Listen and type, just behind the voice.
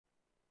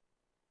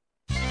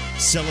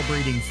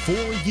Celebrating 4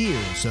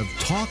 years of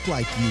talk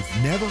like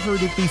you've never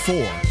heard it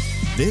before,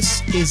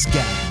 this is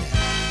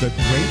GabNet, the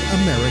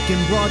Great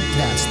American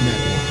Broadcast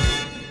Network.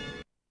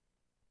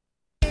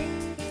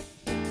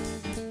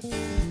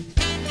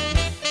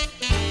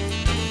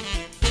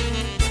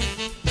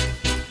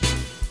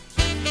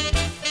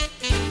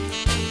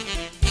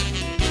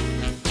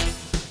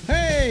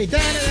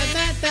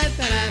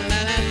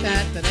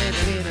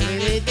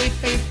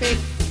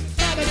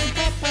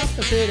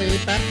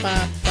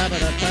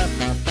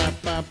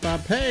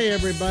 Hey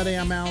everybody,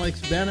 I'm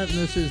Alex Bennett and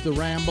this is the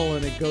Ramble,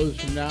 and it goes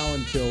from now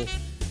until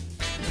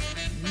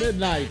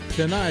midnight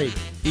tonight,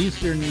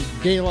 Eastern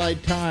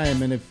Daylight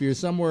Time, and if you're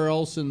somewhere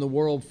else in the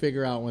world,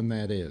 figure out when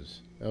that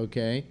is,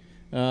 okay?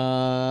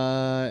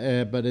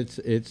 But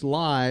it's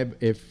live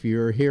if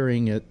you're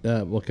hearing it.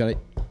 Well, if it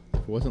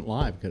wasn't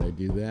live, could I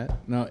do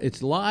that? No,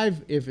 it's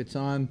live if it's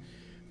on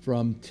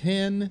from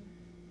 10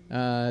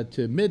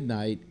 to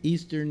midnight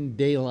Eastern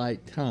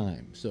Daylight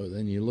Time. So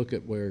then you look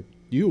at where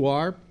you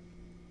are.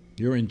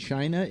 You're in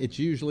China. It's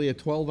usually a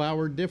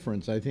 12-hour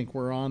difference. I think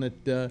we're on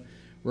at 10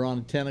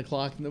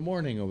 o'clock in the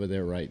morning over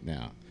there right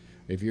now.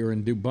 If you're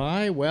in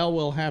Dubai, well,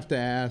 we'll have to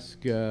ask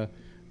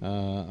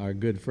our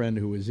good friend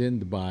who was in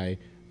Dubai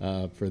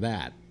for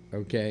that.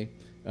 Okay.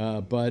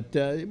 But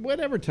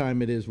whatever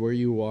time it is where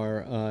you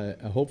are,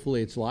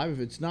 hopefully it's live. If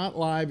it's not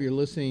live, you're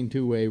listening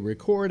to a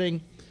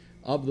recording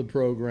of the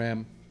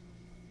program.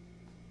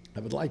 I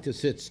would like to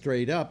sit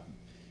straight up,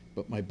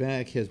 but my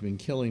back has been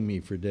killing me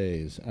for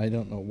days. I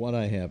don't know what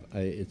I have.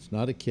 It's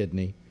not a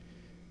kidney.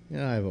 You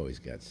know, I've always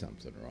got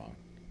something wrong.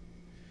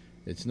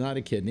 It's not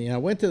a kidney. I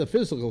went to the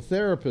physical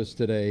therapist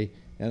today,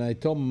 and I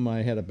told him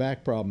I had a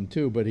back problem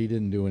too, but he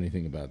didn't do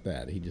anything about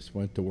that. He just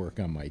went to work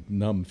on my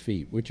numb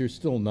feet, which are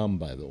still numb,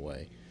 by the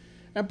way,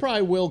 and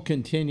probably will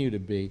continue to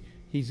be.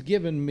 He's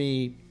given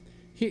me...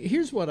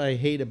 Here's what I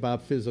hate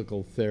about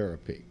physical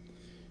therapy.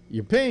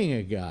 You're paying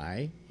a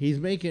guy. He's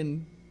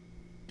making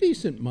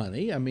decent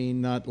money. I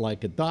mean, not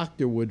like a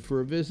doctor would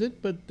for a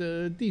visit, but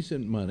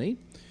decent money.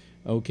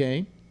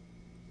 Okay.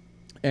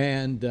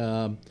 And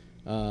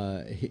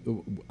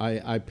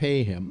I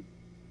pay him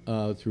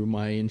through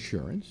my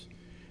insurance.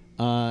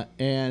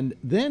 And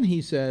then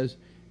he says,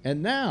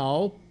 and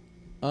now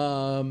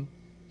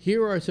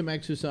here are some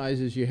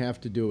exercises you have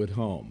to do at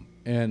home.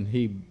 And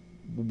he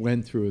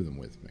went through them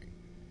with me.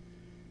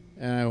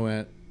 And I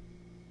went,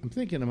 I'm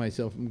thinking to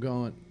myself, I'm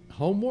going,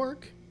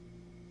 homework?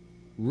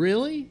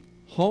 Really?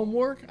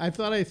 Homework? I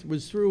thought I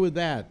was through with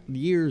that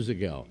years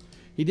ago.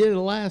 He did it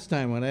last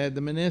time when I had the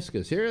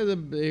meniscus.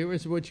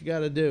 Here's what you got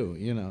to do,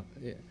 you know.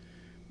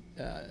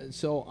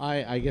 So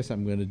I guess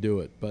I'm going to do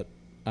it, but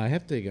I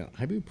have to take an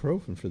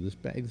ibuprofen for this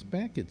back. This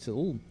back, it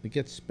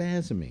gets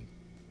spasmy.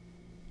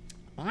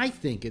 I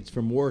think it's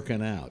from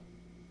working out,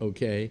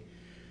 okay?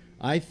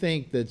 I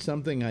think that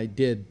something I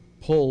did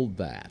pulled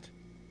that,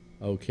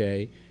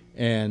 okay?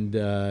 And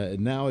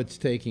now it's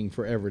taking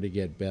forever to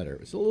get better.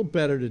 It's a little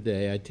better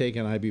today. I take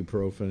an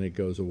ibuprofen, it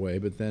goes away,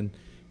 but then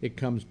it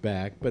comes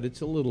back, but it's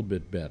a little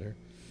bit better.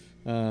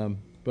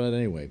 But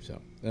anyway,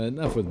 so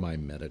enough with my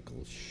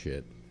medical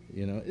shit.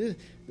 You know,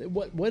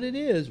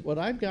 what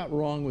I've got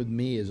wrong with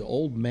me is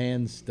old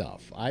man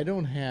stuff. I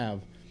don't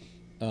have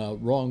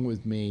wrong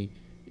with me,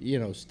 you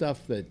know,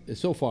 stuff that,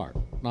 so far,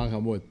 knock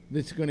on wood,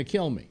 it's going to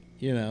kill me.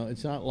 You know,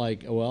 it's not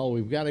like, well,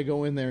 we've got to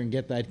go in there and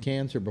get that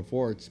cancer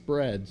before it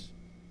spreads.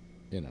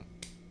 You know,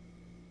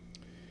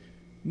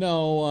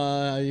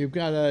 no, we've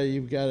got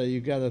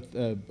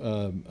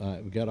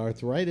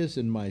arthritis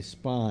in my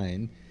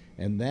spine,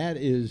 and that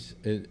is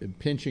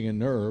pinching a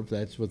nerve.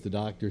 That's what the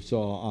doctor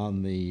saw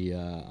on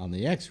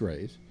the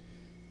X-rays,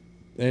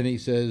 and he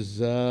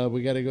says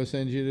we got to go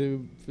send you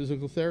to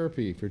physical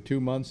therapy for 2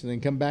 months, and then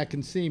come back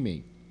and see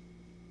me.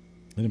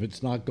 And if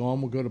it's not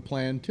gone, we'll go to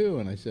Plan 2.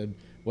 And I said,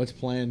 what's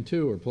Plan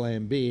 2 or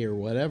Plan B or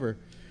whatever?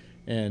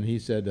 And he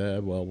said,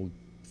 well, we'll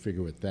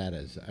figure what that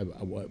is,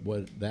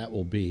 what that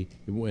will be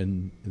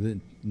when the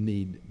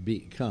need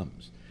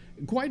comes.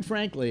 Quite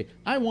frankly,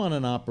 I want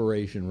an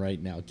operation right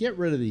now. Get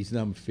rid of these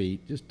numb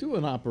feet. Just do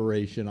an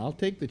operation. I'll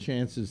take the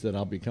chances that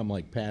I'll become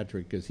like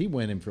Patrick, because he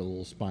went in for a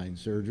little spine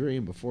surgery,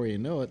 and before you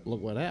know it, look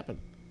what happened.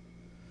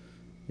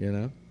 You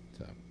know?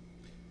 So,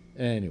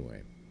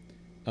 anyway.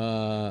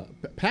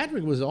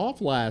 Patrick was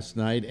off last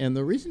night, and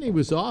the reason he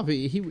was off,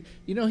 you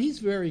know, he's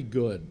very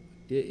good.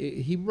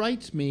 He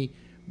writes me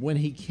when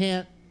he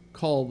can't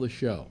call the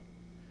show.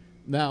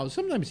 Now,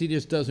 sometimes he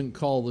just doesn't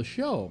call the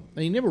show.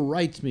 And he never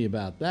writes me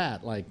about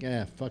that, like,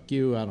 fuck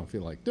you, I don't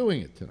feel like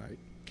doing it tonight.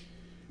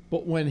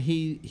 But when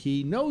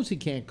he knows he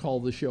can't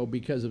call the show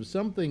because of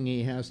something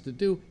he has to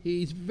do,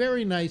 he's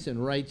very nice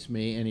and writes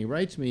me, and he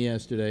writes me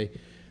yesterday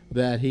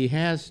that he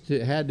had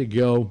to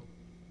go.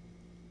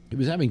 He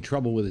was having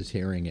trouble with his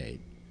hearing aid.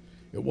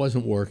 It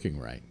wasn't working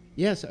right.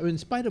 Yes, in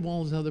spite of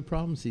all his other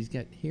problems, he's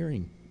got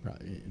hearing.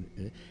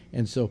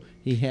 And so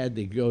he had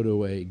to go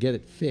to get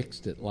it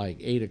fixed at like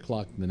 8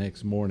 o'clock the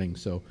next morning.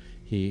 So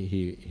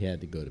he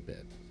had to go to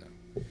bed.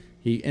 So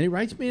he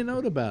writes me a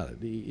note about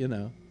it. You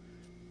know,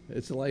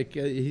 It's like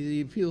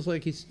he feels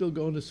like he's still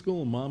going to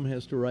school. Mom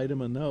has to write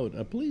him a note.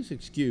 Please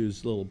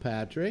excuse little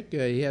Patrick.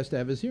 He has to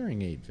have his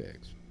hearing aid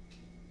fixed.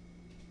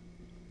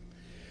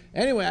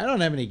 Anyway, I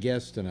don't have any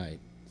guests tonight,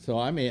 so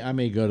I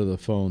may go to the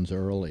phones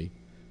early.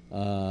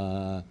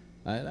 I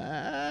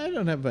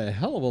don't have a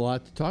hell of a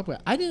lot to talk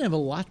about. I didn't have a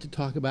lot to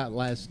talk about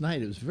last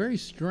night. It was very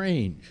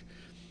strange.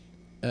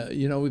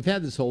 We've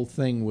had this whole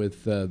thing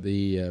with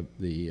the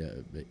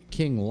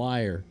King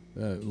Liar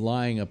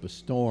lying up a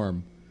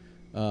storm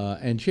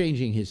and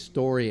changing his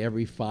story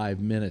every 5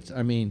 minutes.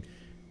 I mean,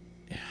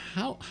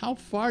 how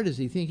far does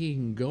he think he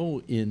can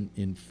go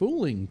in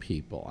fooling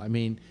people? I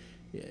mean,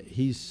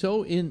 he's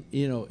so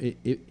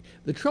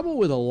the trouble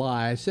with a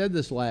lie, I said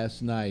this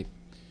last night,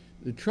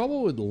 the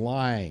trouble with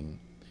lying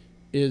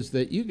is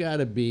that you got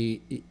to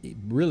be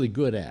really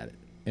good at it.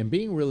 And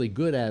being really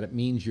good at it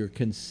means you're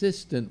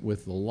consistent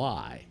with the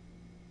lie.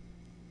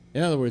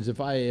 In other words,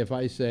 if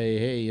I say,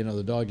 hey,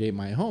 the dog ate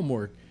my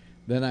homework,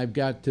 then I've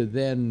got to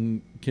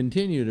then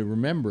continue to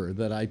remember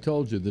that I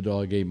told you the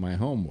dog ate my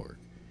homework.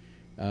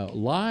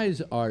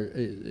 Lies are,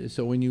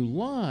 so when you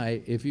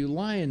lie, if you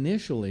lie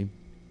initially,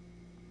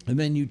 and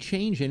then you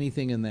change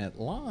anything in that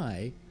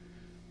lie,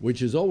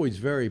 which is always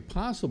very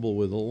possible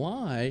with a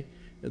lie,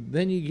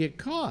 then you get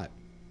caught.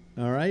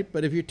 All right?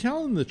 But if you're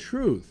telling the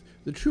truth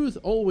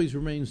always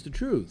remains the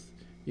truth.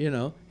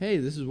 Hey,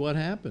 this is what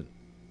happened.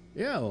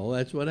 Yeah, well,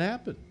 that's what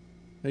happened.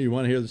 Now, you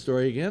want to hear the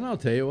story again? I'll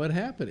tell you what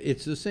happened.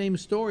 It's the same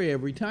story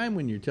every time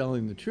when you're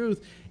telling the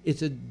truth.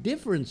 It's a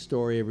different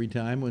story every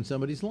time when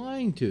somebody's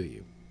lying to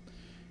you.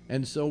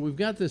 And so we've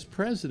got this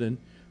president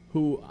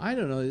who, I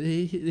don't know,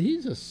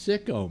 he's a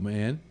sicko,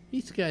 man.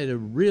 He's got to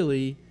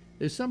really,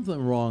 there's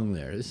something wrong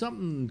there. There's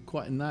something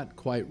not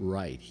quite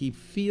right. He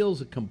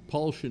feels a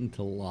compulsion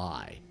to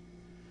lie.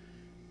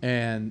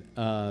 And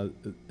and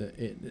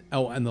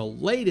the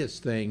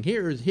latest thing,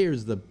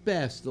 here's the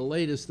best. The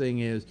latest thing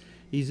is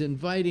he's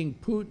inviting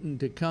Putin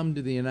to come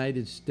to the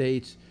United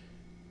States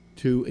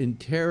to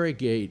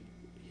interrogate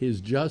his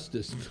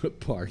Justice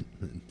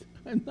Department.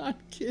 I'm not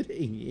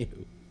kidding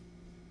you.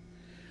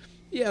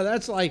 Yeah,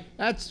 that's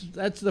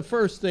the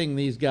first thing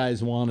these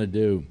guys want to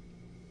do.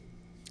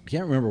 I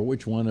can't remember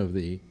which one of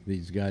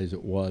these guys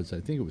it was.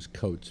 I think it was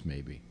Coates,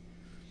 maybe.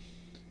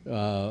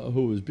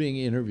 Who was being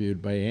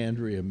interviewed by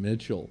Andrea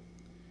Mitchell.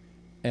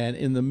 And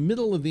in the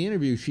middle of the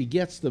interview, she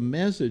gets the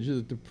message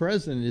that the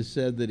president has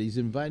said that he's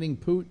inviting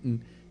Putin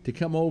to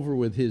come over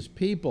with his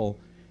people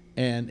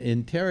and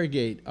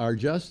interrogate our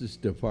Justice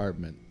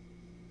Department,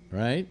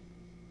 right?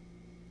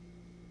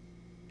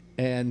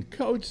 And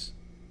Coates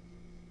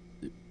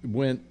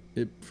went,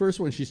 first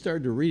when she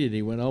started to read it,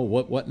 he went, oh,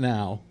 what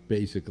now,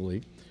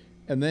 basically.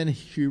 And then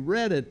she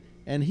read it,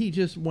 and he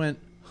just went,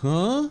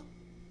 huh?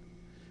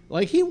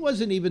 Like he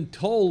wasn't even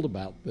told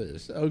about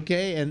this,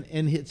 okay?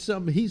 And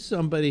he's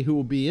somebody who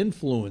will be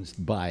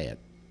influenced by it.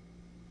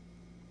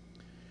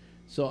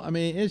 So, I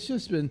mean, it's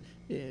just been,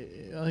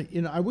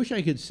 I wish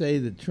I could say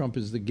that Trump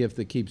is the gift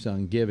that keeps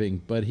on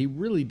giving, but he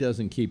really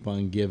doesn't keep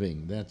on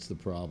giving. That's the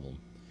problem.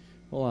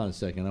 Hold on a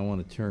second. I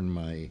want to turn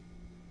my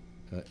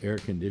air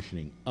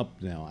conditioning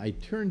up now. I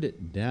turned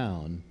it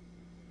down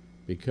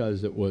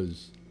because it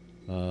was,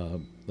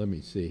 let me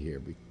see here.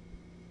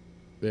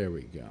 There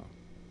we go.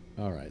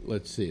 All right,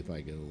 let's see if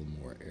I get a little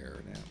more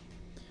air now.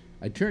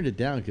 I turned it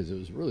down because it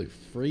was really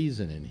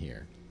freezing in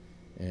here.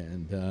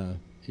 And,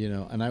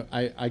 and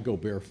I go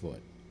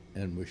barefoot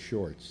and with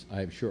shorts.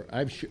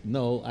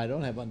 No, I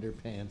don't have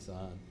underpants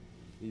on.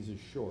 These are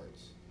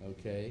shorts,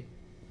 okay?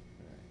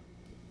 All right.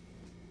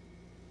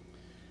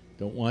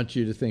 Don't want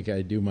you to think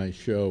I do my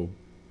show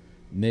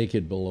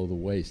naked below the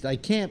waist. I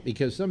can't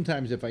because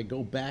sometimes if I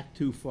go back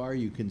too far,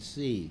 you can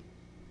see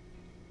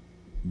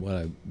what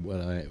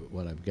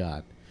I've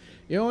got.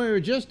 We were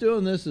just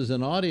doing this as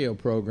an audio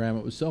program.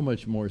 It was so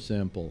much more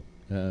simple,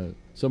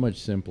 so much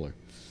simpler.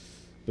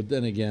 But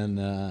then again,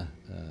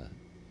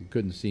 you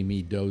couldn't see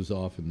me doze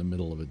off in the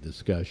middle of a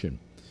discussion.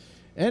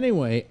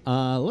 Anyway,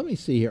 let me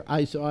see here.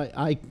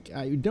 I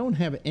don't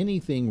have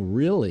anything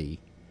really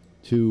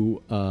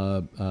to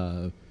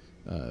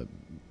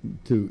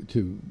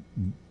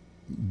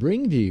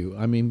bring to you.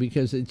 I mean,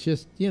 because it's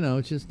just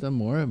it's just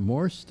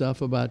more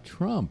stuff about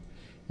Trump,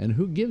 and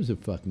who gives a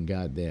fucking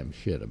goddamn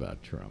shit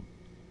about Trump?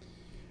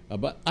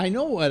 But I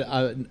know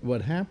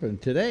what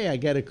happened today. I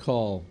get a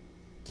call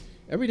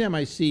every time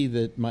I see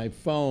that my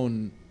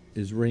phone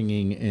is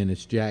ringing and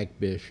it's Jack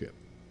Bishop.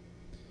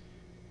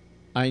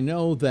 I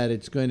know that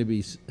it's going to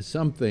be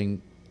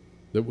something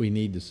that we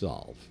need to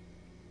solve.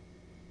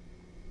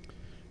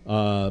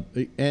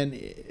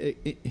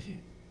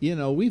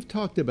 We've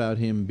talked about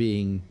him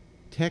being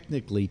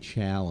technically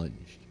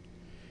challenged.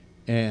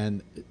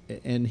 And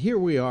here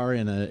we are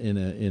in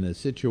a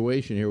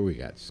situation here. We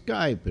got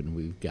Skype and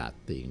we've got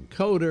the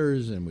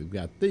encoders and we've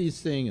got this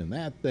thing and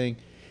that thing,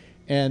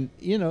 and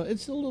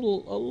it's a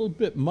little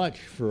bit much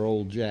for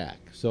old Jack.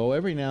 So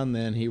every now and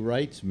then he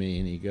writes me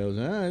and he goes,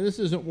 this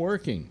isn't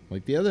working.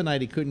 Like the other night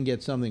he couldn't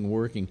get something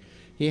working.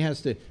 He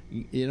has to,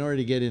 in order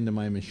to get into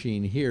my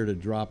machine here to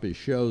drop his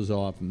shows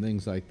off and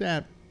things like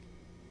that,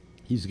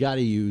 he's got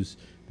to use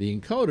the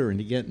encoder, and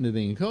to get into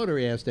the encoder,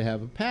 he has to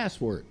have a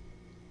password.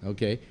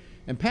 Okay,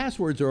 and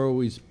passwords are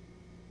always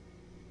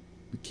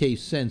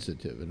case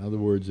sensitive. In other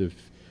words, if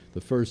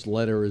the first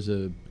letter is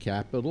a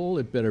capital,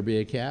 it better be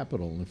a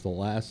capital, and if the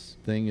last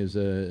thing is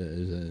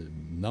a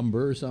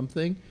number or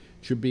something,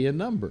 it should be a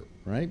number,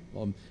 right?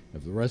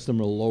 If the rest of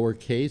them are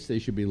lowercase, they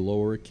should be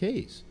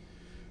lowercase.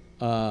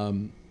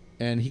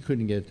 And he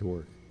couldn't get it to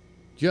work.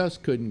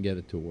 Just couldn't get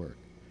it to work.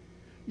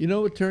 You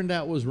know what turned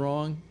out was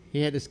wrong?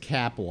 He had his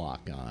cap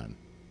lock on.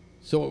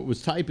 So it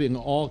was typing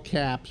all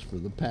caps for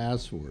the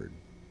password.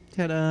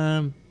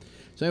 Ta-da!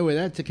 So anyway,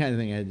 that's the kind of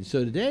thing I did.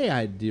 So today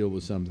I had to deal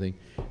with something,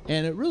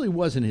 and it really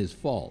wasn't his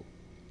fault.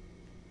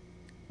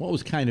 Well, it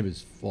was kind of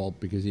his fault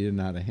because he didn't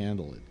know how to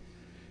handle it.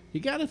 He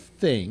got a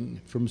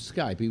thing from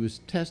Skype. He was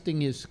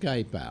testing his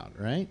Skype out,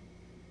 right?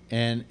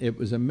 And it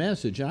was a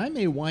message. And I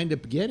may wind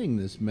up getting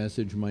this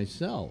message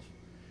myself.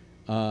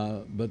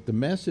 But the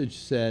message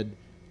said,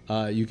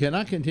 you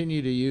cannot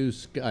continue to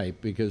use Skype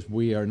because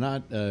we are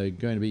not going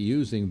to be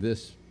using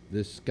this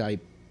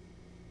Skype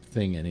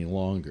thing any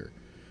longer.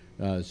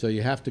 So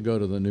you have to go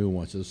to the new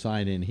one, so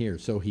sign in here.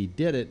 So he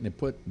did it, and it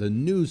put the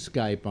new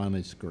Skype on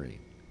his screen.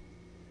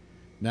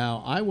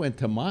 Now, I went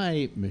to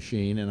my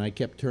machine, and I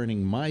kept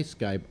turning my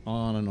Skype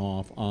on and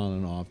off,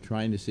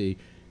 trying to see,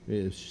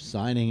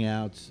 signing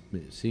out,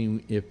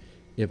 seeing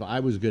if I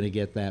was going to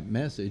get that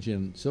message.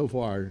 And so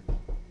far,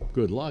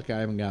 good luck, I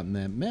haven't gotten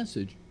that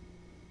message.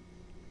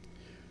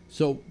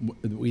 So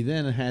we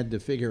then had to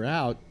figure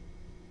out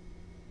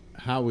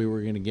how we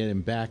were going to get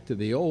him back to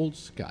the old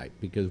Skype,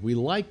 because we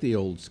like the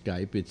old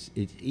Skype. It's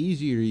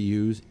easier to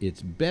use.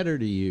 It's better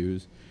to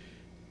use.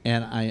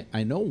 And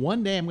I know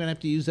one day I'm going to have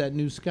to use that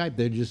new Skype.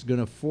 They're just going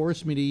to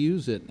force me to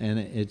use it, and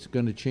it's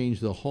going to change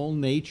the whole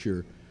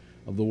nature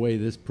of the way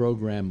this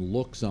program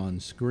looks on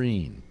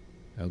screen,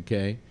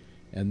 okay?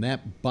 And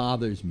that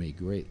bothers me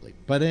greatly.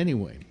 But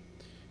anyway,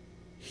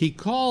 he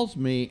calls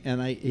me,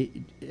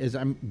 and as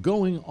I'm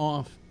going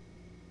off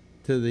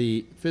to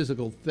the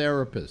physical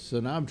therapist, so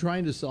now I'm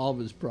trying to solve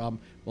his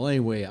problem. Well,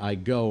 anyway, I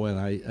go, and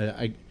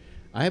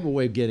I have a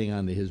way of getting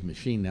onto his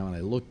machine now, and I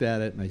looked at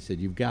it, and I said,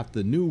 you've got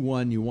the new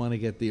one, you want to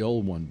get the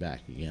old one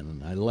back again,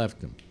 and I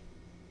left him.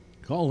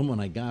 Called him when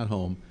I got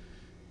home,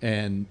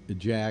 and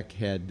Jack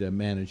had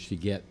managed to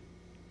get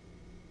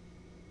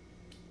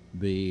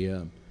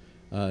the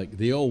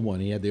old one.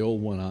 He had the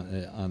old one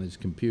on his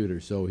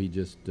computer, so he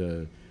just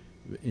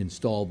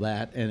installed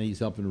that, and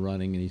he's up and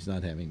running, and he's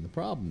not having the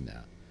problem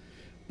now.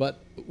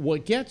 But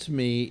what gets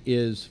me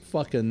is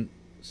fucking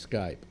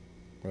Skype,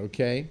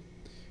 okay?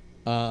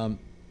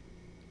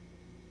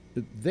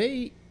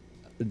 They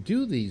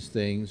do these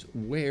things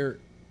where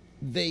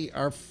they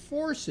are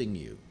forcing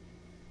you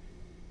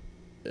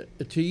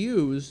to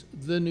use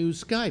the new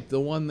Skype, the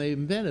one they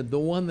invented, the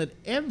one that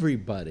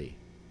everybody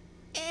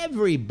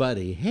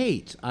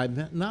hates.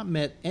 I've not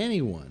met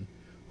anyone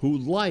who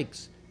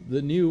likes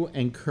the new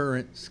and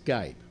current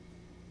Skype.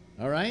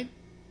 All right?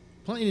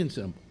 Plain and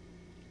simple.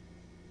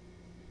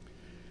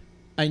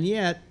 And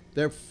yet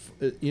they're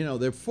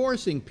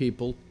forcing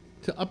people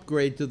to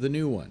upgrade to the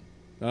new one.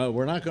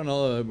 We're not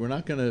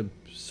gonna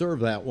serve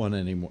that one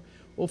anymore.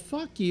 Well,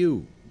 fuck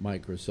you,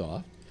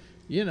 Microsoft.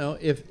 You know,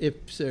 if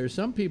there's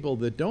some people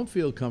that don't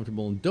feel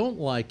comfortable and don't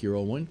like your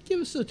old one, give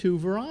us the two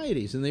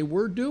varieties. And they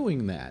were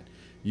doing that.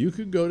 You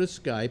could go to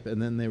Skype,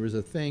 and then there was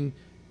a thing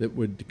that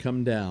would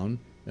come down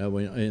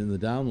in the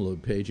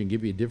download page and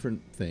give you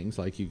different things,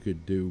 like you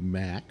could do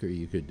Mac or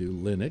you could do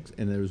Linux,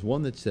 and there was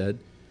one that said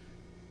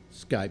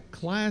Skype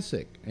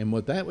Classic, and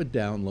what that would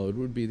download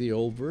would be the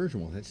old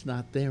version. Well, that's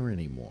not there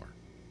anymore.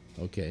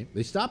 Okay,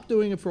 they stopped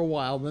doing it for a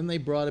while, then they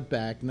brought it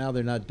back. Now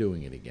they're not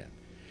doing it again,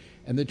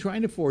 and they're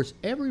trying to force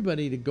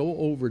everybody to go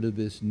over to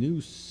this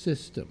new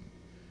system,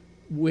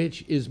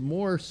 which is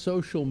more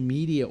social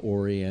media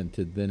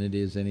oriented than it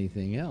is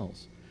anything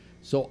else.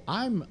 So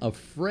I'm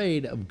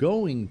afraid of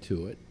going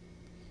to it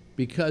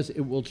because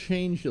it will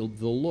change the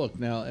look.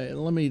 Now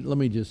let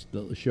me just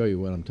show you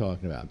what I'm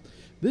talking about.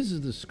 This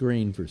is the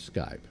screen for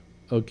Skype.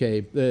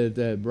 Okay,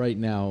 right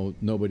now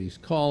nobody's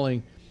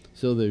calling,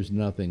 so there's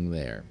nothing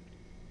there.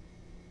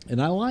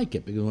 And I like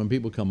it because when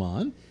people come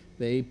on,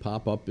 they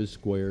pop up as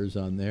squares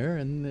on there,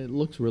 and it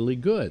looks really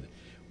good.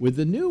 With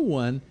the new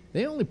one,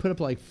 they only put up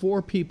like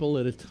 4 people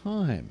at a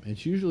time.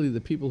 It's usually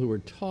the people who are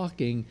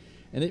talking,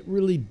 and it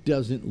really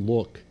doesn't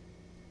look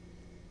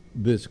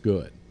this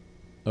good,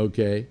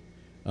 okay?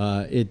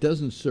 It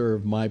doesn't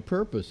serve my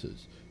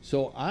purposes.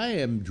 So I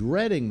am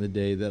dreading the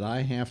day that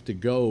I have to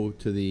go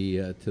to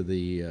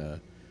the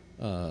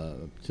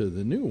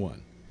new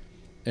one,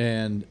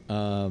 and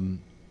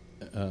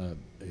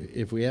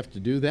if we have to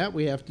do that,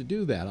 we have to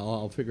do that.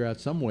 I'll figure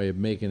out some way of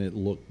making it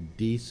look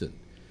decent.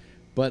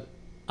 But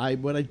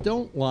what I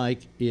don't like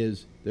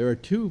is there are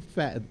two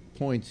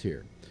points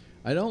here.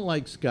 I don't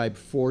like Skype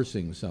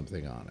forcing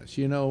something on us.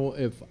 You know,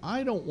 if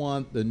I don't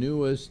want the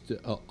newest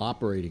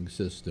operating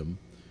system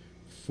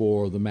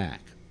for the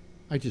Mac,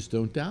 I just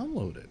don't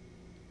download it.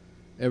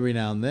 Every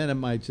now and then it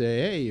might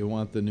say, hey, you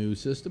want the new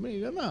system? And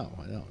you go, no,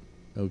 I don't.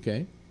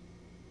 Okay?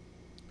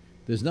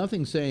 There's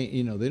nothing saying,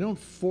 you know, they don't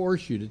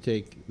force you to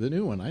take the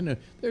new one. I know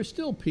there's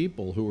still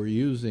people who are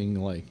using,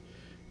 like,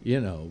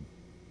 you know,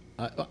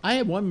 I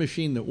have one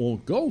machine that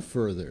won't go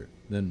further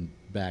than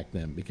back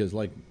then, because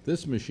like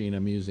this machine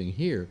I'm using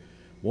here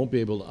won't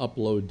be able to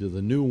upload to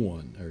the new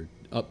one,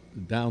 or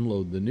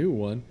download the new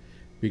one,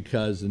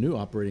 because the new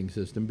operating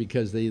system,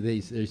 because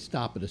they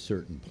stop at a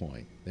certain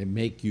point. They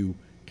make you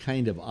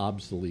kind of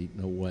obsolete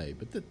in a way,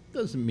 but that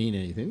doesn't mean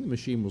anything. The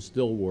machine will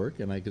still work,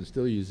 and I can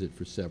still use it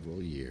for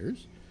several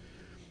years,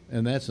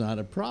 and that's not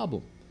a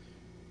problem.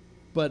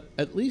 But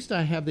at least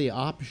I have the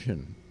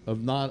option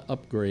of not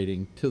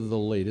upgrading to the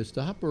latest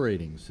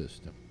operating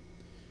system.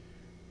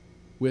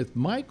 With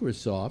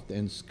Microsoft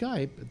and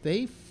Skype,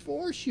 they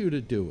force you to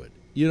do it.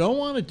 You don't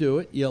want to do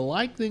it. You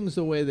like things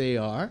the way they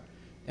are,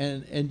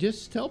 and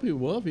just tell people,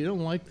 well, if you don't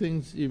like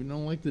things, if you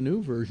don't like the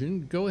new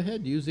version, go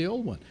ahead, use the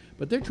old one.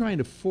 But they're trying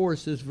to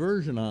force this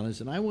version on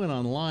us, and I went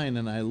online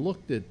and I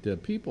looked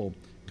at people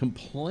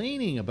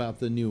complaining about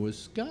the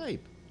newest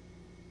Skype.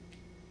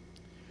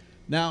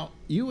 Now,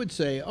 you would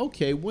say,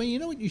 okay, well, you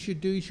know what you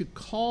should do? You should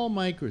call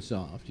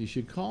Microsoft. You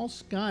should call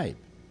Skype.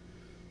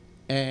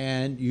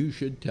 And you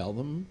should tell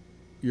them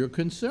your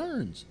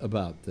concerns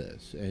about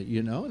this.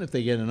 You know, and if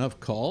they get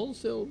enough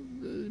calls,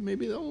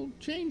 maybe they'll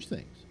change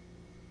things.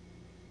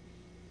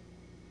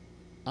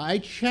 I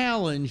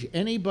challenge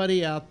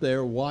anybody out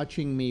there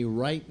watching me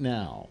right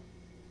now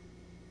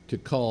to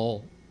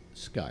call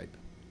Skype,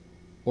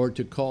 or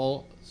to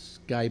call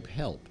Skype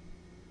Help,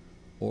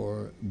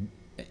 or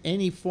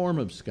any form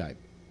of Skype,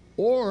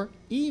 or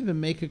even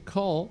make a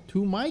call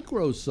to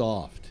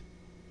Microsoft.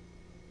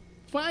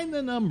 Find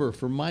the number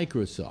for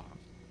Microsoft.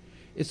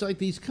 It's like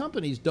these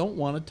companies don't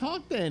want to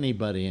talk to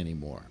anybody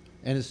anymore,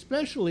 and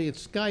especially at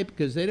Skype,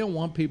 because they don't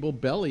want people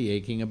belly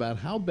aching about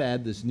how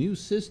bad this new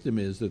system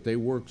is that they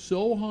work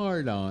so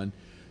hard on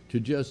to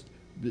just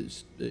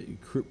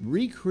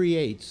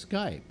recreate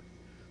Skype.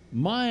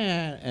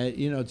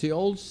 You know, it's the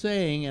old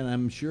saying, and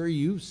I'm sure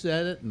you've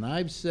said it, and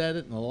I've said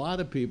it, and a lot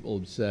of people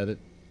have said it,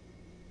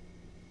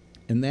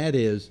 and that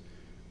is,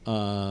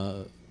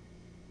 why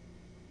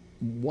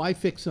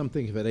fix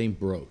something if it ain't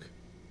broke?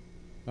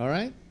 All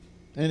right,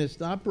 and it's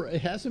not.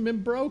 It hasn't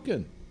been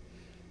broken,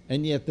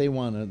 and yet they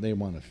want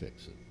to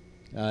fix it.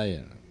 You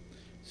know.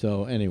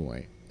 So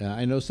anyway,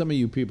 I know some of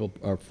you people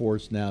are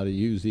forced now to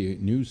use the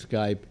new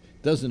Skype.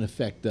 Doesn't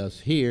affect us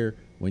here.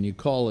 When you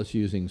call us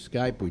using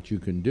Skype, which you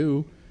can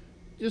do,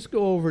 just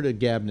go over to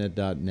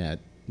gabnet.net.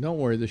 Don't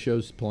worry, the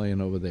show's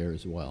playing over there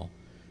as well.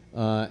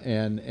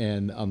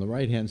 And on the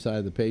right-hand side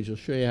of the page, it'll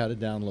show you how to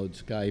download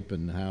Skype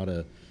and how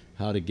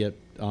to get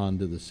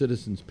onto the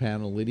Citizens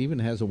panel. It even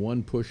has a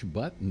one-push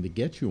button to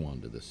get you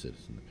onto the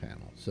Citizens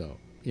panel. So,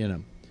 you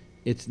know,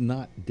 it's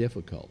not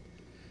difficult.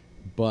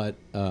 But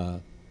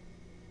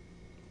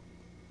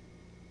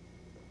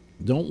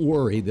don't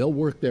worry, they'll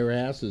work their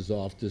asses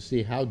off to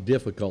see how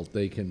difficult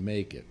they can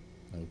make it,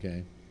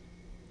 okay?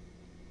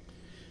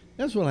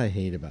 That's what I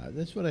hate about it.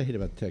 That's what I hate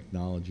about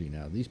technology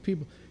now. These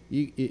people,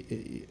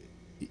 usually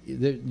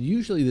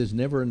there's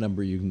never a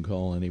number you can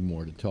call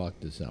anymore to talk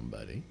to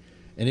somebody.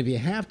 And if you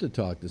have to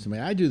talk to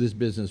somebody, I do this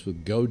business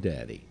with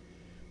GoDaddy,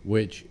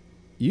 which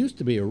used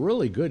to be a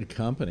really good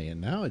company,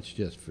 and now it's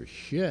just for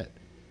shit.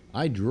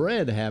 I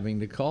dread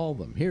having to call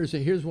them. Here's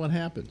what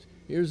happens.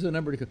 Here's the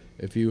number to call.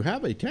 If you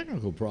have a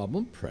technical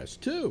problem, press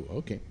 2.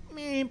 Okay.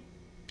 Meep.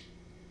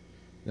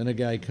 Then a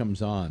guy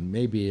comes on,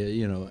 maybe,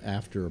 you know,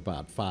 after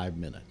about 5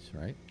 minutes,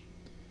 right?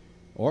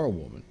 Or a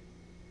woman.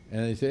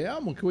 And they say, oh,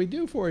 what can we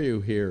do for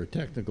you here?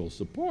 Technical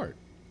support.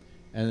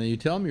 And then you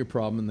tell them your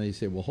problem, and they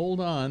say, well, hold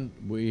on.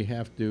 We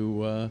have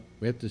to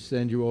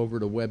send you over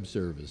to web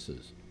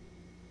services.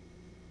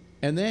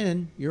 And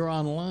then you're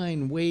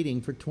online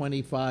waiting for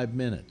 25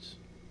 minutes.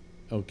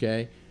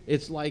 Okay?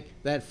 It's like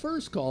that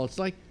first call. It's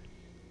like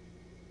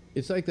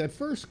that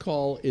first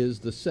call is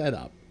the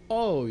setup.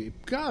 Oh,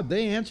 God,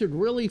 they answered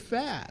really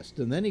fast.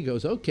 And then he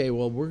goes, okay,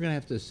 well, we're going to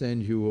have to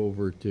send you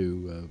over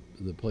to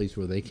the place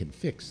where they can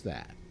fix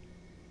that.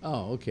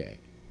 Oh, okay.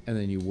 And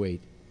then you wait.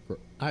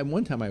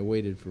 One time I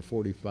waited for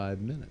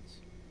 45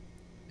 minutes.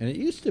 And it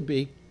used to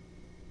be,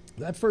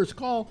 that first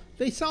call,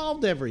 they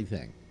solved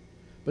everything.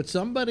 But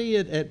somebody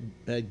at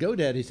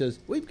GoDaddy says,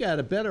 we've got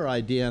a better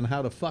idea on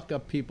how to fuck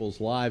up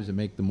people's lives and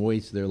make them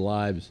waste their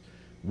lives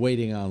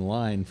waiting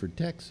online for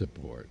tech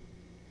support.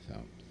 So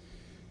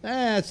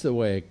that's the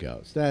way it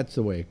goes. That's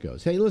the way it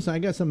goes. Hey, listen, I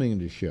got something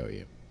to show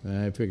you.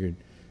 I figured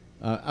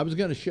I was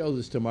going to show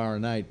this tomorrow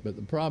night, but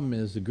the problem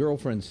is the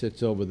girlfriend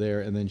sits over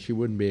there, and then she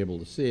wouldn't be able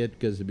to see it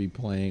because it'd be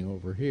playing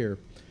over here.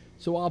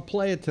 So I'll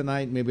play it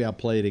tonight. Maybe I'll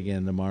play it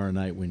again tomorrow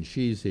night when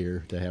she's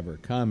here to have her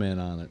comment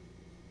on it.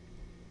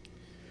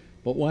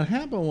 But what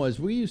happened was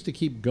we used to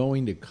keep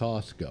going to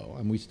Costco,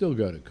 and we still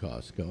go to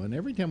Costco. And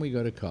every time we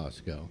go to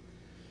Costco,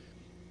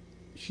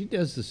 she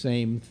does the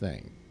same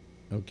thing.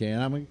 Okay,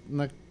 and I'm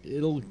not.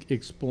 It'll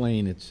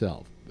explain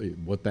itself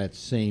what that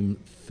same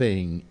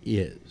thing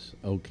is.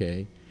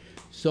 Okay,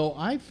 so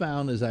I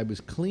found as I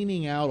was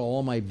cleaning out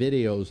all my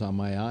videos on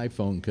my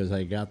iPhone, because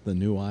I got the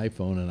new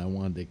iPhone and I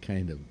wanted to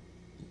kind of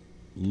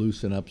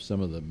loosen up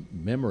some of the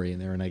memory in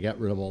there, and I got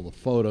rid of all the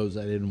photos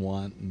I didn't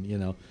want,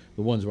 and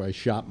the ones where I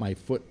shot my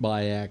foot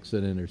by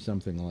accident or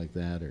something like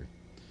that,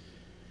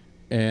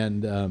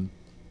 and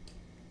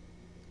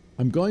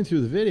I'm going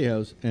through the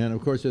videos, and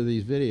of course there are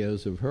these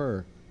videos of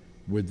her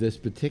with this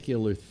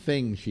particular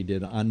thing she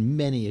did on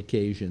many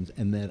occasions,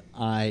 and that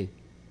I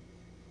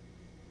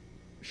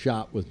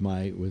shot with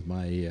my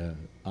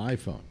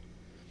iPhone.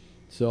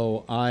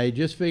 So I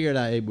just figured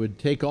I would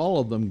take all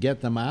of them,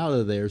 get them out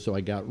of there so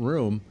I got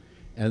room,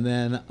 and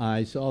then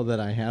I saw that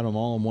I had them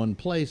all in one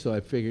place, so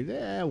I figured,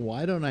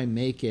 why don't I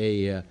make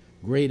a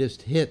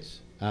greatest hits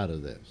out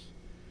of this?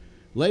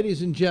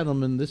 Ladies and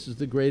gentlemen, this is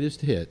the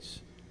greatest hits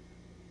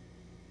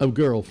of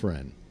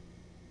Girlfriend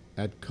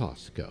at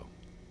Costco. What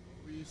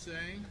were you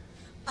saying?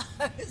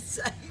 I was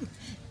saying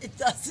it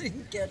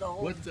doesn't get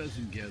old. What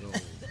doesn't get old?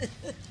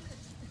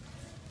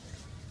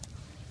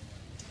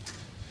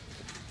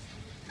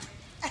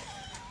 I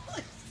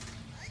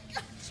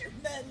got your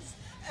men's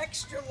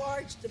extra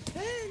large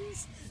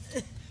Depends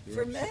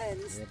for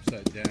men's. You're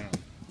upside down.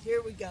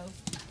 Here we go.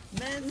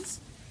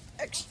 Men's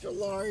extra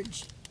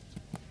large.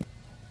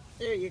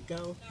 There you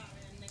go.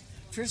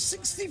 For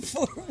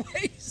 64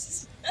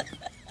 waists.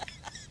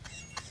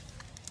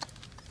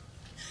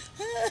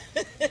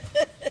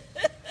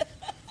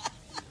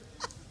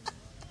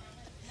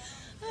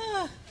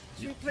 Did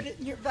you put it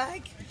in your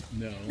bag?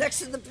 No. Next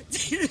to the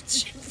potato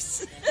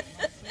chips.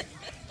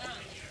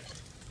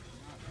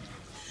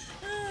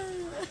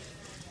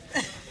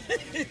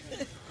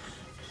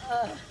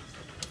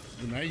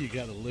 Now you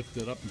got to lift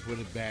it up and put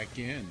it back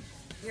in.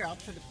 Here, I'll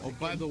put it back Oh,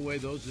 by in. the way,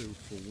 those are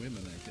for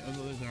women, I think. Oh,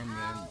 no, those are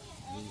men.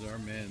 Those are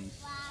men's.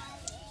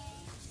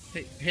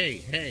 Hey, hey,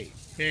 hey,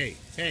 hey,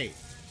 hey.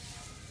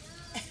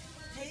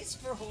 Pays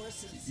for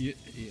horses. Yeah.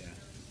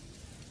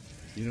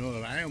 You know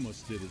what I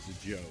almost did as a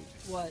joke?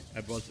 What?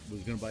 I was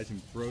going to buy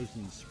some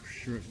frozen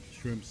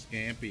shrimp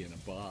scampi in a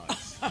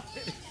box.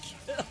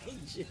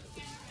 Killed you.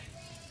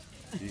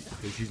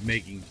 Because she's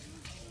making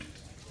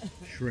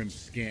shrimp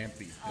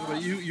scampi. Oh,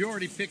 but you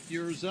already picked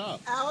yours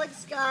up.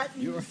 Alex got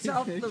You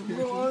himself already the picked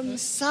wrong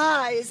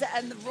size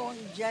and the wrong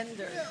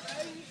gender.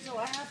 So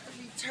I have to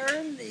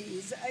return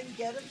these and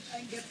get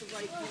the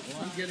right Well,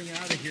 one. I'm getting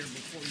out of here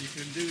before you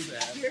can do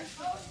that. Here's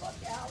one. Look,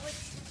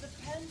 Alex, it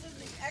depends on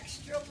the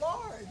extra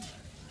large.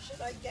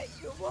 Should I get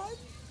you one?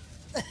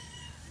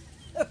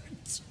 Or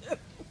two?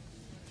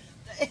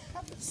 They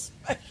have a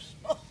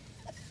special.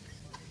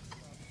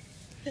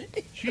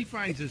 She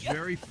finds this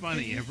very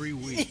funny every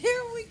week.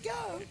 Here we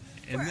go.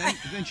 And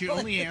then she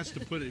only has to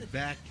put it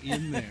back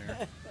in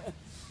there.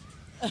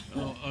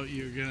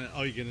 You're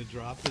gonna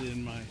drop it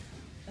in my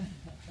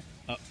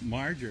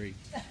Marjorie,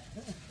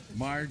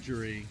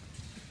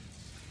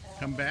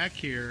 come back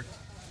here.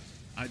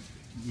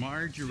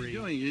 Marjorie,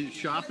 what are you doing? You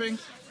shopping?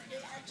 The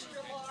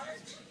extra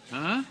large.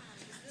 Huh?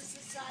 Is this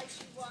the size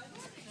you want?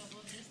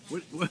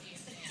 What?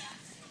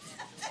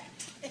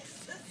 Is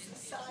this the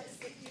size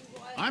that you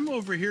want? I'm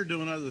over here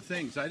doing other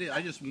things.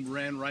 I just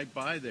ran right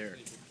by there.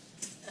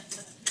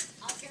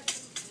 I'll get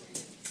them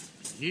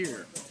for you.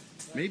 Here,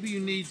 maybe you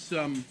need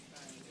some.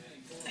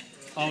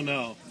 Oh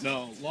no,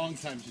 long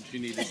time since you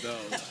needed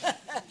those.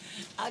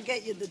 I'll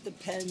get you the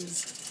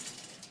Depends.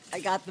 I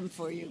got them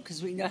for you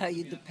because we know how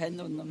you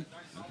depend on them.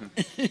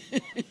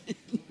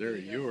 They're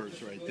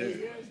yours right there.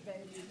 Yours,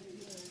 baby.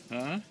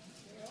 Huh?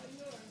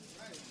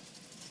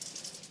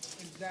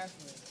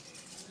 Exactly.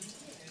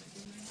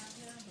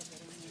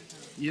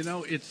 You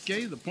know, it's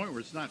getting to the point where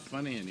it's not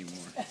funny anymore.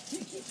 You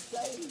keep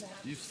saying that.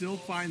 You still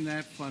find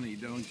that funny,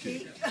 don't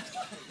you?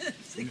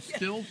 You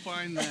still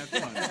find that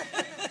funny.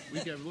 We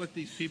can let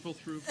these people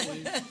through,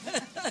 please.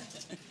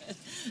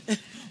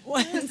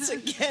 Once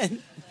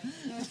again,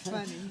 That's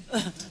funny.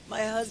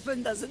 my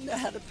husband doesn't know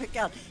how to pick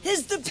out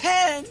his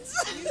Depends.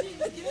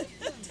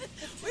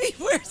 He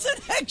wears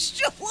an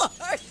extra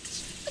large.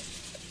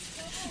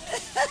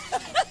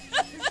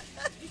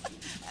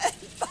 And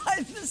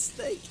by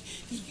mistake,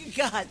 you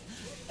got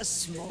a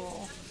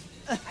small.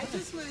 I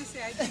just want to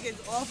say I think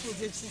it's awful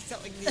that she's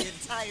telling the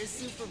entire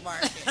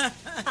supermarket.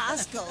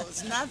 Costco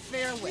is not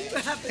Fairway. You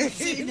haven't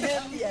seen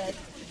him yet.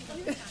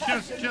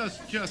 Just,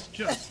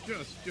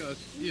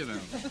 you know.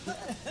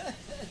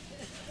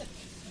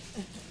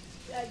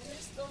 Yeah, you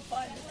still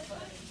find it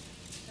funny.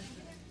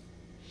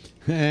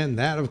 And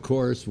that, of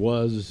course,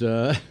 was,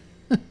 oh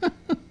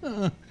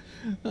man,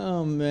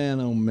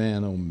 oh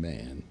man, oh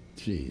man.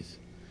 Jeez.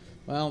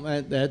 Well,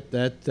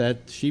 that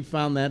she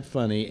found that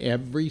funny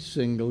every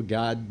single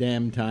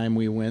goddamn time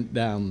we went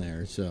down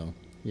there. So,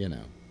 you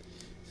know.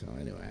 So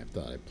anyway, I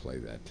thought I'd play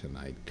that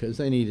tonight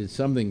because I needed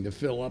something to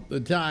fill up the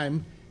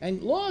time.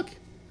 And look,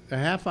 a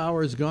half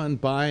hour's gone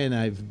by and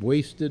I've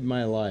wasted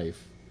my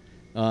life.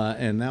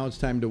 And now it's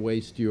time to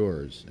waste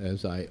yours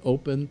as I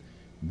open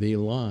the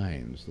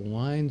lines. The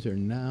lines are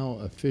now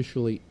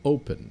officially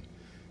open.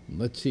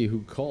 Let's see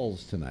who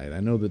calls tonight. I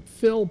know that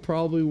Phil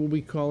probably will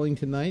be calling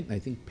tonight, and I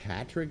think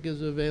Patrick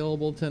is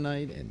available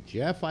tonight, and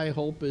Jeff, I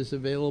hope, is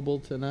available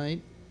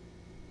tonight.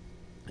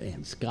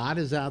 And Scott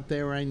is out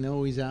there. I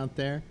know he's out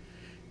there.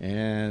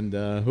 And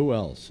who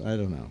else? I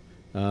don't know.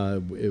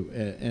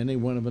 Any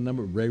one of a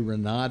number. Ray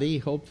Renati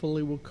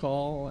hopefully will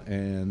call,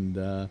 and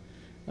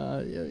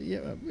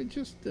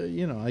just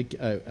you know,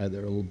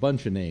 there are a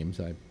bunch of names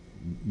I'm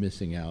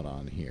missing out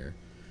on here.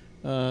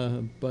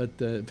 But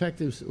in fact,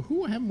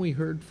 who haven't we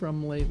heard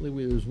from lately?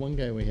 There's one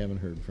guy we haven't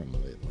heard from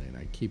lately, and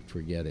I keep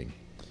forgetting.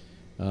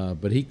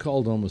 But he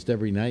called almost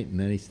every night, and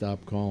then he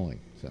stopped calling.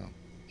 So,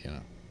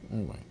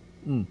 anyway.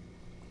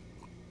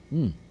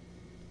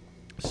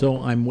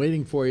 So I'm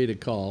waiting for you to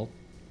call.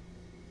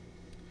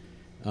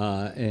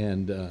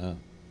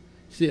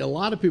 See, a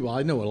lot of people,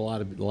 I know what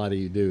a lot of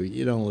you do.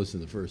 You don't listen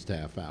to the first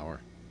half hour.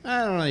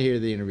 I don't want to hear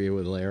the interview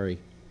with Larry.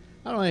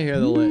 I don't want to hear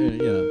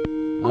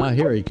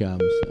here he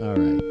comes. All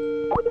right.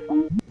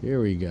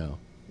 Here we go.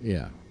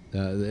 Yeah.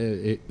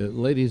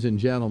 Ladies and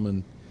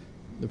gentlemen,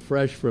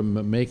 fresh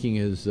from making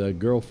his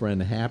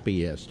girlfriend happy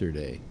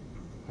yesterday.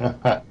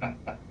 It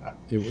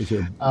was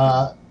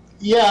a...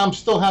 yeah, I'm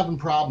still having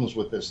problems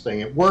with this thing.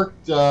 It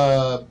worked,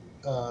 what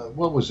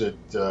was it,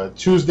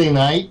 Tuesday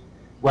night?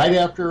 Right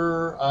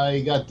after I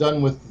got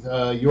done with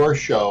your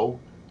show,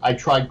 I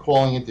tried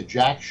calling it the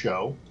Jack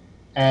Show,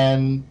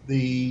 and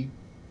the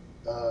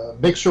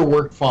mixer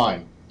worked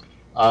fine.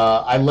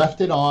 I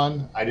left it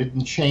on. I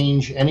didn't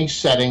change any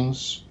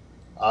settings.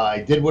 I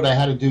did what I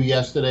had to do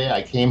yesterday.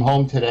 I came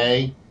home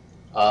today.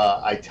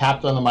 I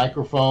tapped on the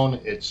microphone.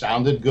 It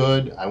sounded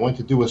good. I went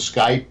to do a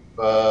Skype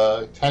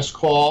test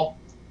call.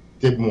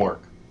 Didn't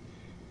work.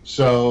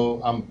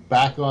 So I'm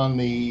back on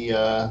the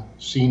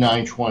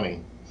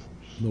C920.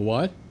 The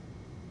what?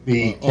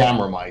 The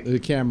camera mic. The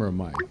camera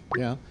mic,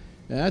 yeah.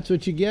 That's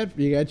what you get.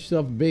 You got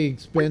yourself a big,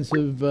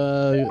 expensive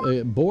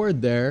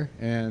board there.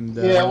 And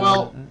yeah,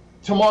 well,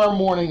 tomorrow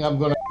morning I'm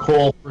going to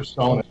call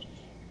Persona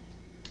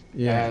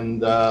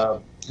and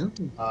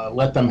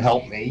let them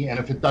help me. And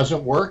if it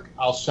doesn't work,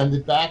 I'll send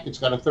it back. It's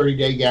got a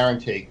 30-day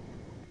guarantee.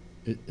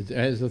 It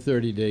has a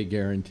 30-day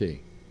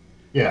guarantee.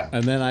 Yeah.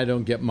 And then I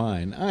don't get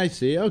mine. I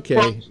see. Okay.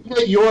 Well, you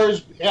get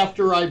yours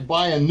after I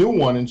buy a new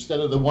one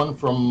instead of the one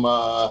from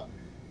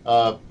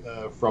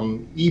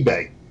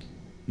eBay.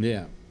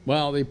 Yeah.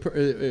 Well, the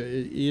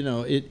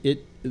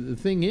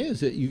thing is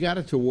that you got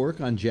it to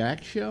work on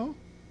Jack's show.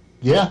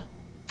 Yeah.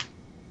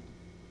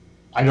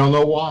 I don't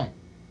know why.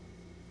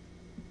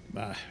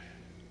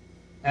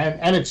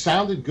 And it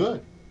sounded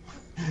good.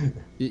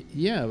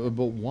 Yeah, but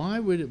why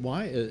would it?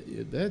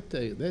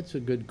 That's a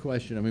good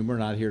question. I mean, we're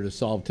not here to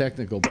solve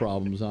technical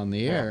problems on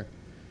the air,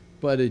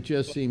 but it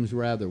just seems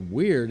rather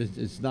weird.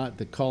 It's not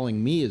that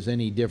calling me is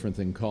any different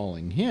than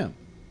calling him.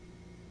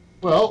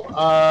 Well,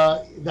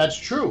 that's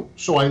true.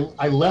 So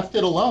I left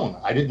it alone.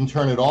 I didn't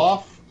turn it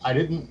off. I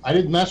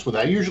didn't mess with it.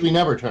 I usually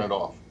never turn it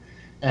off.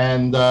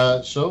 And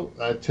so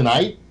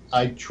tonight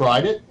I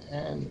tried it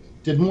and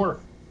it didn't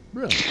work.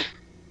 Really?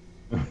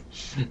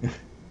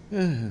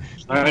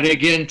 Try it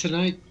again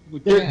tonight.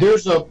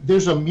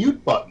 There's a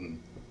mute button,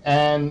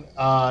 and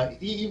and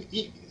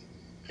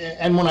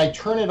when I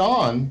turn it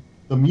on,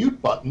 the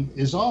mute button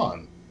is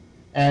on.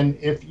 And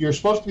if you're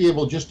supposed to be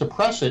able just to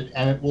press it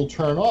and it will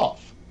turn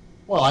off.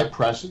 Well, I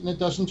press it and it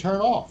doesn't turn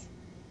off.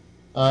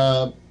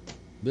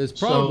 There's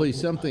probably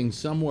something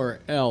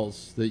somewhere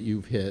else that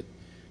you've hit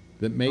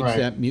that makes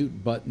that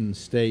mute button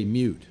stay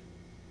mute.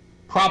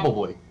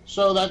 Probably.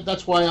 So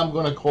that's why I'm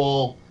going to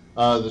call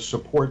the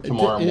support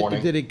tomorrow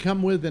morning. Did it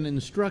come with an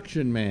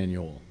instruction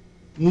manual?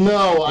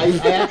 No, I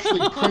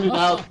actually printed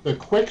out the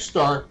quick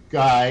start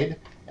guide,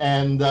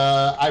 and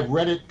I've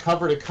read it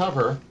cover to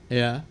cover.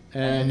 Yeah,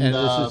 and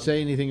does it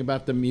say anything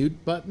about the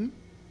mute button?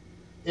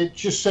 It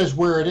just says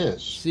where it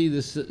is. See,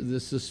 the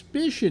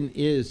suspicion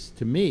is,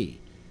 to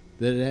me,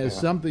 that it has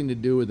something to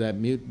do with that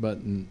mute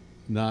button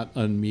not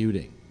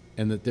unmuting,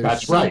 and that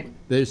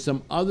there's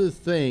some other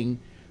thing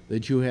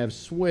that you have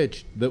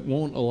switched that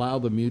won't allow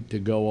the mute to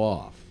go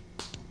off.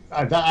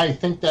 I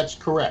think that's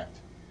correct.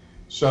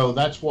 So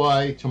that's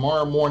why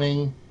tomorrow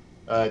morning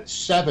at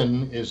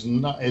 7 is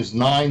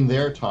 9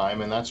 their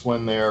time, and that's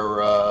when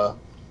their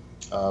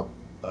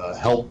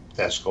help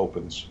desk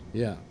opens.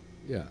 Yeah,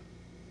 yeah.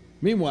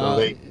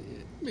 Meanwhile,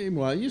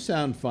 you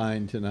sound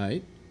fine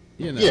tonight.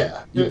 You know,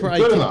 yeah,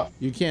 good enough.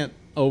 You can't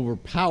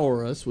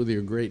overpower us with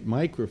your great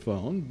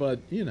microphone, but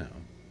you know.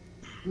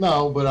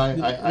 No, but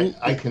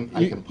I can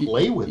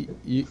play with it.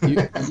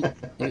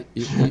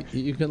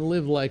 You can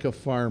live like a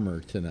farmer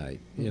tonight,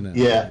 you know.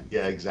 Yeah,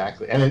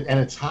 exactly. And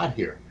it's hot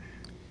here.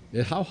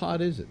 How hot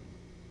is it?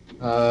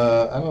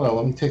 I don't know.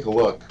 Let me take a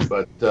look.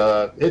 But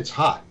it's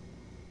hot.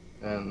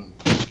 And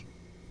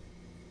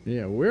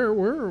yeah,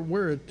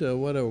 we're at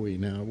what are we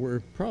now?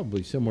 We're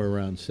probably somewhere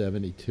around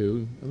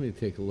 72. Let me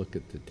take a look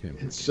at the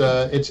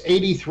temperature. It's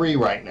 83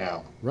 right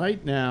now.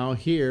 Right now,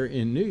 here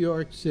in New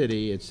York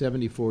City, it's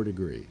 74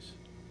 degrees.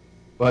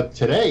 But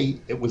today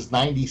it was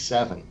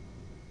 97.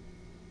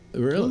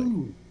 Really?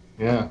 Ooh.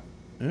 Yeah.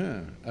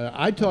 Yeah.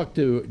 I talked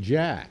to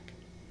Jack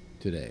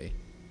today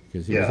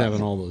because he was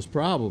having all those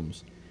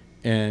problems,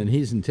 and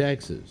he's in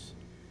Texas.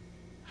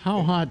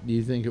 How hot do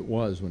you think it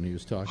was when he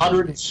was talking?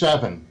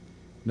 107.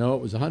 No,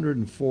 it was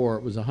 104.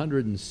 It was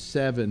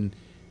 107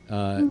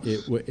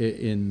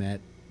 in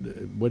that,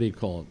 what do you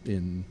call it,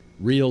 in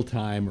real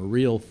time or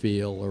real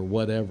feel or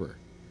whatever.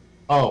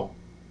 Oh,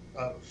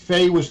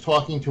 Faye was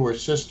talking to her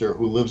sister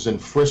who lives in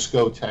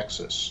Frisco,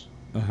 Texas.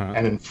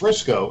 And in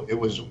Frisco, it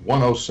was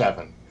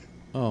 107.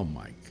 Oh,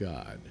 my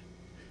God.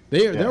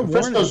 They're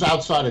Frisco's warning,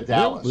 outside of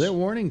Dallas. They're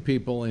warning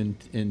people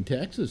in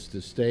Texas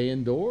to stay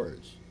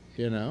indoors,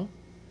 to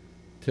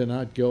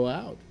not go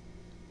out.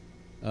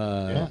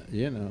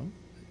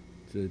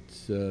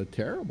 It's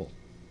terrible.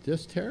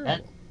 Just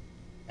terrible.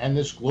 And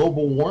this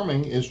global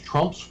warming is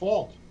Trump's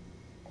fault.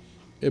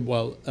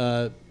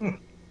 No,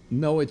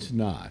 it's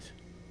not.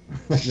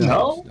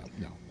 No?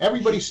 No.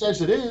 Everybody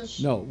says it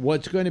is. No,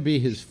 what's going to be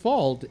his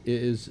fault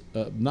is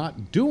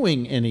not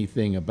doing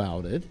anything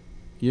about it,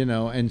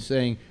 and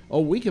saying, oh,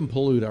 we can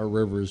pollute our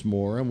rivers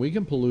more and we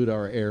can pollute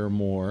our air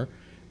more.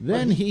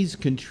 Then he's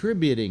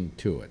contributing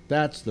to it.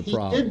 That's the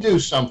problem. He did do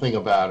something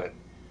about it.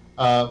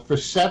 For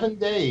 7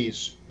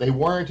 days, they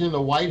weren't in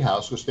the White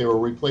House because they were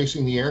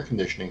replacing the air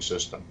conditioning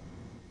system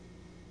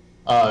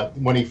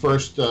when he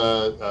first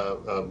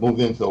moved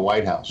into the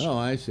White House. Oh,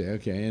 I see.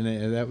 Okay.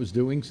 And that was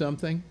doing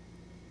something?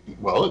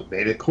 Well, it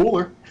made it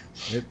cooler.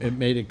 It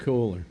made it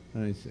cooler.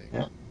 I see.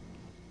 Yeah.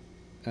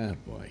 Ah,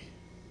 boy.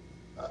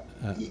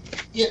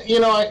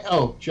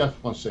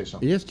 Jeff wants to say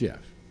something. Yes, Jeff.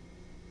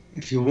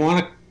 If you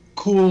want to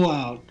cool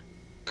out,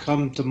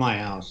 come to my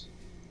house.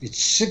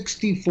 It's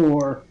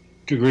 64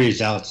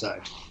 degrees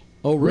outside.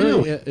 Oh,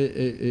 really? A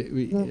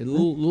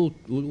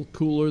little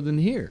cooler than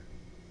here.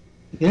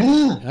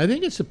 Yeah. I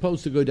think it's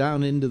supposed to go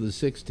down into the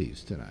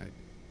 60s tonight.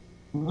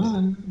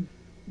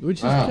 Which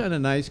is kind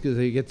of nice because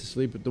they get to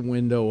sleep with the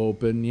window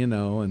open,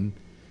 and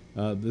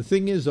the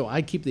thing is, though,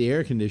 I keep the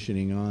air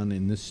conditioning on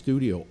in this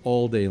studio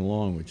all day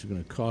long, which is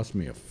going to cost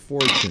me a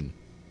fortune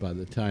by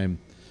the time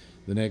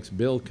the next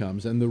bill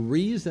comes. And the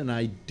reason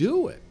I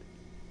do it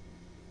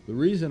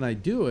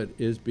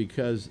is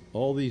because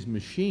all these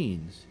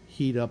machines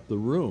heat up the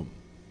room.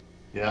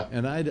 Yeah.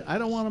 And I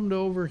don't want them to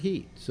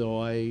overheat.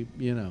 So they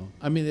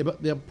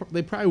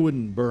probably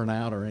wouldn't burn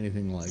out or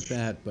anything like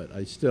that, but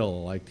I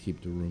still like to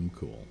keep the room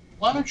cool.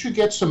 Why don't you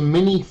get some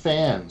mini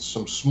fans,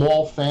 some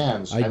small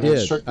fans? I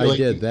did.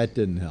 That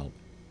didn't help.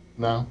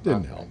 No?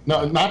 Didn't help.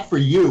 No, not for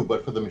you,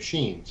 but for the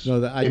machines. No,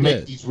 they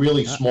make these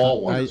really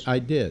small ones. I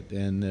did,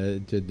 and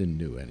it didn't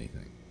do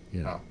anything.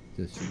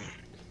 Just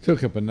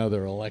took up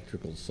another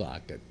electrical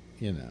socket,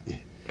 Yeah.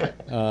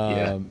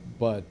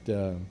 But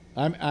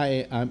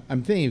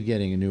I'm thinking of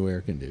getting a new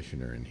air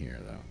conditioner in here,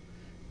 though.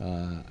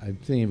 I'm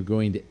thinking of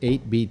going to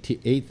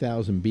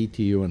 8,000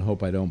 BTU and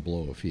hope I don't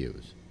blow a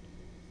fuse.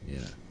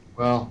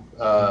 Well,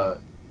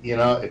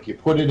 if you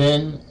put it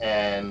in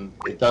and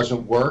it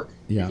doesn't work,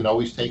 you can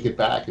always take it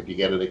back if you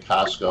get it at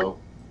Costco.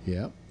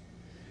 Yep.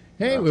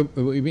 Hey,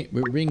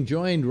 we're being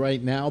joined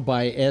right now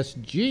by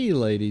SG,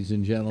 ladies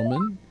and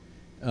gentlemen,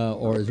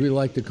 or as we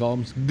like to call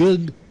them,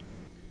 SGUG.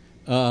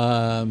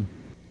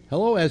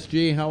 Hello,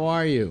 SG. How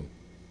are you?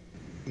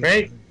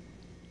 Great.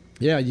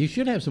 Yeah, you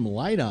should have some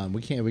light on.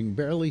 We can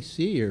barely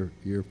see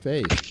your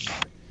face.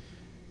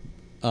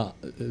 No,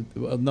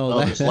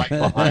 there's light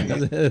behind you.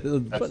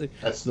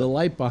 The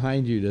light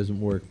behind you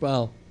doesn't work.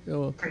 Well,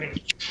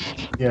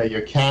 yeah,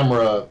 your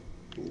camera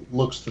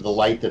looks to the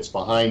light that's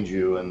behind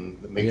you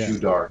and it makes you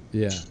dark.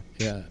 Yeah.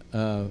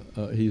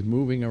 He's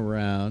moving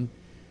around.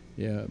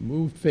 Yeah,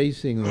 move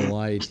facing the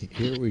light.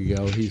 Here we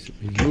go. He's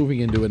moving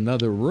into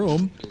another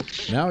room.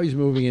 Now he's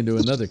moving into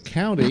another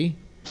county.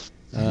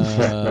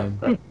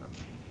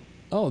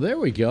 Oh, there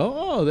we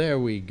go.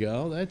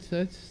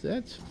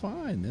 That's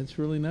fine. That's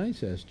really nice,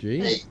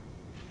 SG. Hey,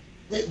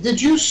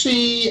 did you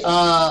see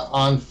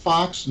on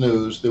Fox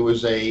News there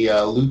was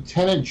a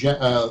lieutenant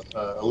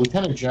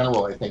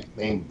general, I think,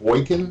 named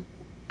Boykin,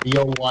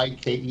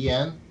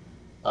 Boyken,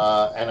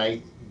 and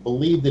I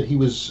believe that he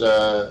was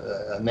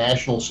a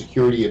national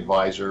security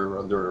advisor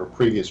under a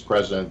previous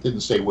president.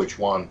 Didn't say which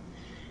one,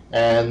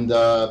 and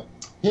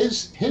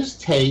his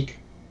take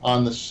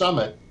on the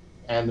summit.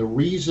 And the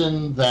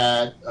reason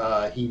that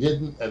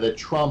that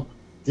Trump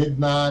did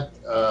not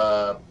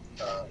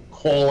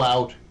call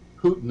out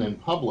Putin in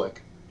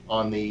public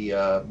on the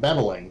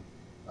meddling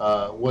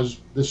was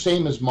the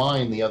same as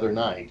mine the other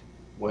night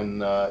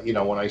when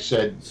I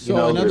said.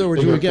 So in other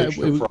words,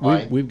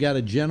 we've got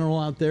a general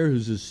out there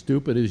who's as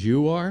stupid as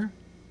you are.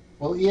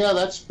 Well, yeah,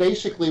 that's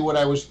basically what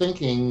I was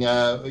thinking.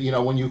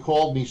 When you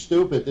called me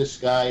stupid, this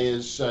guy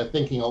is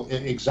thinking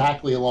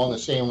exactly along the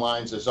same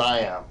lines as I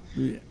am.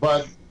 Yeah.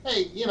 But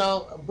hey,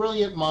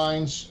 brilliant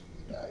minds.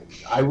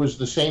 I was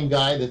the same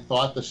guy that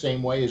thought the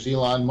same way as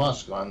Elon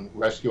Musk on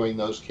rescuing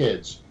those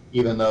kids,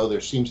 even though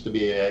there seems to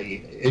be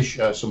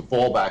some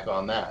fallback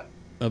on that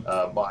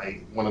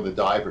by one of the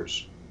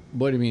divers.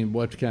 What do you mean?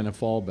 What kind of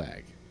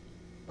fallback?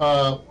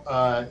 There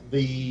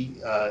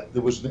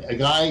was a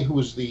guy who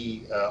was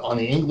on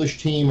the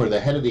English team or the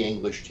head of the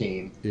English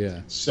team.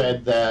 Yeah.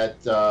 Said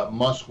that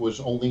Musk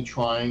was only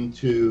trying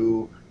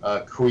to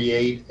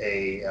create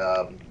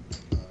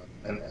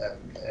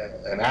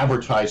an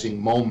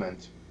advertising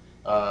moment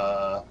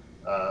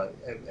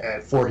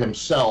for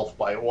himself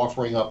by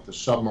offering up the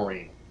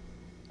submarine.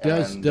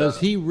 Does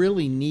he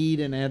really need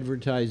an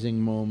advertising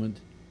moment?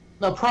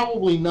 No,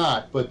 probably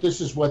not. But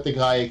this is what the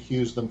guy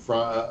accused them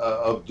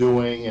of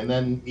doing, and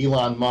then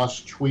Elon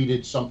Musk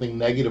tweeted something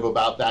negative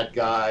about that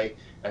guy,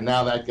 and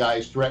now that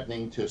guy's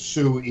threatening to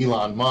sue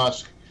Elon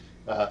Musk.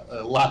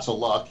 Lots of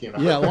luck, you know.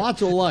 Yeah,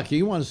 lots of luck.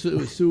 He wants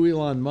to sue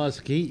Elon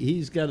Musk.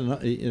 He's got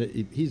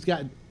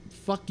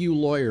fuck you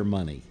lawyer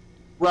money.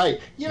 Right.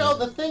 You know,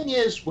 the thing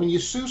is, when you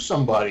sue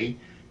somebody,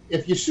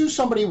 if you sue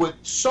somebody with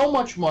so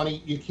much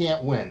money, you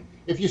can't win.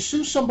 If you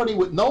sue somebody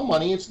with no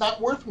money, it's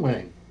not worth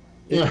winning.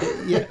 Yeah,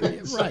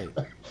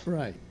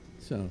 right.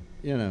 So,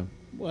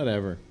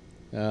 whatever.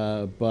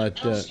 But I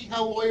don't see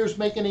how lawyers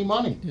make any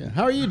money. yeah.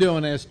 How are you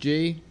doing,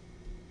 SG?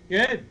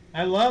 Good.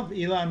 I love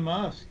Elon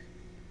Musk.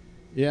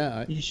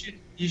 Yeah. You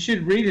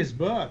should read his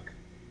book.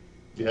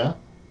 Yeah.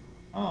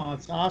 Oh,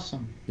 it's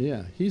awesome.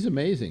 Yeah, he's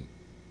amazing.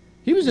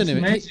 He was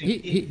Amazing.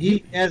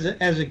 He as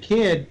a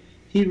kid,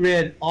 he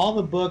read all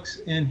the books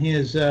in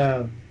his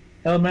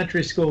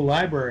elementary school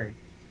library.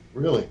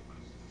 Really?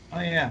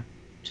 Oh yeah,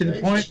 to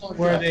the point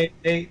where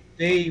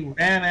they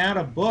ran out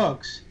of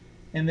books,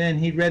 and then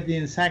he read the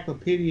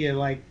encyclopedia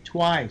like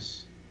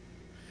twice.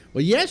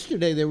 Well,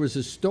 yesterday there was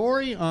a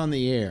story on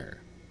the air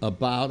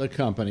about a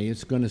company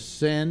that's going to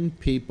send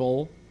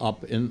people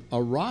up in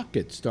a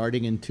rocket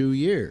starting in 2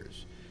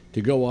 years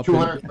to go up.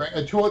 200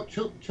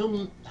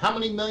 how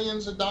many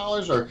millions of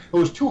dollars? Or it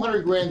was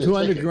 200 grand.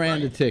 200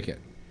 grand a ticket.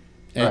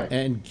 And, Right.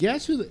 and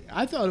guess who?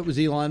 I thought it was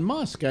Elon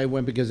Musk. I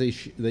went because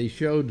they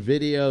showed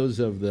videos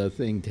of the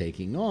thing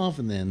taking off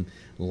and then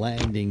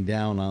landing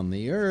down on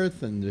the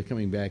Earth and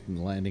coming back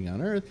and landing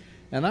on Earth.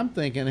 And I'm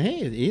thinking,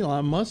 hey,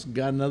 Elon Musk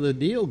got another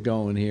deal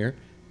going here.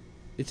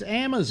 It's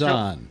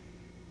Amazon.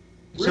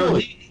 So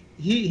Really?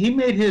 he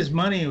made his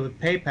money with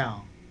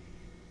PayPal,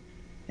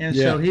 and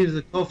Yeah. so he's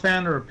the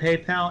co-founder of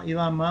PayPal,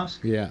 Elon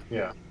Musk. Yeah.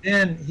 Yeah.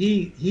 And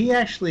he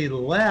actually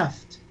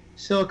left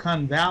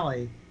Silicon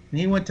Valley and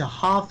he went to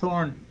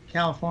Hawthorne,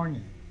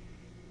 California.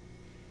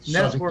 And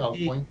that's Southern where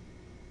California.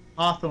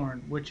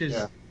 Hawthorne, which is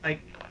Yeah.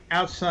 like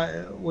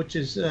outside, which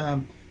is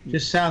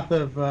just south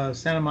of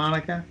Santa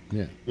Monica.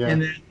 Yeah. Yeah.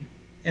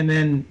 And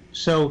then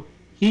so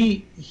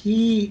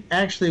he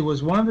actually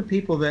was one of the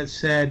people that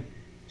said,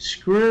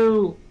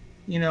 screw,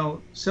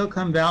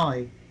 Silicon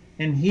Valley.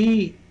 And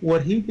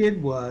what he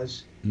did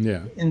was,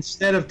 Yeah.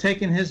 instead of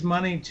taking his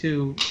money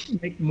to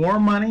make more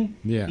money,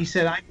 Yeah. he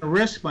said, I can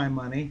risk my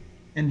money.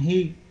 And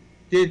he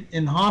did,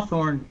 in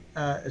Hawthorne,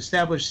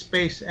 establish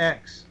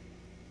SpaceX.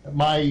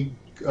 My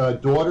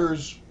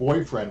daughter's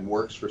boyfriend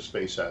works for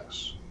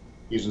SpaceX.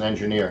 He's an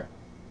engineer.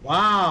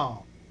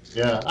 Wow.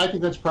 Yeah, I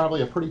think that's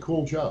probably a pretty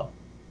cool job.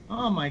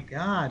 Oh, my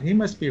God. He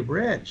must be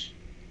rich.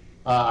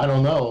 I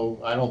don't know.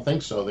 I don't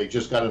think so. They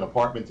just got an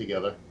apartment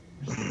together.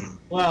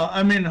 Well,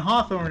 I mean,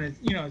 Hawthorne is,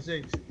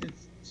 it's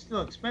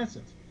still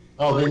expensive.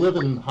 Oh, they live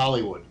in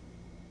Hollywood.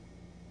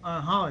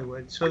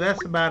 Hollywood. So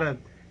that's about a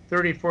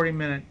 30,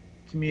 40-minute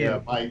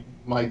commute. Yeah,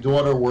 my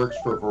daughter works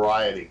for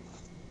Variety.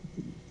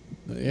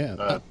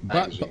 Yeah.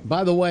 Magazine.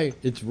 By the way,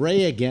 it's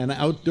Ray again,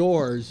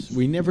 outdoors.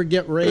 We never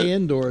get Ray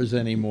indoors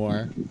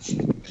anymore.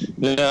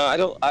 No, I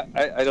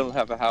don't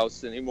have a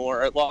house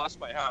anymore. I lost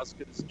my house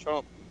because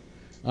Trump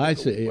I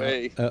took see.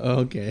 away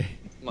Okay.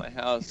 my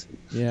house.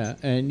 Yeah,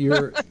 and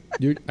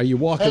are you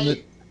walking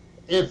Hey,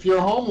 if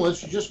you're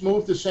homeless, you just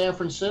move to San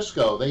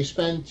Francisco. They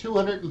spend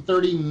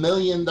 $230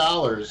 million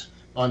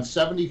on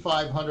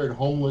 7,500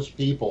 homeless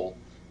people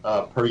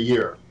per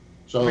year.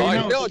 So Well,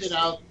 you you know, figure it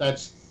out,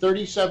 that's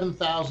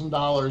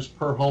 $37,000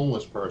 per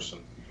homeless person.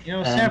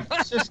 San And-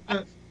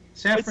 Francisco,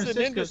 It's an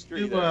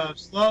industry there.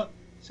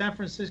 San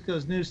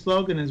Francisco's new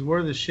slogan is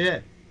 "We're the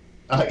shit."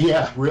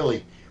 Yeah,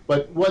 really.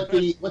 But what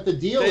the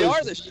deal They is?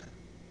 are the shit.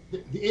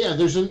 Yeah,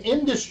 there's an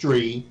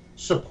industry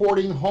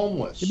supporting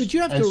homeless. Yeah, but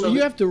you have And to so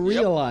you have to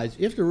realize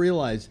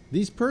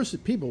these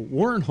people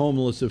weren't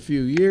homeless a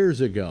few years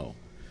ago,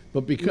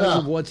 but because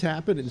of what's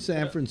happened in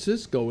San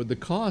Francisco with the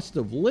cost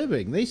of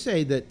living, they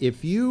say that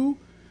if you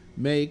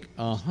make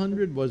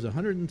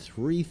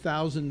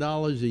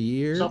 $103,000 a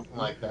year, something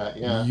like that.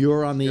 Yeah.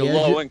 you're on the You're edge.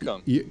 low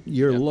income.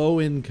 You're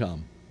low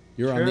income.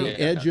 You're on Sure. the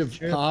edge of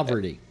Sure.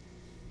 poverty.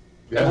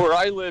 Yeah. And where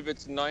I live,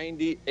 it's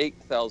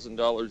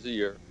 $98,000 a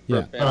year for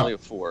Yeah. a family of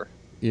four.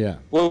 Yeah.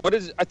 Well, what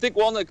is? I think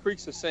Walnut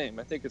Creek's the same.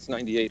 I think it's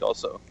 98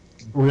 also.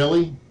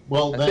 Really?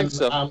 Well, I then think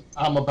so.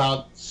 I'm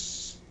about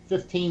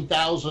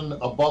 15,000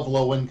 above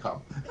low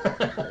income.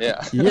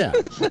 Yeah. Yeah.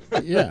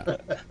 Yeah.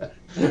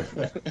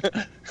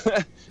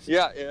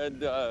 Yeah,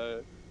 and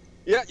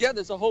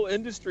there's a whole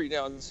industry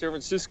now in San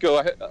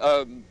Francisco.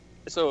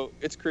 So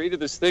it's created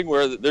this thing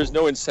where there's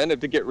no incentive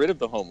to get rid of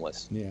the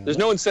homeless. Yeah. There's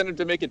no incentive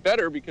to make it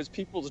better because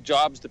people's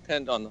jobs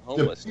depend on the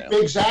homeless now.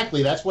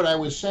 Exactly. That's what I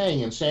was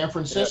saying. In San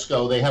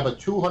Francisco, they have a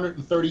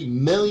 $230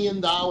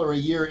 million a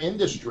year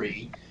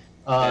industry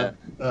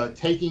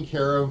taking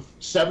care of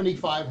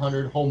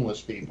 7,500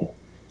 homeless people.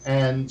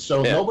 And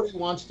so nobody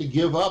wants to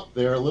give up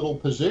their little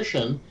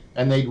position,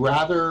 and they'd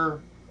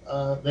rather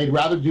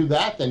do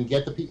that than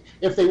get the people.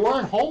 If they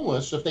weren't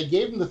homeless, if they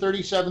gave them the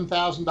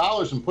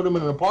 $37,000 and put them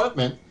in an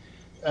apartment,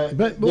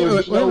 But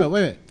wait a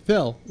minute,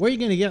 Phil. Where are you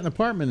going to get an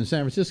apartment in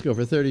San Francisco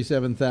for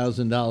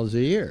 $37,000 a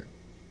year?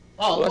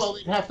 Oh well,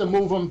 you'd have to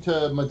move them to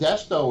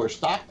Modesto or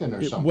Stockton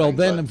or something. Well,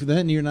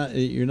 then you're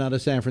not a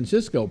San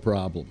Francisco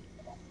problem.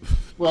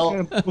 Well,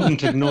 Move them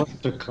to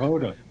North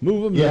Dakota.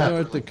 Move them to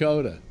North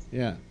Dakota.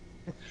 Yeah.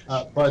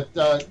 But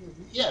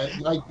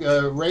like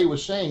Ray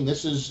was saying,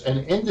 this is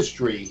an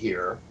industry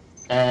here,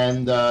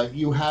 and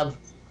you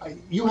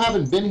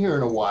haven't been here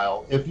in a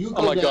while. If you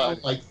go down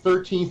like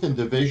 13th and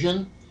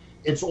Division,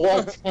 it's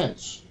all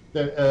tents.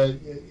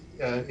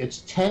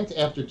 It's tent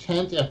after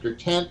tent after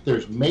tent.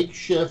 There's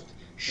makeshift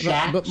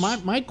shacks. But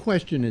my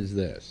question is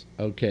this,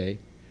 okay?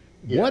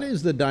 Yeah. What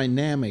is the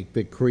dynamic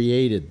that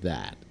created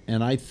that?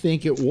 And I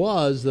think it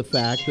was the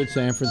fact that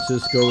San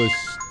Francisco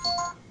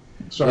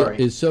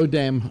is so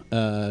damn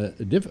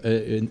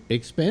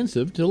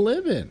expensive to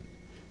live in.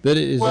 That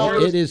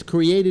it has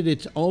created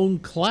its own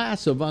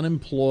class of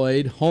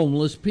unemployed,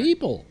 homeless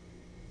people.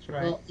 That's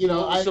right.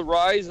 Well, it's the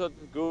rise of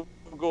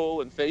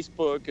Google and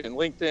Facebook and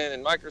LinkedIn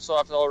and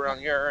Microsoft all around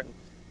here, and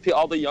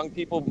all the young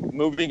people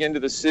moving into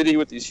the city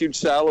with these huge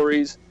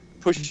salaries,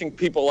 pushing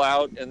people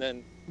out, and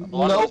then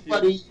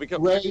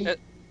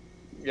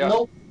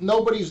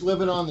nobody's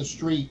living on the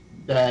street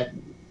that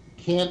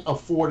can't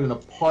afford an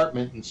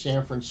apartment in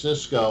San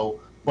Francisco,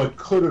 but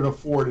couldn't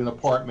afford an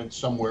apartment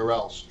somewhere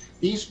else.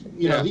 These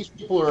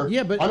people are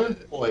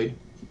unemployed,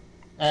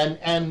 and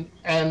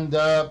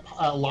a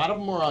lot of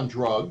them are on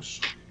drugs.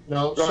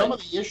 Some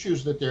of the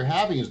issues that they're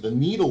having is the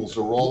needles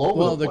are all over the place.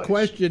 Well, the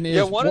question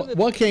is,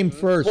 what came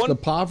first, the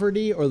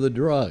poverty or the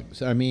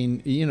drugs? I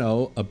mean,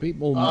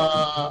 people...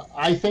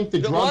 I think the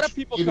drugs... A lot of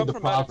people come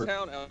from out of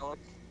town, Alex.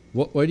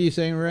 What are you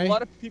saying, Ray? A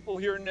lot of people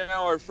here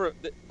now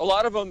a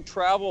lot of them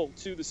travel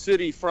to the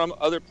city from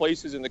other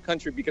places in the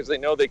country because they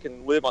know they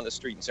can live on the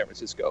street in San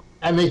Francisco.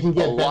 And they can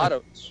get a lot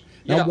of...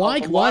 Now,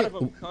 why can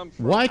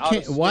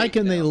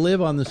they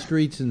live on the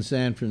streets in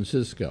San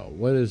Francisco?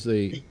 What is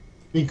the...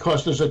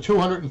 Because there's a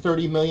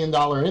 $230 million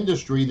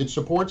industry that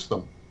supports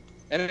them.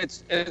 And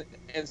but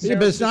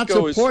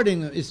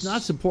it's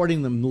not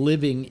supporting them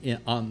living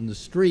on the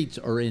streets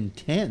or in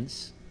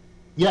tents.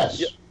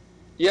 Yes.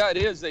 Yeah, it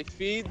is. They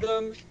feed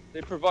them.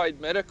 They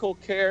provide medical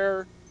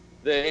care.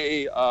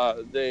 They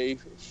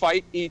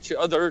fight each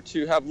other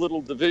to have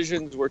little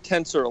divisions where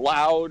tents are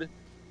allowed.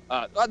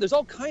 There's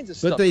all kinds of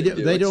stuff. But they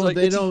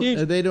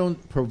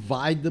don't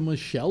provide them a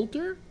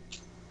shelter.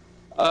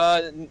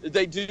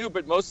 They do,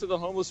 but most of the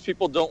homeless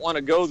people don't want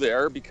to go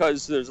there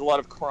because there's a lot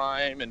of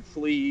crime and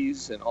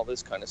fleas and all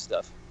this kind of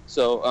stuff.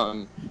 So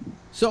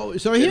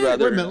here,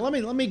 wait a minute.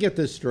 Let me get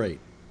this straight,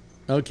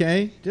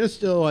 okay?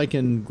 Just so I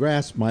can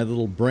grasp my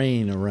little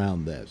brain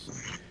around this.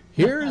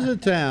 Here is a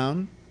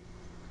town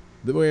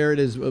where it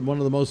is one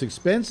of the most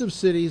expensive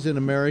cities in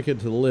America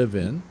to live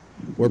in,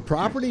 where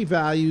property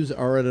values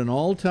are at an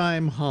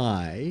all-time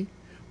high,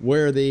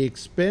 where the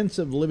expense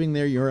of living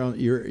there,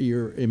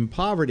 you're in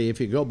poverty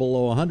if you go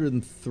below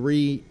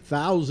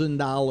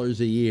 $103,000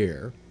 a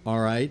year, all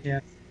right? Yeah.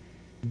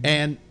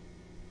 And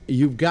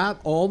you've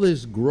got all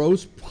this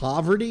gross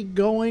poverty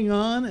going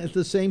on at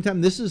the same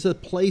time. This is a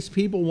place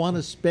people want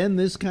to spend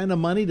this kind of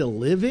money to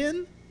live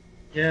in?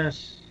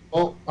 Yes.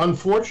 Well,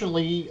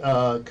 unfortunately,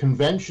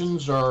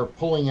 conventions are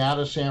pulling out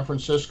of San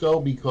Francisco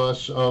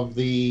because of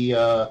the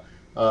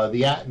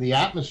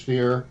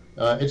atmosphere.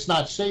 It's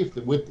not safe.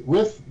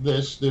 With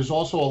this, there's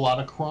also a lot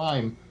of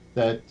crime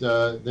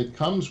that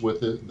comes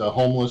with the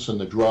homeless and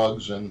the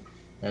drugs and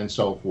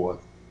so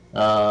forth.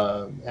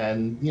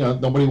 And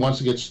nobody wants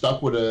to get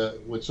stuck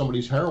with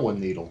somebody's heroin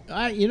needle.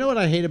 You know what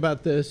I hate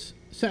about this?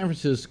 San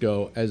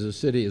Francisco as a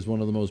city is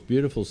one of the most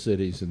beautiful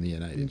cities in the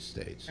United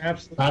States.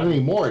 Absolutely. Not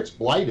anymore. It's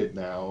blighted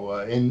now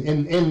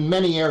in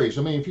many areas.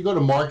 I mean, if you go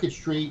to Market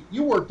Street,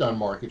 you worked on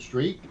Market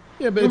Street.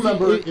 Yeah, but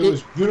remember, it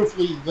was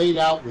beautifully laid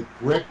out with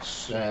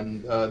bricks,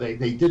 and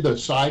they did the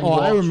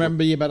sidewalks. Oh, I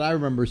remember. Yeah, but I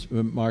remember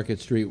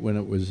Market Street when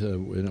it was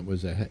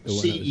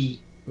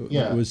seedy.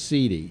 It was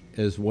seedy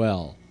as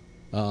well.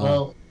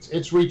 Well,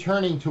 it's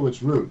returning to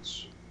its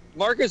roots.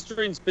 Market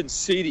Street's been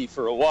seedy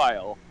for a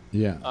while.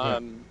 Yeah.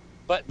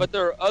 But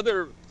there are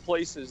other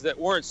places that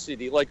weren't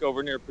seedy, like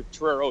over near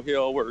Potrero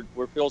Hill,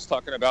 where Phil's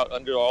talking about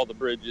under all the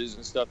bridges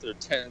and stuff. There are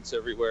tents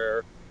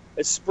everywhere.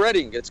 It's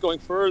spreading. It's going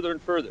further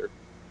and further.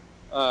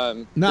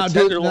 The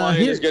Tenderloin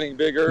is getting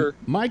bigger.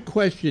 My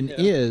question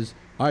is: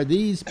 are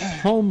these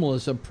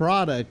homeless a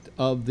product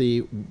of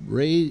the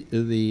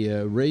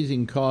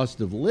raising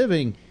cost of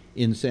living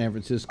in San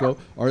Francisco?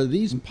 Or are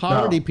these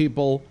poverty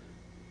people?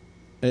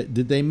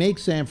 Did they make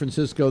San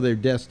Francisco their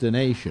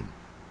destination?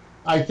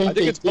 I think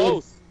it's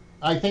both.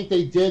 I think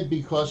they did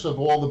because of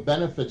all the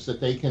benefits that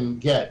they can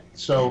get.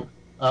 So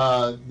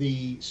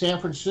the San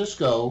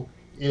Francisco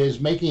is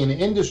making an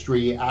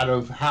industry out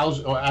of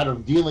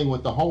dealing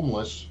with the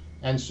homeless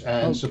and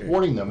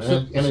supporting them,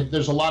 and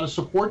there's a lot of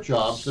support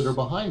jobs that are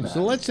behind that.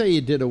 So let's say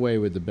you did away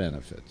with the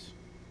benefits.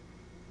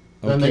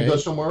 Then they go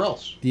somewhere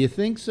else. Do you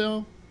think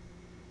so?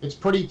 It's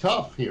pretty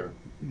tough here.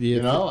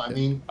 I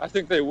mean, I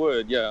think they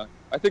would. Yeah,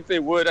 I think they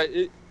would.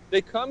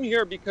 They come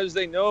here because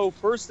they know,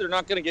 first, they're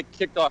not going to get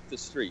kicked off the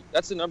street.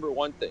 That's the number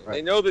one thing. Right.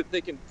 They know that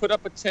they can put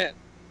up a tent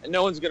and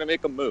no one's going to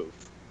make a move.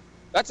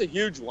 That's a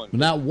huge one.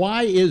 Now,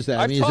 why is that?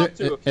 I I've mean, talked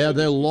to a few are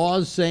there of these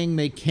laws saying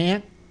they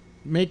can't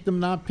make them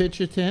not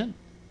pitch a tent?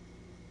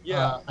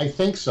 Yeah, I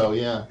think so.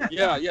 Yeah.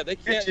 yeah, they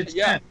can't. It's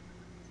Yeah,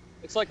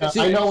 it's like a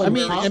I know. I in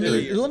mean,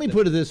 City let me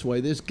put it this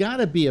way: there's got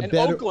to be a and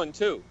better. Oakland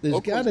too. There's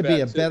got to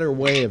be a better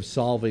way of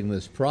solving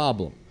this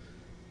problem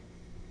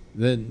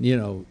than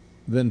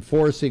than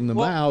forcing them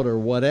out or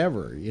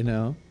whatever.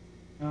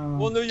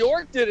 Well, New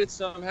York did it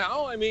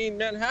somehow. I mean,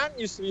 Manhattan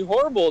used to be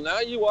horrible.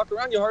 Now you walk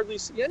around, you hardly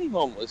see any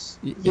homeless.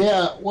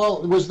 Yeah.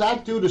 Well, was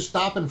that due to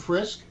stop and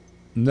frisk?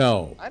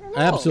 No, I don't know.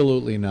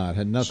 Absolutely not.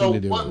 Had nothing So to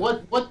do with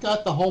it. what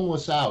got the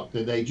homeless out?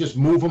 Did they just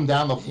move them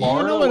down to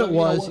Florida? You know what it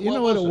was?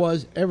 What it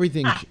was?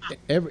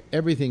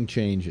 Everything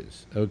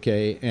changes,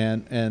 okay?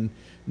 And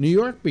New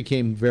York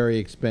became very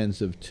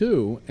expensive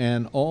too,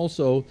 and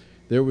also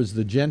there was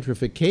the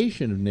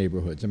gentrification of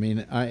neighborhoods. I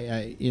mean,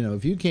 I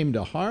if you came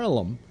to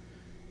Harlem,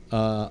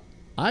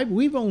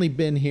 we've only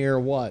been here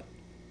what,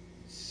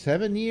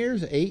 7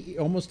 years,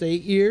 almost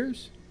 8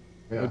 years,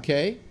 Yeah.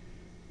 okay?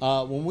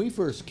 When we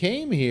first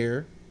came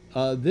here,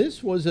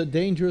 this was a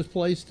dangerous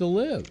place to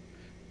live.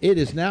 It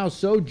is now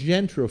so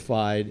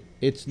gentrified.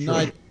 It's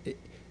not.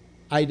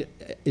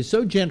 It's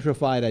so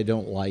gentrified. I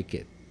don't like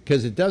it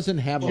because it doesn't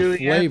have a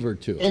flavor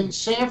to it. In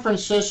San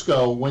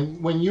Francisco,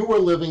 when you were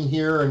living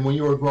here and when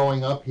you were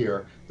growing up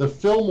here, the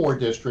Fillmore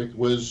district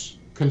was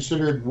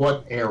considered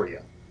what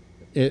area?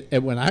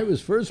 And when I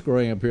was first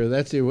growing up here,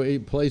 that's the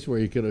place where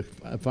you could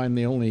find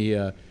the only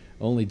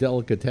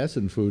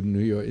delicatessen food in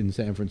New York, in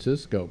San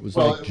Francisco. It was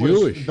like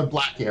Jewish. Was the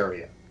black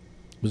area.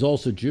 It was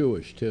also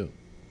Jewish too.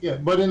 Yeah,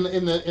 but in the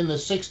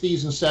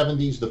 60s and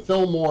 70s, the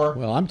Fillmore.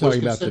 Well, I'm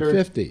talking about the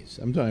 50s.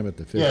 I'm talking about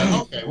the 50s.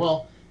 Yeah. Okay.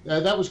 Well,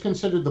 that was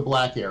considered the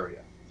black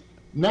area.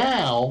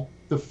 Now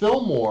the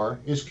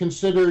Fillmore is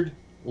considered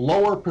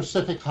Lower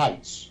Pacific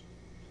Heights,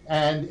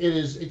 and it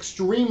is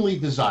extremely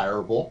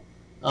desirable.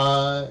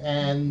 So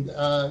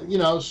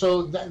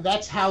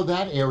that's how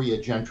that area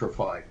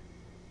gentrified.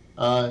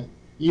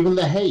 Even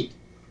the Haight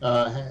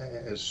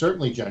is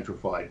certainly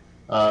gentrified.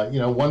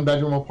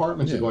 One-bedroom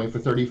apartments are going for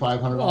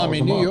 $3,500. Well, I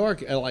mean, a New month.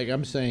 York, like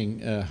I'm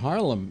saying,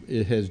 Harlem,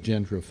 it has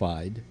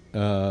gentrified,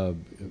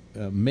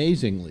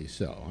 amazingly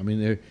so. I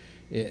mean,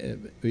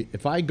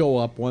 if I go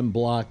up one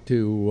block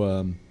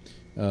to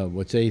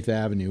what's 8th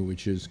Avenue,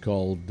 which is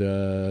called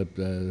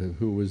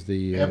who was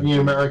the Avenue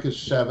America's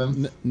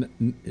 7th.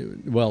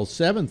 Well,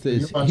 7th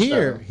is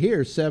here. 7th.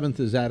 Here, 7th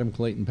is Adam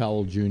Clayton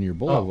Powell Jr.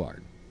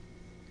 Boulevard.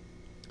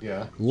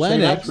 Yeah.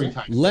 Lennox Say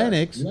that 3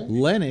 times fast.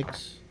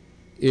 Lennox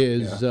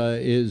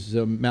is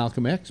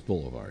Malcolm X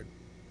Boulevard.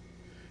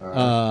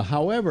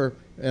 However,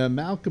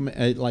 Malcolm,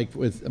 like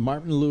with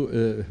Adam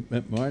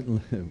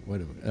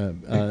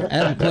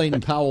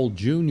Clayton Powell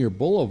Jr.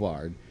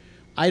 Boulevard,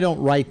 I don't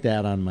write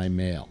that on my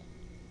mail.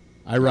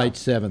 I write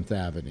 7th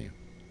Avenue.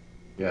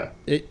 Yeah.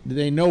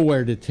 They know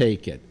where to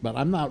take it, but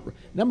I'm not.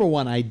 Number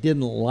one, I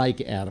didn't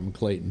like Adam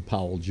Clayton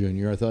Powell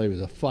Jr. I thought he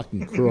was a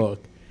fucking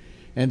crook,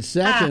 and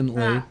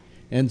secondly,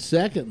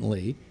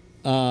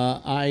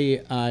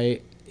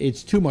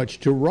 it's too much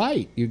to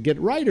write. You get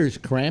writer's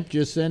cramp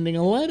just sending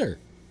a letter.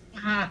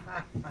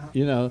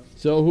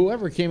 So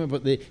whoever came up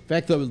with in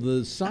fact,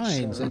 the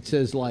signs, it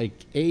says like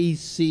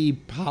A.C.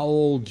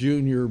 Powell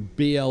Jr.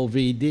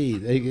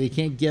 BLVD. They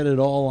can't get it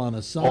all on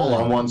a sign. All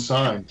on one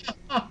sign.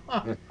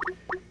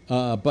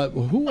 But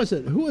who was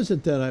it? Who was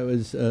it that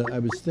I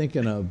was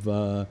thinking of?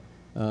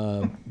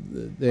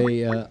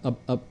 They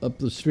up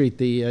the street.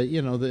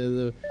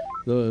 The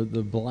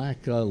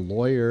black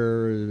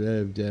lawyer.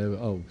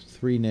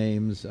 3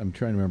 names. I'm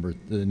trying to remember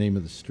the name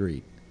of the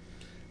street.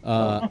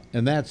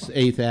 And that's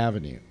 8th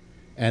Avenue,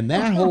 and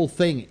that whole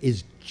thing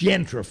is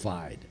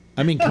gentrified.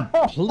 I mean,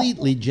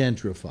 completely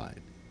gentrified.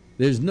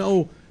 There's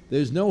no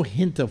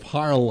hint of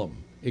Harlem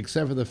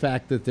except for the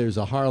fact that there's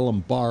a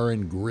Harlem Bar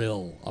and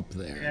Grill up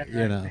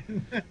there,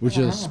 which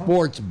is a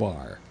sports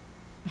bar.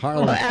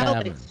 Harlem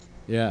Tavern.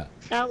 Yeah.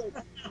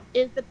 Alex,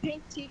 is the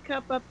Pink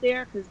Teacup up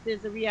there? Because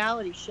there's a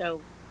reality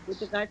show with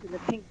the guy from the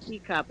Pink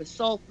Teacup, a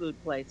soul food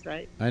place,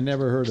 right? I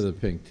never heard of the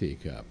Pink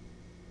Teacup.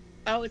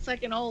 Oh, it's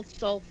like an old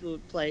soul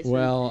food place.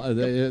 Well,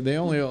 the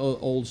only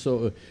old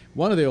soul,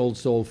 one of the old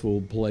soul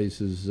food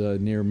places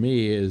near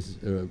me is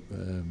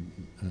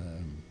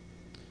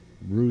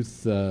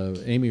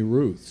Amy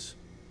Ruth's.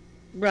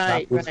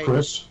 Right, with right.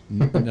 Chris.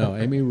 No,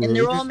 Amy Ruth. And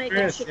they're all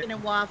making chicken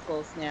and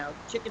waffles now.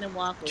 Chicken and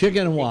waffles.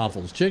 Chicken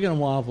and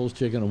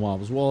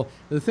waffles. Well,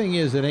 the thing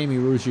is, at Amy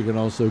Ruth's, you can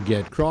also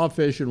get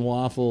crawfish and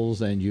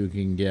waffles, and you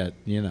can get,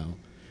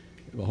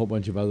 a whole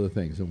bunch of other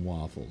things in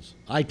waffles.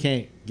 I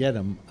can't get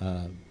them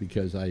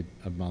because I'm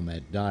on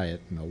that diet,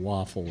 and a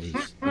waffle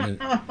is.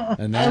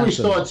 I always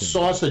thought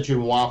sausage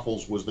and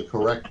waffles was the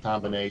correct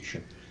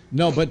combination.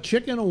 No, but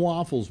chicken and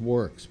waffles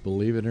works,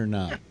 believe it or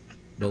not.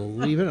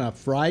 Believe it or not,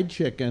 fried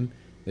chicken.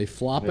 They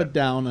flop it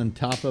down on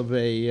top of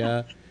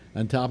a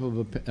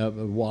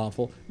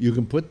waffle. You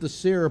can put the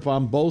syrup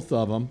on both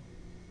of them,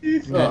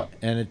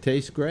 and it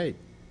tastes great.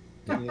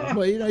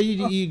 Well,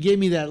 you gave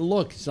me that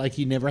look. It's like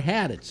you never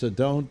had it, so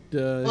don't.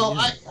 Well,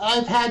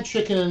 I've had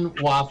chicken and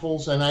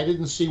waffles, and I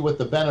didn't see what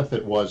the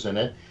benefit was in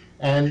it.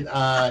 And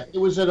it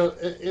was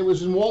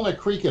in Walnut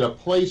Creek at a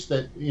place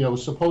that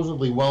was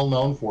supposedly well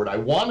known for it. I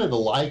wanted to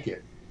like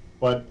it,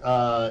 but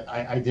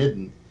I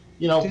didn't.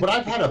 But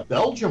I've had a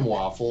Belgian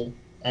waffle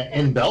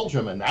in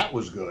Belgium, and that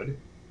was good.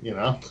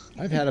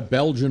 I've had a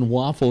Belgian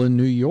waffle in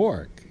New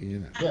York.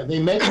 Yeah,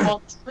 they make them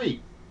on the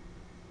street.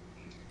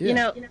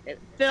 Yeah.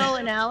 Phil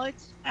and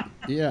Alex.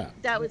 Yeah.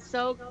 That was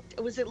so.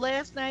 Was it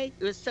last night?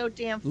 It was so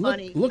damn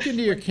funny. Look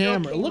into your when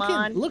Phil camera.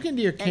 came Look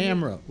into your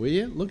camera, will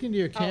you? Look into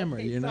your Oh, camera.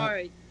 okay, You're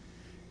sorry.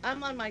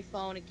 I'm on my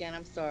phone again.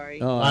 I'm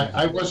sorry. Oh,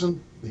 I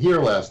wasn't here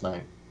last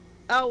night.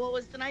 Oh, well, it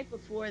was the night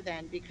before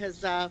then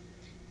because,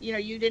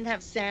 you didn't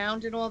have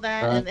sound and all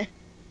that, Right. and then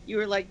you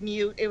were like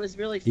mute. It was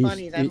really He's-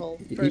 funny that whole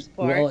he- first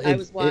part. Well, I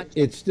was watching.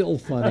 it's still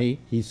funny.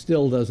 He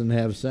still doesn't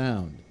have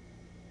sound.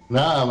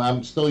 No,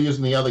 I'm still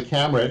using the other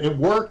camera. It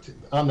worked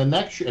on the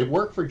next. It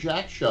worked for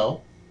Jack's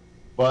show,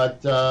 but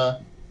yeah.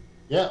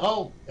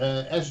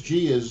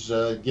 SG is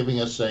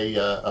giving us a he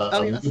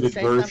wants to muted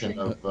say version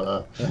something?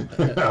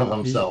 of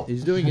himself.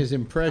 He's doing his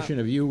impression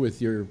of you with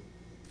your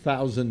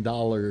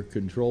 $1,000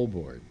 control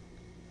board.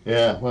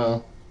 Yeah,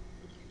 well,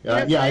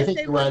 can yeah. I I think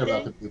say you're one right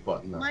about thing? the mute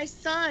button. Though. My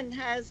son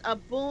has a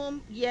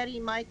Boom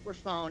Yeti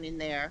microphone in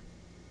there,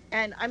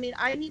 and I mean,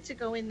 I need to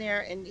go in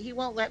there, and he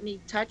won't let me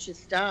touch his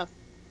stuff.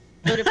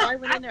 But if I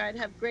went in there, I'd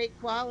have great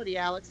quality,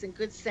 Alex, and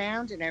good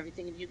sound and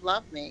everything, and you'd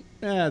love me.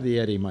 The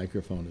Eddie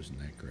microphone isn't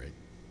that great.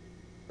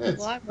 It's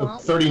What? a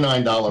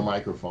 $39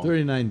 microphone.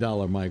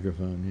 $39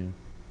 microphone,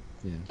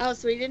 yeah. Oh,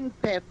 so he didn't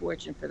pay a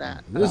fortune for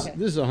that. This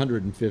Okay. is a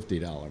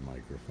 $150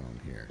 microphone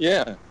here.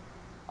 Yeah.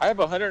 I have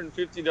a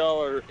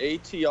 $150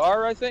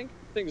 ATR, I think.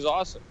 The thing's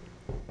awesome.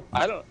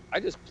 I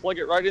just plug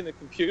it right in the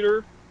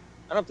computer.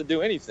 I don't have to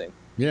do anything.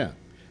 Yeah.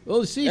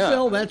 Well, see, Yeah.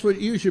 Phil, that's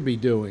what you should be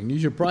doing. You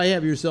should probably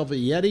have yourself a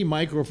Yeti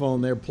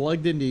microphone there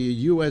plugged into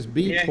your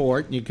USB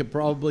port, and you could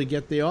probably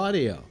get the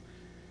audio.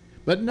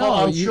 But no,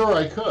 I'm sure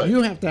I could.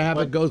 You have to have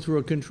it go through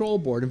a control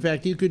board. In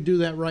fact, you could do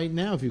that right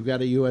now if you've got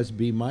a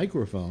USB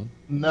microphone.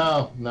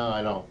 No,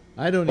 I don't.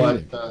 I don't But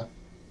either.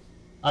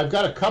 I've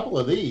got a couple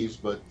of these,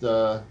 but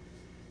they're.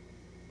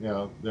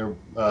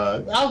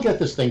 I'll get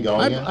this thing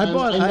going. I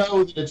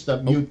know that it's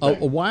the mute A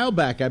thing. while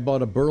back, I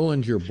bought a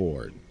Berlinger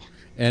board,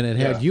 and it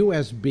had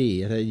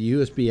USB. It had a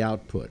USB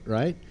output,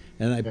 right?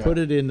 And I put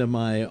it into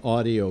my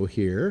audio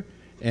here,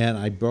 and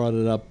I brought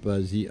it up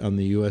on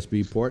the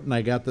USB port, and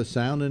I got the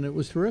sound, and it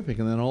was terrific.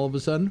 And then all of a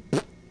sudden,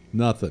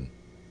 nothing.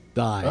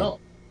 Died. Well,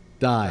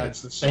 Died.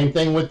 That's the same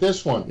thing with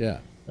this one. Yeah.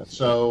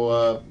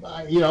 So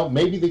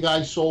maybe the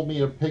guy sold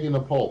me a pig in the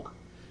poke.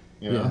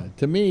 Yeah.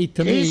 To me,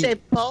 Did you say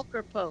poke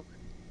or poke?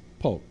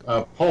 Poke.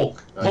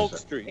 Polk. Polk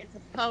Street. It's a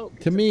poke.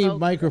 To me,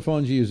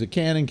 microphones use a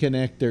Canon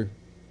connector.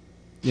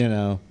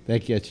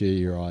 That gets you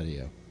your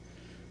audio.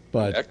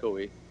 But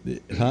Echoey.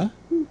 huh?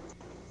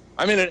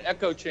 I'm in an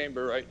echo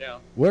chamber right now.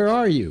 Where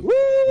are you?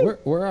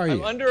 Where are you?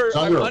 I'm under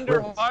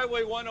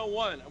Highway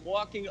 101. I'm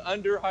walking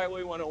under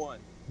Highway 101.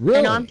 Really?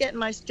 And I'm getting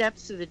my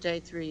steps through the day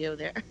through you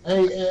there.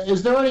 Hey,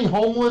 is there any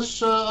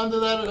homeless under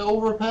that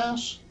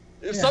overpass?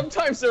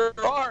 Sometimes there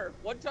are.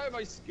 One time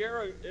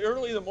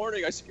early in the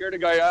morning, I scared a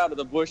guy out of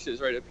the bushes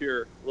right up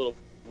here a little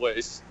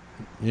ways.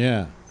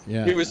 Yeah.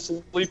 He was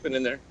sleeping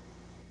in there.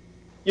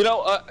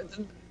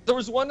 There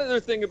was one other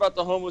thing about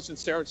the homeless in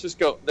San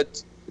Francisco.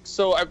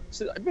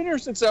 I've been here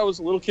since I was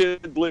a little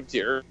kid, lived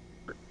here.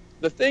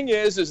 The thing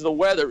is the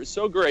weather is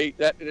so great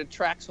that it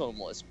attracts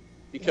homeless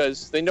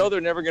because they know they're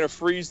never going to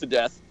freeze to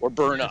death or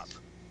burn up.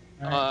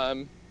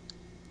 Right.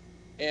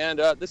 And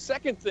the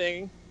second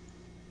thing,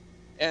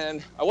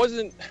 and I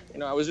wasn't,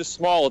 I was just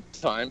small at the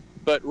time,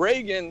 but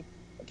Reagan,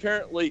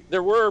 apparently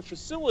there were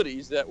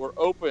facilities that were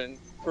open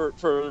for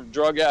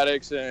drug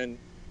addicts and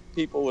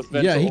people with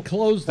mental he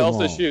closed them health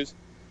all. issues.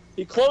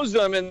 He closed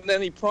them, and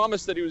then he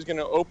promised that he was going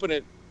to open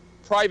it,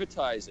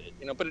 privatize it,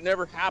 but it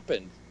never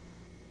happened.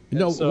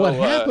 What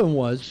happened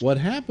was,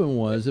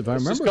 if I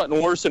It's just remember,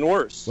 gotten worse and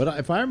worse.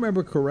 if I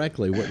remember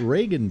correctly, what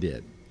Reagan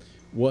did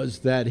was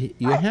that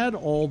you had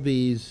all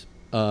these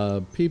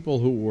people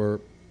who were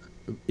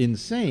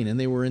insane, and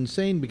they were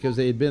insane because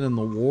they had been in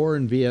the war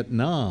in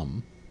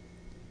Vietnam.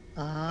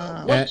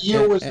 What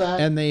year was that?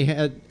 And they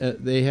had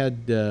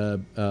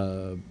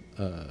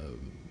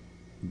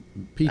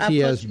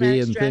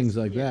PTSD and things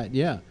like that.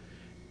 Yeah.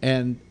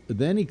 And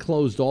then he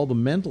closed all the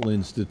mental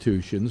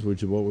institutions,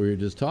 which is what we were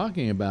just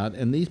talking about,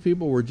 and these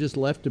people were just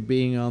left to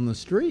being on the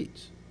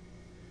streets.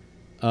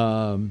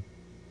 And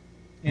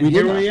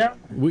here we are.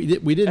 We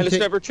didn't. And it's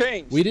never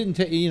changed. We didn't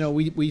take.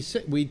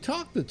 We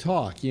talk the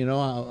talk.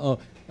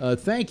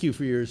 Thank you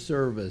for your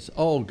service.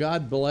 Oh,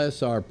 God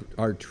bless our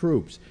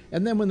troops.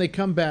 And then when they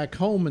come back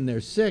home and they're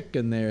sick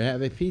and they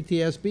have a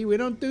PTSD, we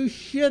don't do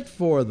shit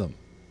for them.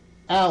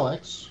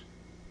 Alex,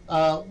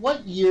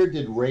 what year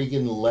did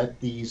Reagan let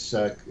these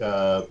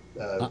people?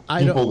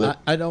 I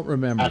don't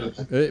remember.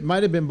 It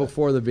might have been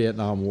before the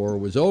Vietnam War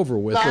was over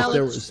with.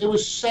 Alex, it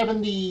was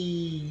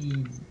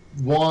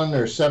 71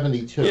 or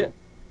 72.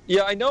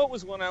 Yeah, I know it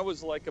was when I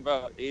was like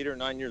about 8 or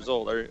 9 years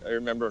old. I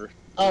remember.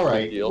 All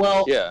right. Deal.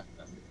 Well, yeah.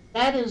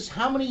 That is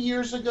how many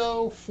years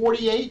ago?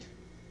 48?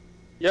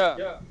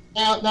 Yeah.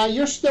 Now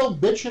you're still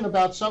bitching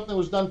about something that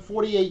was done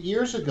 48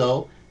 years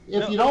ago.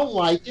 If you don't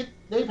like it,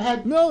 they've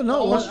had no.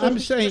 I'm 50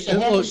 saying, years, a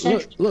half a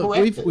century to look.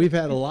 correct it. We've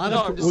had a lot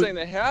No, of. I'm just saying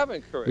they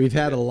haven't corrected. We've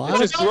had a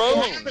lot It's of.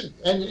 just grown.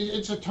 And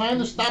it's a time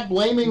to stop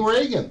blaming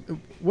Reagan.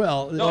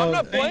 Well, No, I'm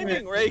not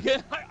blaming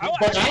Reagan.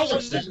 But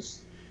Alex is.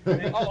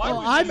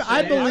 I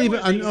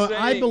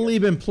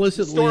believe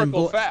implicitly.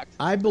 Historical fact.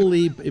 I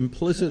believe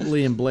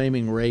implicitly in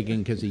blaming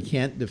Reagan because he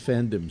can't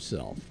defend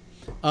himself.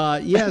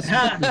 Yes,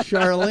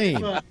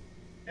 Charlene.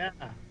 Yeah,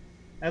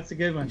 that's a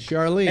good one.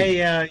 Charlene. Hey,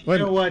 you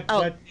know what?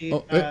 Wait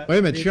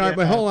a minute,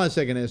 hold on a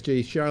second, SG.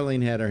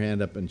 Charlene had her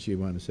hand up and she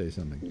wanted to say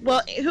something. Well,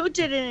 who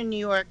did it in New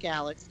York,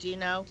 Alex? Do you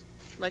know?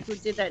 Like, who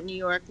did that in New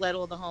York? Let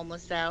all the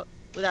homeless out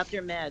without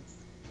their meds?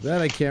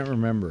 That I can't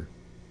remember.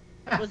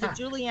 Was it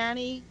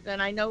Giuliani? Then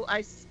I know.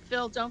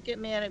 Phil, don't get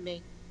mad at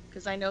me,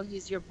 because I know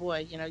he's your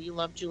boy. You know, you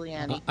love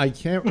Giuliani. I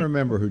can't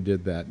remember who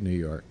did that in New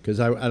York because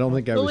I don't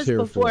think I was here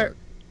before, for it.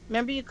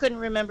 Remember, you couldn't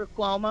remember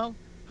Cuomo.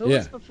 Who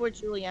was before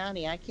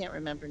Giuliani? I can't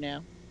remember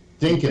now.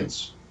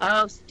 Dinkins.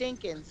 Oh,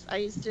 Stinkins. I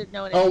used to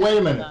know an wait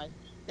a minute. guy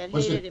that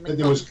Was hated it, him.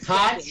 there was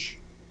Koch,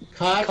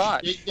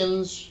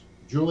 Dinkins,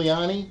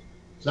 Giuliani.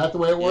 Is that the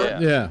way it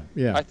worked? Yeah.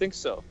 I think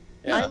so.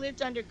 Yeah. I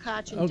lived under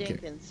Koch and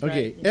Dinkins.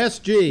 Okay, Right?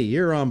 SG,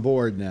 you're on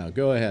board now.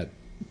 Go ahead.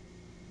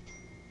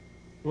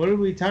 What are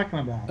we talking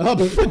about? Oh.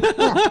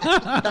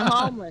 The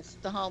homeless.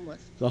 The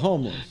homeless. The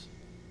homeless.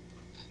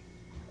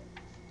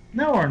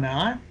 No, we're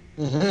not.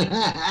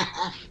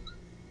 The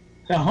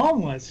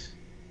homeless.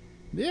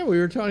 Yeah, we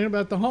were talking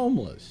about the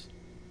homeless.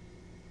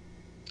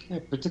 Yeah,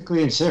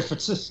 particularly in San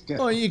Francisco.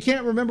 Oh, you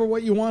can't remember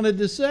what you wanted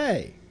to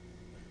say.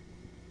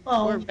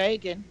 Well, Or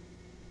Reagan.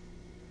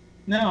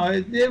 no,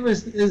 it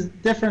was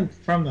different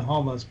from the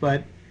homeless,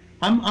 but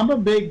I'm a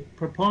big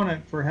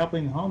proponent for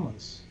helping the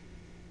homeless.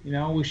 You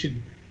know, we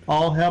should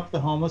all help the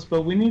homeless,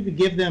 but we need to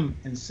give them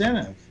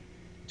incentive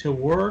to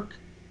work,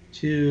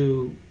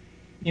 to,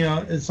 you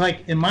know, it's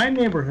like in my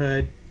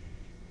neighborhood,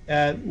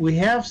 we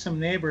have some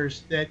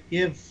neighbors that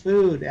give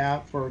food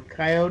out for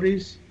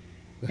coyotes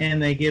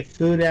and they give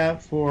food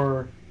out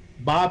for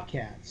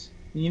bobcats.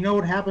 And you know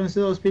what happens to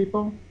those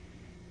people?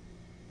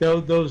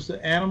 Those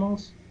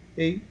animals?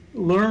 They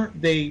lose.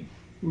 They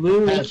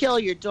kill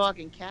your dog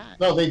and cat.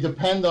 No, they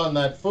depend on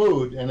that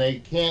food and they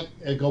can't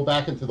go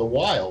back into the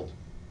wild.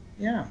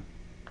 Yeah.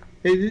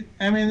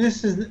 I mean,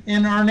 this is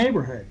in our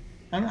neighborhood.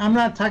 I'm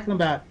not talking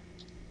about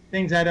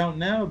things I don't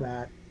know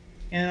about.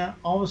 And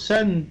all of a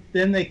sudden,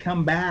 then they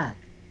come back.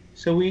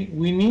 So we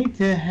need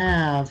to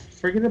have,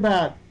 forget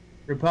about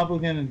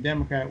Republican and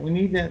Democrat, we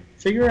need to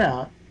figure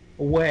out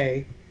a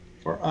way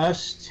for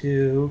us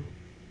to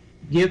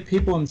give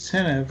people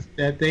incentive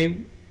that they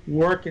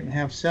work and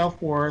have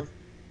self-worth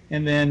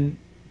and then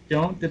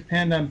don't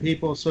depend on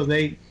people so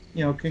they,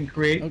 you know, can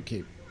create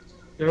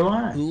their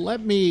lives.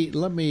 Let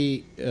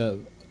me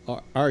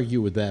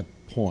argue with that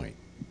point.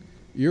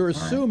 You're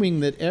assuming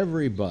that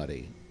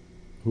everybody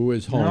who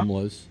is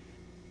homeless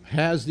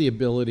has the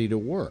ability to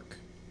work.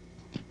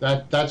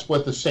 That's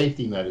what the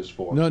safety net is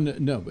for.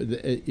 No.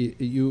 But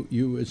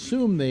you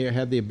assume they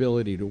have the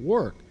ability to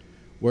work,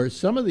 where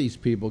some of these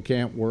people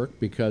can't work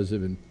because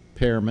of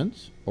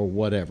impairments or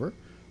whatever.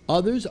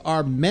 Others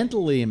are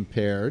mentally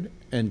impaired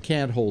and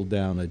can't hold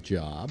down a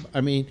job.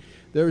 I mean,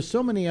 there are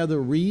so many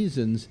other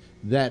reasons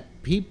that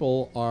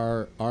people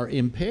are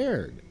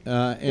impaired,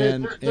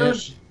 and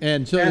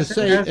so to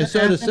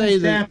say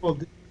that.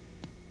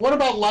 What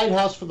about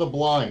Lighthouse for the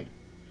Blind?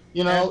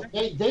 You know,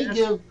 they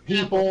give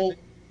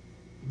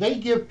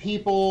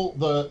people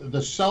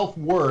the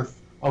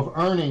self-worth of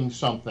earning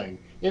something.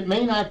 It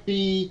may not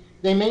be.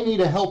 They may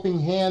need a helping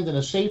hand and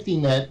a safety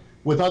net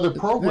with other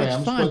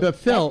programs. That's fine, but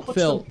Phil,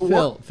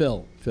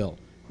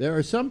 there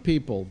are some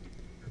people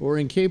who are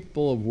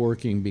incapable of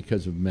working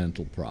because of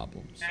mental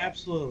problems.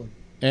 Absolutely.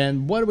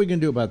 And what are we going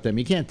to do about them?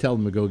 You can't tell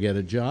them to go get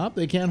a job.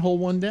 They can't hold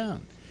one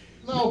down.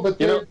 No, but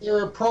there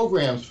are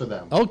programs for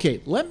them.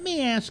 Okay, let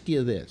me ask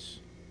you this.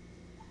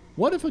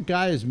 What if a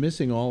guy is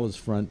missing all his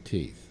front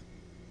teeth?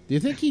 Do you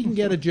think he can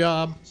get a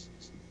job?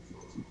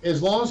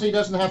 As long as he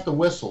doesn't have to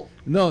whistle.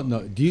 No.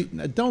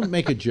 Don't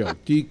make a joke.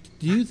 Do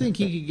you think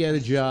he could get a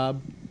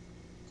job?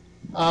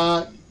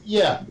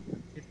 Yeah.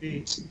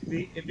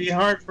 It'd be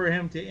hard for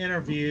him to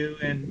interview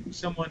and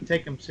someone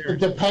take him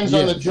seriously. It depends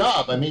on the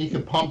job. I mean, he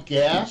can pump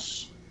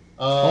gas.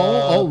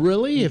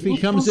 Really? If he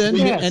comes in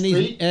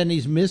and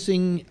he's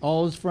missing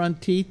all his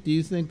front teeth, do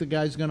you think the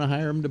guy's going to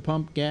hire him to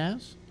pump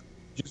gas?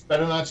 Just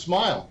better not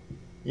smile.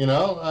 You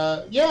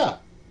know? Yeah.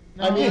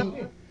 No, I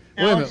mean,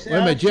 wait a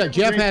minute.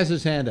 Jeff has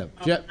his hand up.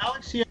 Jeff,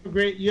 Alex, you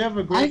have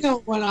a great. I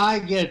know when I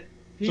get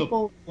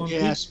people when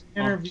yes,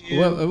 interview.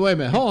 wait a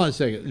minute. Hold on a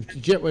second.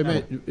 Jeff, wait a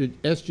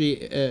minute.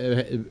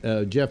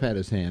 SG, Jeff had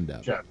his hand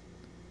up. Jeff.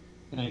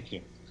 Thank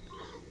you.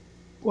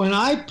 When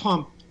I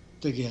pump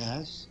the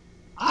gas,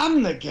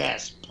 I'm the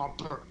gas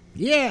pumper.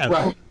 Yeah.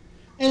 Right.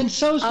 And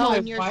so's Oh, my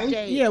in your wife.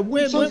 state. Yeah,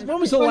 when So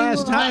was the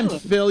last time,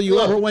 Island. Phil, you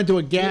Look, ever went to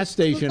a gas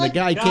station, a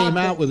guy came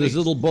out with his God,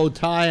 little bow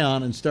tie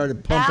on and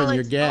started pumping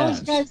your Alex,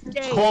 gas? States.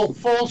 It's called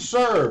full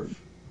serve.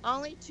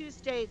 Only 2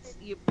 states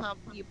you pump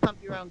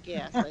your own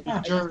gas. Like,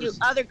 Jersey.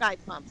 other guy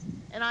pumps,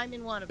 and I'm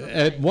in one of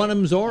them. One of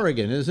them's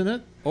Oregon, isn't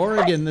it?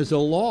 Oregon, there's a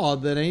law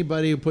that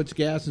anybody who puts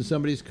gas in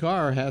somebody's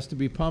car has to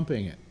be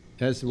pumping it.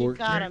 Has to You work.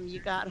 got him. You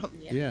got him.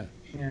 Yeah.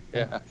 Yeah.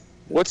 Yeah.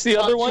 What's the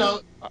other one?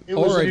 So, it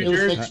was Oregon.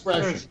 an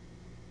expression.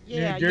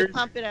 Yeah, New you Jersey.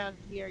 pump it out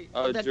here.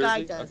 Oh, The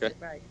guy Jersey? does Okay. it,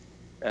 right.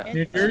 Yeah. And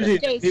New the Jersey,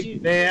 States, you-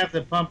 they have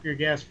to pump your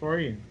gas for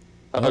you.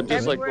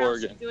 Just like everywhere else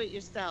Oregon. you do it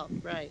yourself,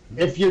 right?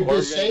 If you're Or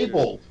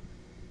disabled,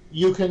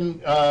 you can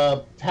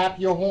tap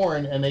your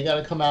horn and they got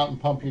to come out and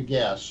pump your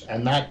gas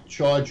and not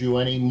charge you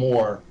any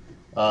more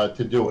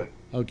to do it.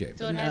 Okay.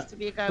 So it has to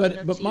be a guy with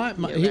no But teeth my, to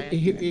my do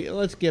it, right?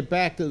 let's get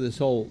back to this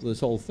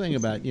whole thing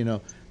about, you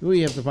know,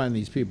 we have to find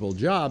these people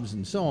jobs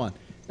and so on.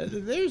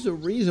 There's a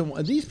reason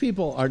why these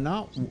people are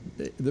not.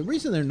 The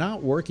reason they're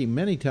not working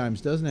many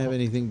times doesn't have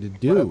anything to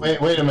do.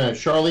 Wait a minute,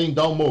 Charlene,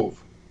 don't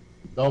move.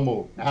 Don't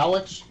move.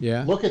 Alex,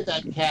 Yeah? look at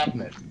that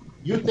cabinet.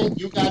 You think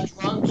you got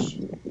drugs?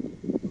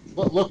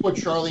 Look what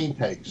Charlene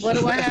takes. What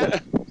do I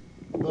have?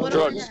 Look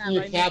do I what's have? in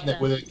your I missed cabinet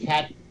that. with a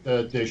cat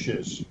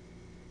dishes.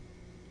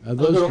 Are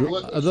those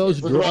Look, are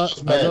those look at all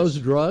dru- those are those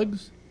meds.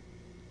 drugs?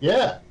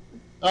 Yeah.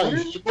 Oh, you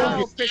moved Oh,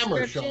 your camera,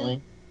 prescription?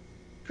 Charlene.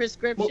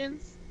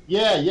 Prescriptions?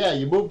 Yeah,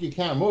 you moved your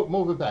camera.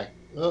 Move it back.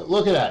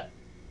 Look at that.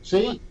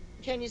 See?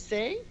 Can you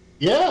see?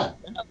 Yeah.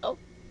 Oh,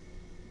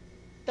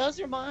 those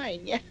are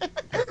mine. Yeah,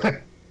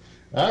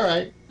 All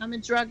right. I'm a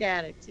drug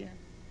addict. Yeah.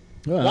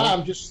 Well, No,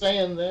 I'm just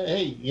saying that,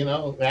 hey, you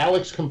know,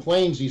 Alex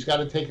complains he's got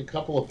to take a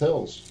couple of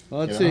pills.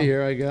 let's you see know?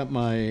 here. I got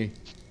my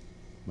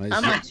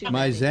I'm on too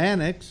my many.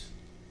 Xanax.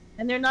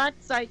 And they're not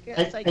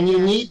And you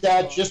need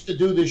that just to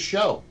do this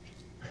show.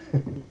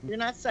 They're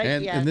not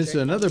psychiatric. And this is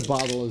another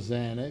bottle of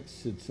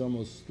Xanax. It's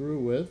almost through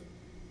with.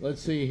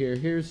 Let's see here.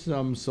 Here's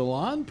some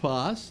Salon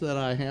Pas that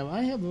I have.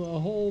 I have a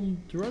whole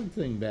drug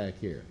thing back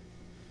here.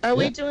 Are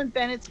we Yeah. doing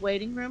Bennett's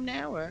waiting room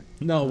now, or?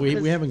 No, we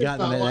haven't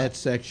gotten to not that like-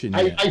 section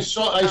I, yet. I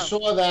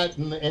saw that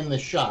in the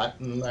shot,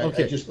 and I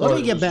Okay, just let thought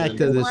me it get was back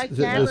to My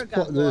camera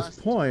got this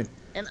lost. point.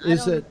 And I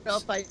Is don't that- know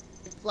if I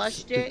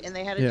flushed it and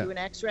they had to Yeah. do an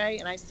X-ray,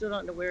 and I still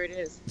don't know where it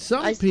is.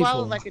 Some I people,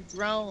 swallowed like a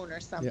drone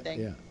or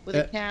something yeah. with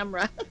a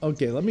camera.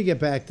 Okay, let me get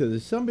back to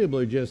this. Some people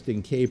are just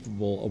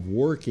incapable of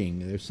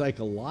working. They're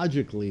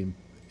psychologically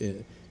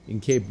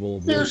incapable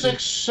of There's working.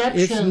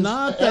 exceptions. It's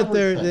not to that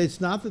they're. everything.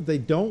 It's not that they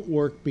don't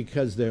work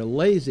because they're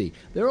lazy.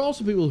 There are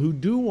also people who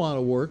do want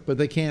to work, but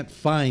they can't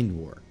find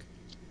work.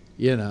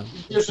 You know,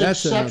 There's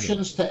that's another.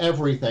 exceptions to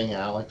everything,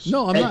 Alex.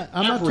 No, I'm not.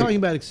 I'm not Everything. talking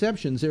about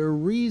exceptions. There are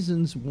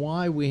reasons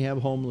why we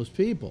have homeless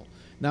people.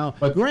 Now,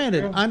 But-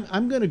 granted,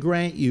 I'm going to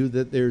grant you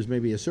that there's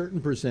maybe a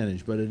certain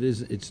percentage, but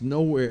it's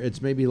nowhere.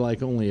 It's maybe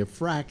like only a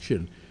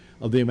fraction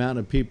of the amount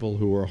of people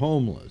who are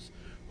homeless,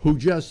 who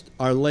just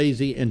are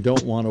lazy and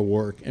don't want to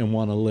work and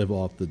want to live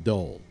off the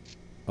dole.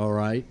 All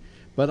right.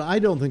 But I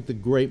don't think the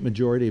great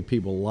majority of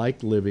people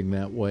like living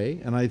that way,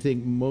 and I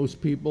think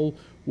most people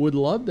would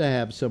love to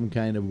have some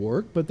kind of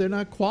work, but they're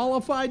not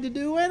qualified to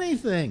do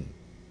anything.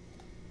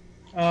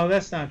 Oh,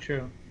 that's not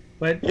true.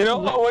 But You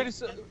know, oh, wait a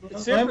second.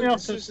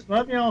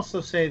 let me also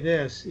say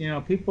this. You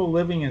know, people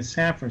living in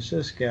San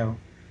Francisco,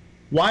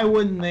 why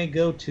wouldn't they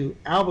go to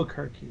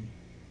Albuquerque?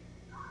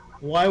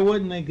 Why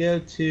wouldn't they go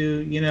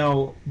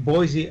to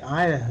Boise,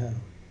 Idaho,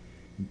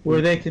 where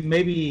they can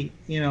maybe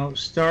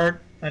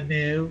start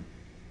anew,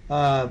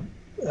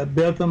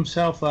 build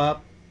themselves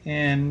up,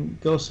 and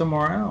go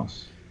somewhere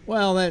else?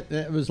 Well,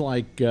 that was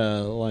like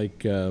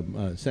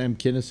Sam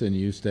Kinison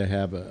used to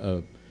have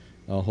a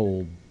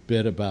whole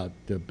bit about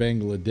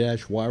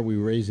Bangladesh. Why are we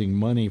raising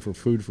money for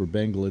food for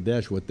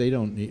Bangladesh? What they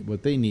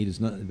need is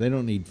not. They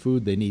don't need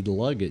food. They need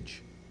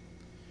luggage,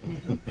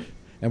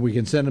 and we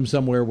can send them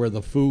somewhere where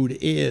the food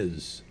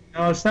is.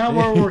 No, it's not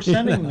where we're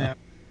sending them.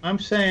 I'm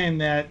saying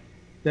that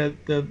the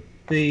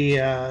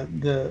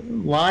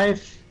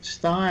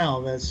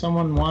lifestyle that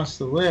someone wants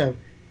to live,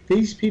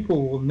 these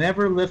people will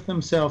never lift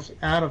themselves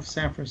out of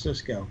San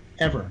Francisco,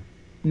 ever.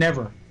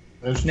 Never.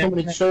 There's too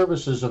many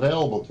services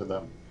available to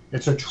them.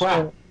 It's a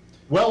trap.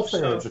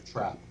 Welfare is a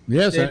trap.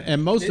 Yes,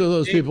 and most of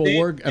those people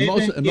work. And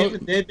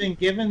They've been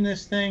given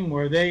this thing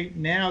where they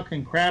now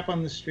can crap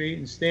on the street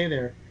and stay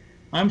there.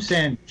 I'm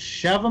saying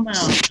shove them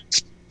out.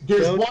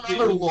 There's one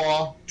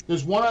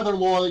other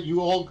law that you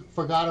all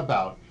forgot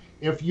about.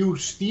 If you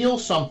steal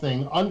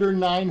something under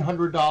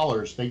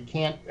 $900, they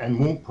can't and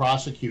won't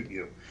prosecute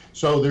you.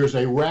 So there's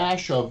a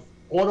rash of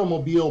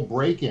automobile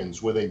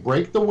break-ins where they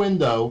break the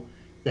window,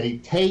 they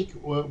take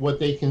what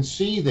they can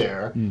see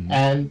there,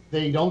 and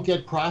they don't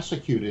get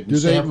prosecuted. In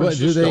San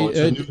Francisco, it's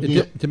a new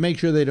deal. To make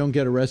sure they don't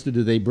get arrested,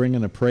 do they bring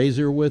an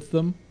appraiser with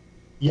them?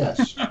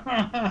 Yes.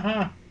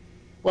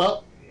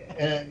 Well,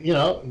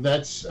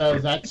 that's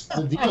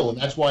the deal, and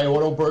that's why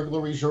auto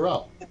burglaries are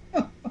up.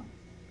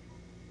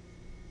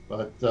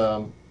 But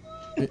I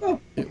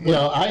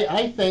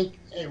think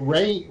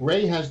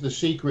Ray has the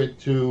secret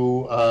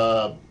to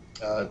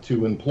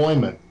to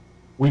employment.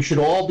 We should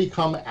all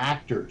become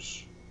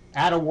actors,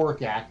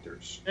 out-of-work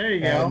actors. There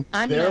you go.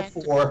 And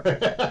therefore,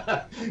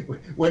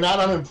 we're not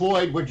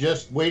unemployed. We're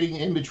just waiting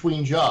in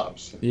between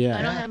jobs. Yeah.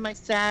 I don't have my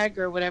SAG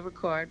or whatever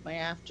card, my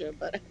AFTRA,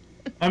 but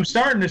I'm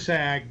starting to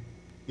sag.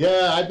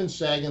 Yeah, I've been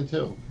sagging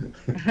too.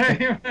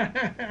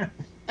 I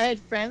had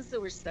friends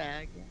that were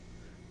SAG.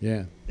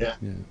 Yeah. Yeah.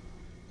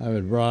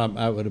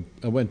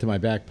 I went to my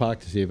back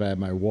pocket to see if I had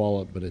my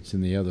wallet, but it's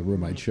in the other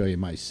room. I'd show you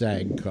my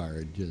SAG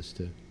card just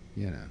to,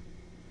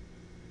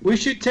 We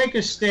should take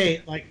a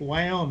state like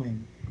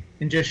Wyoming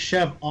and just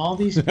shove all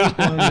these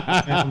people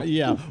in.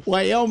 Yeah,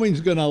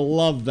 Wyoming's going to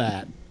love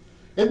that.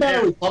 Isn't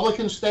that a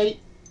Republican state?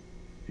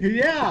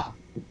 Yeah.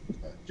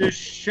 Just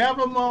shove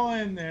them all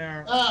in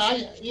there.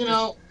 I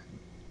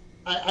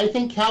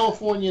think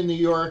California and New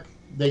York,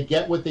 they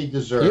get what they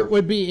deserve. It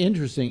would be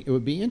interesting. It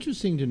would be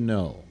interesting to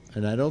know,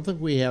 and I don't think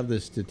we have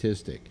this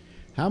statistic,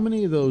 how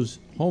many of those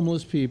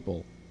homeless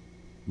people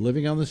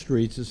living on the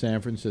streets of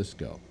San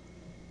Francisco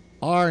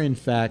are in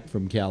fact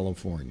from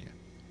California.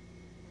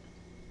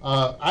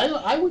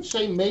 I would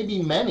say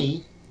maybe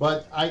many,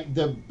 but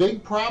the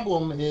big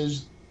problem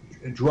is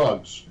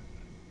drugs.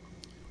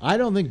 I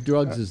don't think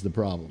drugs is the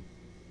problem.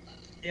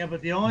 Yeah,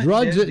 but the only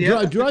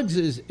drugs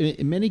is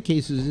in many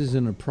cases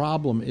isn't a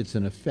problem; it's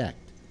an effect.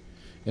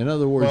 In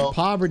other words,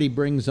 poverty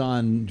brings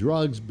on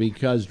drugs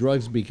because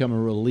drugs become a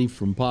relief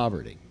from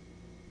poverty.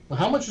 Well,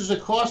 how much does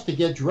it cost to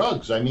get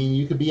drugs? I mean,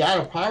 you could be out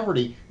of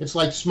poverty. It's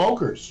like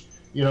smokers.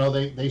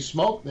 They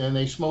smoke and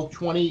they smoke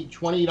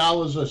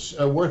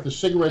 $20 worth of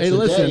cigarettes a day. Hey,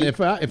 listen,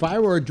 if I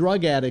were a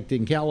drug addict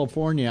in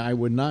California, I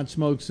would not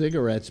smoke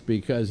cigarettes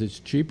because it's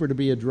cheaper to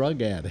be a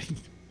drug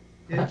addict.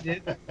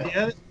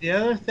 The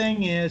other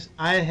thing is,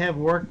 I have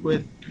worked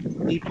with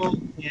people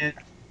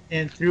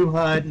and through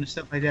HUD and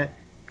stuff like that.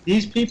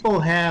 These people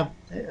have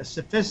a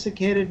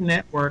sophisticated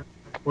network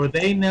where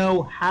they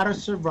know how to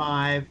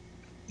survive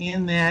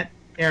in that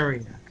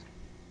area.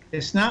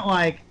 It's not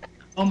like,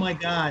 oh my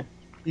God,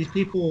 these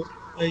people,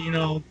 they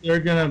know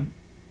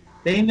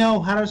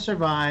how to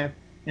survive,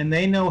 and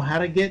they know how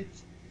to get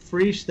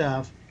free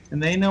stuff,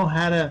 and they know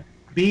how to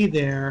be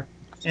there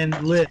and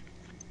live.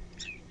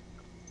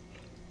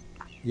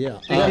 Yeah.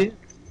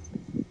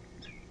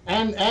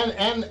 And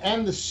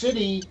the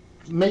city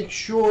makes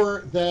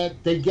sure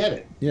that they get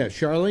it. Yeah,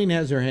 Charlene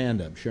has her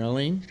hand up.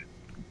 Charlene?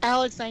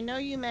 Alex, I know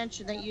you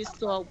mentioned that you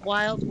saw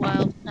Wild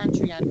Wild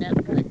Country on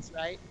Netflix,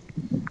 right?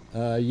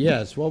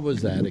 Yes. What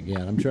was that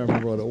again? I'm trying to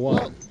remember what it was.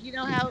 Well, you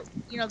know how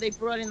they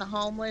brought in the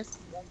homeless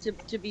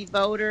to be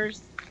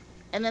voters,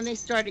 and then they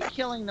started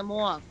killing them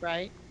off,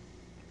 right?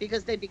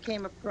 Because they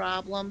became a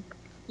problem.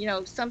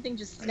 Something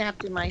just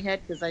snapped in my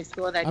head because I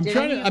saw that.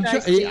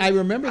 I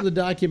remember the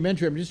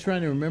documentary. I'm just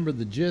trying to remember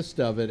the gist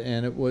of it,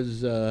 and it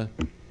was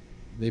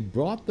they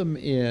brought them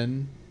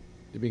in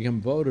to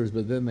become voters,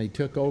 but then they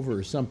took over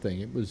or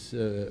something. It was.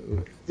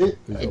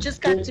 It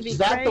just got to be crazy. Is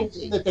that the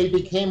way that they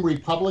became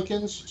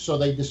Republicans? So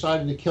they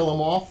decided to kill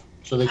them off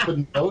so they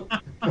couldn't vote.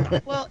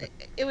 Well,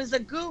 it was a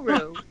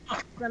guru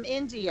from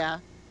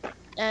India.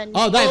 And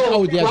that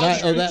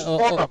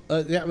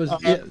was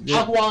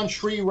Bhagwan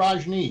Sri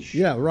Rajneesh.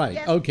 Yeah, right.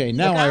 Yes, okay,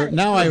 now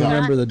I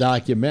remember the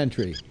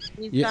documentary.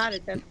 You've got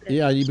it. That's it.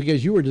 Yeah,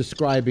 because you were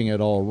describing it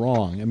all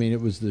wrong. I mean,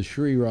 it was the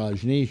Sri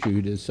Rajneesh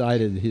who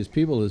decided, his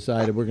people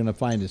decided, we're going to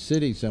find a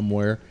city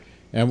somewhere,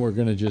 and we're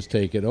going to just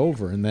take it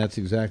over, and that's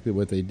exactly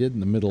what they did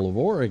in the middle of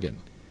Oregon.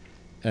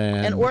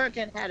 And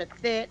Oregon had a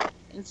fit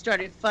and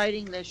started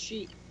fighting the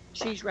Sri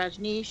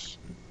Rajneesh.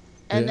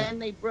 And then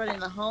they brought in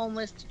the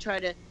homeless to try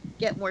to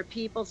get more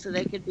people so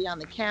they could be on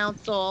the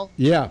council.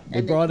 Yeah,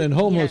 they brought in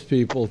homeless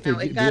people.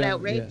 It got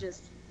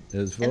outrageous.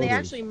 And they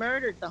actually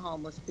murdered the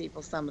homeless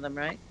people, some of them,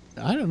 right?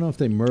 I don't know if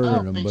they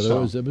murdered them, but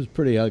it was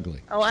pretty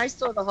ugly. Oh, I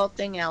saw the whole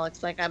thing,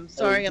 Alex. Like, I'm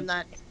sorry, I'm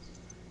not.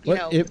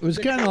 It was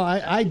kind of.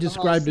 I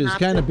described it as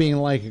kind of being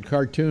like a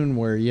cartoon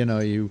where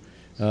you've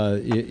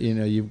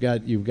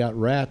got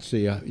rats, so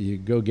you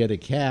go get a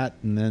cat,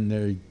 and then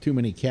there are too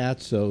many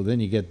cats, so then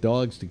you get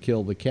dogs to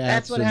kill the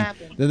cats. That's what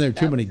happened. Then there are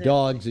too many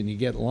dogs, and you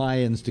get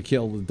lions to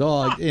kill the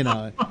dog. And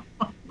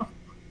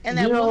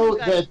that woman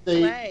got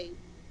away.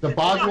 The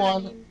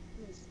Bhagwan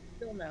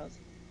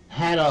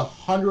had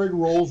 100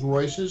 Rolls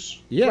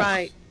Royces. Yes.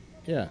 Right.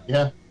 Yeah.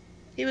 Yeah.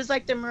 He was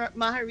like the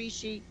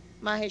Maharishi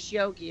Mahesh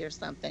Yogi or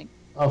something.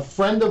 A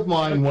friend of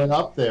mine went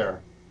up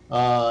there.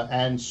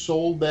 And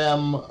sold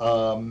them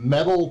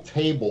metal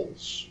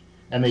tables,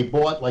 and they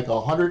bought like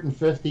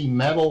 150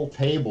 metal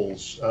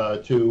tables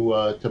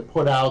to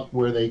put out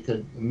where they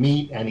could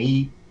meet and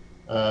eat,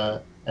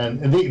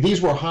 and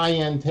these were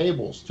high-end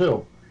tables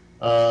too,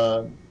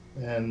 so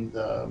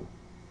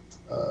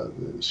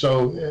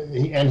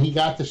he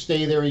got to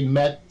stay there. He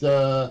met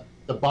the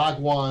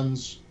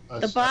Bhagwans.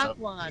 The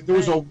Bhagwan. There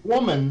was a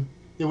woman.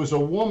 There was a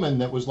woman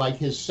that was like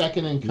his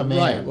second in command.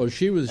 Right. Well,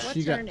 she was.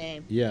 What's her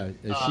name? Yeah,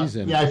 she's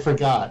in. Yeah, I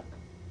forgot.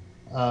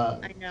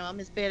 I know. I'm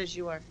as bad as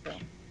you are, Phil.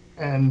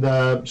 And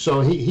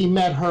so he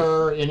met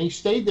her, and he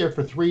stayed there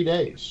for 3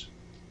 days.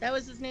 That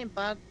was his name,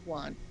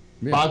 Bhagwan.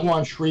 Yeah.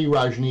 Bhagwan Sri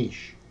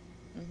Rajneesh.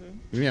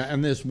 Mm-hmm. Yeah,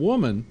 and this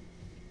woman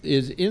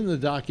is in the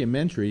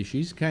documentary.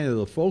 She's kind of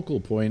the focal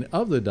point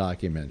of the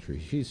documentary.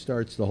 She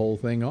starts the whole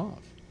thing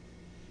off.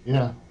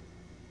 Yeah.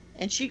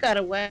 And she got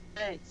away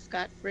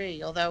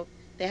scot-free, although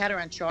they had her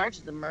on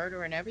charges of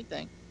murder and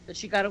everything. But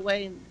she got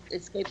away and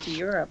escaped to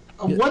Europe.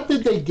 What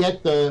did they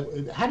get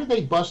how did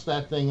they bust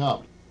that thing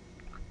up?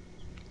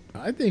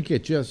 I think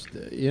it just,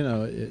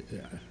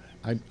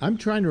 I'm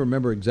trying to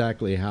remember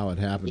exactly how it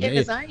happened. Yeah,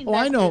 'cause I I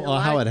know invested a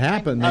lot how of it time.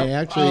 happened. They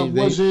actually,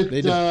 was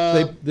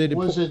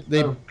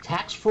they it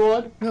tax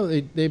fraud? No,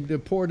 they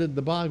deported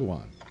the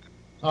Bhagwan.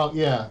 Oh,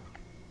 yeah.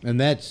 And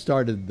that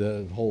started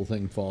the whole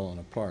thing falling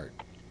apart,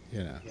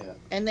 Yeah.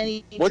 And then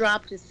he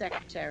dropped his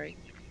secretary.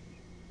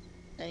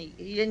 And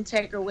he didn't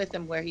take her with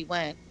him where he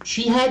went.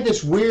 She had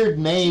this weird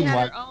name, She had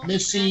like her own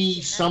Missy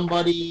taxi.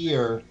 somebody,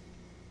 or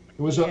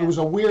it was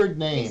a weird They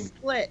name.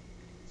 split.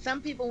 Some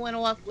people went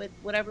off with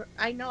whatever.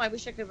 I know. I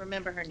wish I could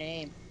remember her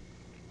name.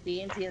 The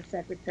Indian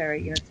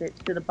secretary,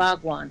 to the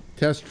Bhagwan.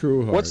 Tess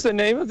Trueheart. What's the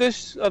name of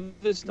this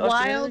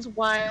documentary?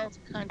 Wild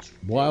Country.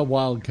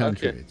 Wild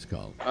Country? Okay. It's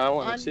called. I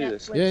want On to see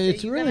this. Netflix, Yeah, so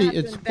it's you're really- gonna have to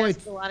it's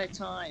invest quite- a lot of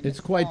time. It's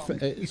quite.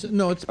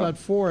 long. It's about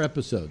 4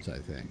 episodes, I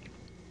think.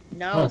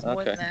 No, it's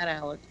more Okay. than that,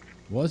 Alex.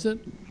 Was it?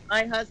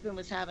 My husband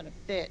was having a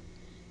fit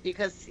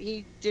because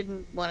he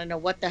didn't want to know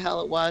what the hell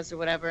it was or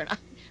whatever, and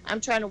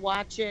I'm trying to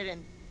watch it,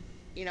 and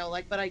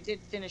but I did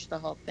finish the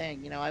whole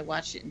thing. I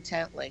watched it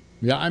intently.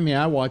 Yeah, I mean,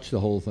 I watched the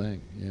whole thing.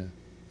 Yeah.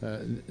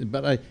 But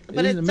But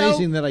it's it's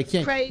amazing so that I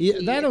can't. crazy. Yeah,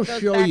 that'll It goes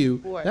show back you.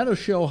 and forth. That'll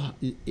show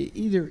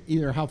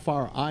either how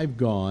far I've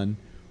gone,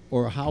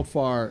 or how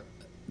far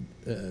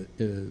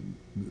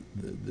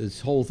this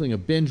whole thing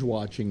of binge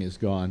watching has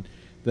gone.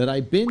 That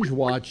I binge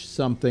watched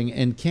something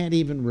and can't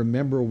even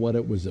remember what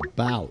it was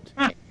about.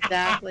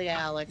 Exactly,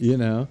 Alex.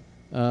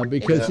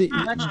 Because It's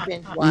too much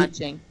binge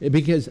watching.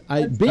 Because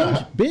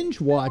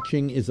binge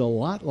watching is a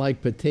lot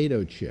like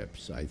potato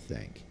chips. I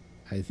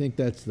think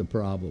that's the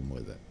problem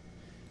with it.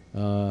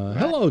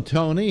 Hello,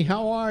 Tony.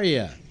 How are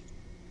you?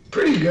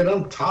 Pretty good.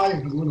 I'm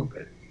tired a little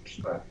bit.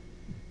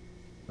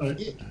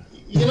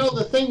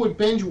 The thing with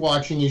binge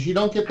watching is you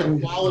don't get the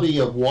quality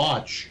of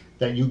watch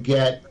that you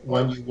get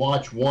when you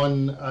watch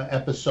one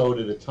episode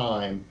at a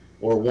time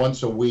or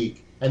once a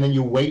week, and then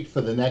you wait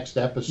for the next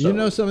episode. You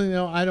know something,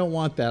 though? I don't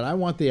want that. I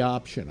want the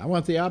option. I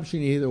want the option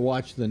to either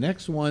watch the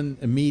next one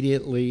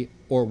immediately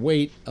or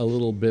wait a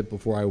little bit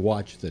before I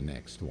watch the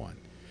next one.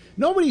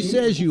 Nobody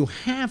says you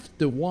have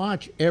to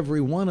watch every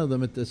one of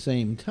them at the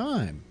same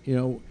time,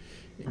 in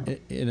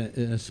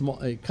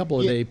a couple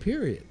of day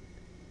period.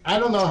 I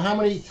don't know how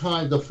many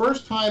times. The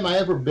first time I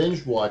ever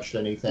binge watched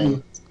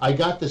anything, I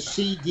got the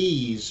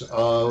CDs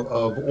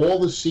of all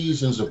the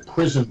seasons of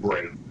Prison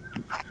Break,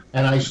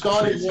 and I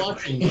started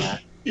watching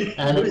that,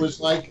 and it was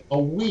like a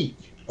week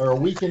or a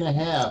week and a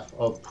half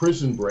of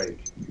Prison Break,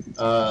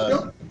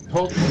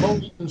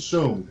 totally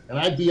consumed, and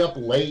I'd be up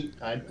late.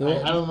 I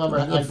don't remember.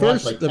 I'd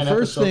watch like 10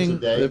 episodes a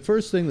day. The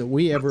first thing that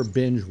we ever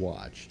binge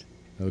watched,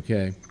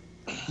 okay.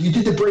 You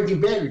did the Breaking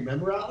Bad,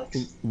 remember,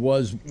 Alex?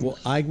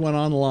 I went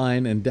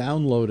online and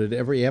downloaded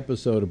every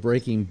episode of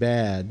Breaking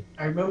Bad.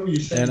 I remember you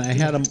saying. And I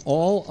had them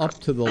all up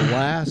to the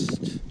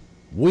last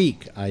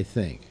week, I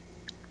think.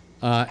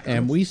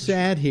 And we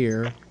sat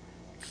here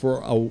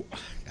for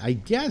I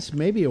guess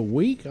maybe a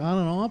week on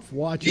and off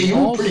watching you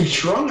were pretty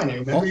strong. I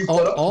remember you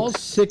put up all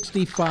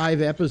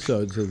 65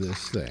 episodes of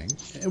this thing.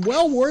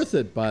 Well worth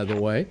it, by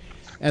the way.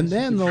 And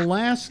then the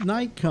last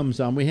night comes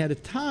on. We had a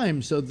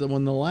time so that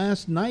when the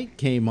last night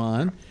came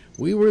on,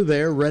 we were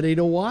there ready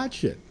to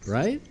watch it,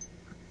 right?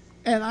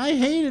 And I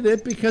hated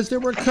it because there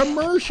were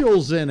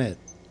commercials in it.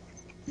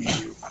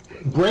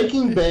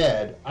 Breaking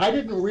Bad, I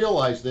didn't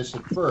realize this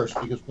at first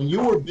because when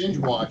you were binge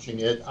watching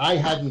it, I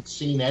hadn't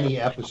seen any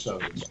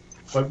episodes.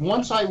 But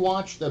once I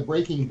watched the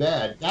Breaking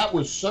Bad, that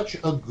was such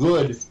a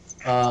good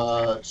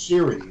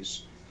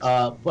series.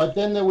 But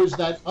then there was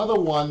that other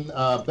one,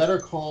 Better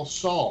Call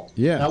Saul.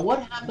 Yeah. Now,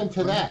 what happened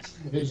to that?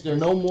 Is there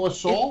no more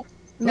Saul?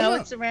 No,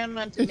 it's around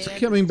on demand.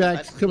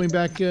 It's coming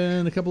back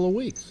in a couple of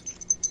weeks.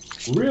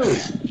 Really?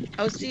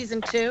 Oh,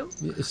 season 2?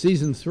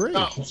 Season 3.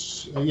 Oh,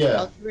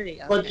 yeah. Oh, 3.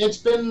 Okay. But it's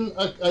been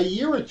a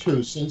year or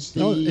two since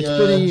the... No, it's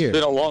been a year. It's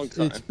been a long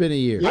time. It's been a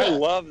year. Yeah. I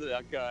love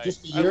that guy.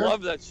 Just a I year?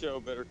 love that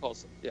show, Better Call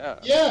Saul. Yeah.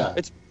 Yeah.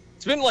 It's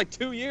been like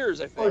 2 years,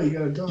 I Oh, you think.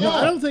 gotta go. No,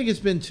 I don't think it's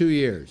been 2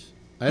 years.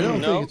 I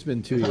don't No? think it's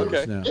been 2 years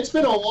Okay. now. It's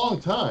been a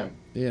long time.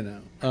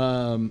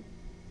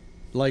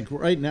 Like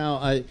right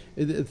now,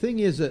 the thing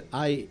is that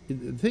the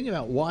thing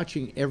about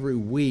watching every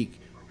week,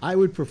 I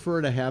would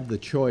prefer to have the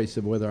choice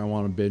of whether I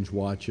want to binge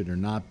watch it or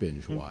not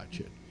binge watch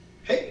it.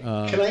 Hey,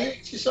 can I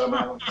ask you something,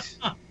 Alex?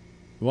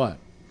 What?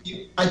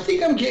 I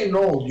think I'm getting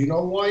old. You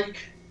know why?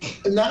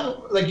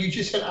 Now, like you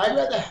just said, I'd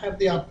rather have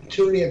the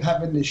opportunity of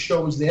having the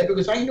shows there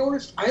because I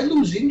notice I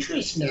lose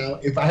interest now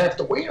if I have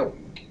to wait a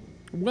week.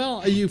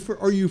 Well, you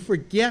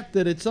forget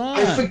that it's on.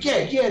 I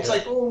forget. Yeah, it's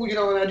like,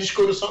 and I just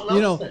go to something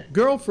else. Then.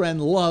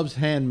 Girlfriend loves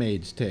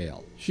Handmaid's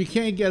Tale. She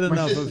can't get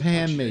enough sister of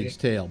Handmaid's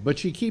Tale, but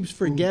she keeps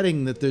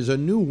forgetting that there's a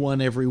new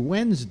one every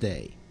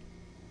Wednesday.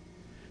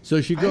 So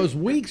she goes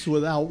weeks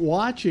without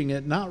watching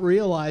it, not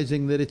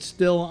realizing that it's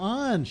still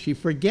on. She Oh, I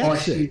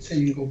forgets see. it. So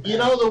you go back. You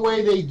know the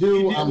way they do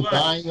You do I'm what?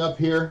 Dying Up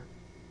Here?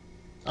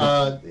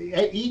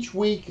 Each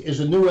week is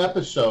a new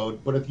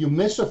episode, but if you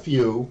miss a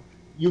few,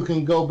 you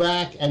can go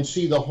back and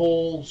see the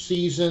whole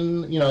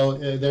season. You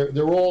know,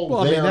 they're all Well,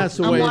 I there. mean, that's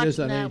the I'm way it watching is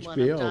on that one.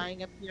 I'm HBO.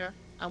 dying up here.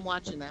 I'm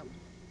watching that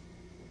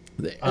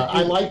one.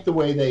 I like the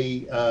way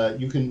they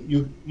you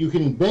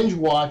can binge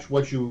watch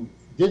what you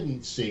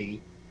didn't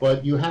see,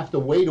 but you have to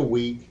wait a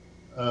week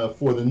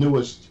for the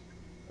newest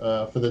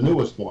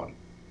one.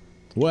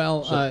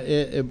 Well,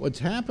 So- what's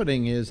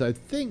happening is I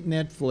think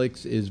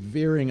Netflix is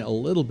veering a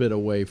little bit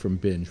away from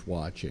binge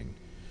watching.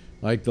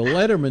 Like the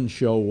Letterman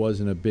show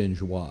wasn't a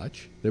binge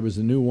watch. There was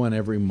a new one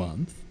every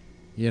month,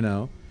 you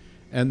know.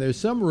 And there's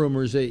some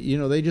rumors that, you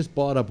know, they just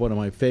bought up one of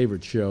my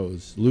favorite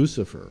shows,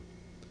 Lucifer.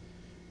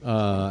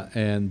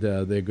 And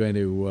they're going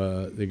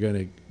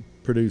to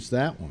produce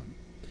that one.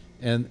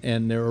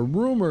 And there are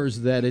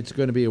rumors that it's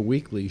going to be a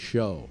weekly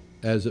show,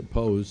 as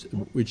opposed,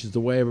 which is the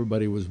way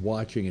everybody was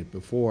watching it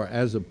before,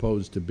 as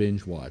opposed to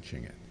binge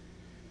watching it.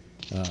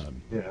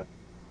 Yeah.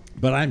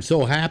 But I'm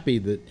so happy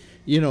that,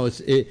 you know,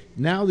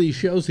 now these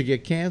shows that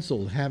get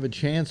canceled have a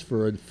chance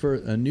for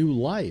a new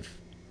life.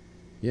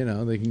 You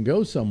know, they can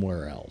go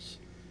somewhere else.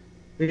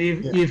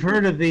 You've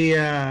heard of the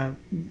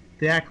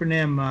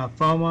acronym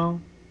FOMO,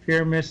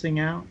 fear of missing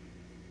out?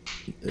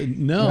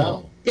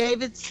 No.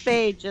 David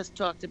Spade just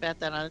talked about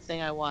that on a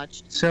thing I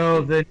watched.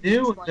 So the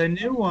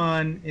new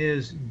one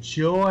is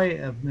joy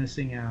of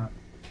missing out.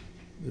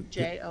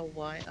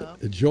 Joyo.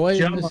 The joy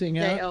Joy. of missing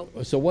out?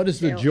 J-O- So what is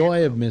the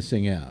joy of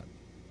missing out?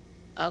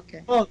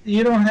 Okay. Well,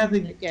 you don't have to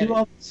get do it.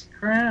 all this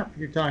crap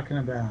you're talking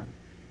about.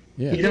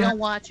 Yeah. If You you don't- don't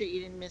watch it,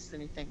 you didn't miss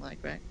anything, like,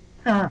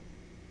 right?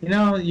 You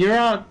know, you're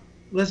out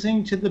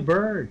listening to the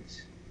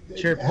birds.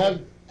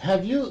 Chirping.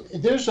 Have you?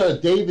 There's a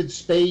David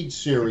Spade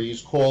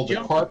series called The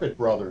Jump. Carpet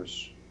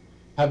Brothers.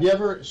 Have you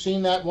ever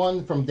seen that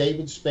one from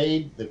David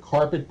Spade, The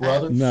Carpet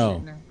Brothers?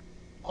 No.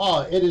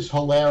 Oh, it is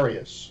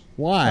hilarious.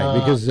 Why?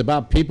 Because it's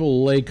about people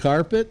who lay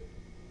carpet?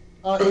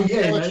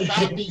 It's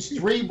about these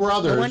three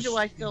brothers. No wonder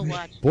I still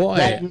watch. Boy,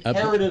 That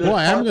inherited a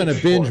I'm going to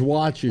carpet binge store.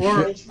 watch Or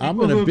I'm people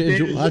going to who binge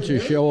binge watch a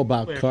show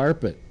about carpet.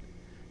 carpet.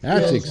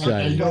 That's Yes, I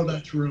exciting. know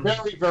that's real.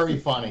 Very, very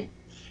funny.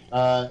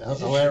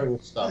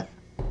 Hilarious stuff.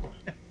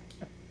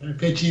 I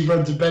bet he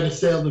runs a better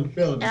sale than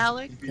Phil.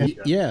 Alex,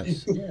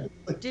 Yes.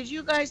 did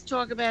you guys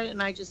talk about it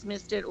and I just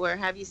missed it, or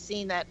have you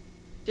seen that?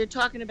 They're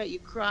talking about you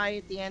cry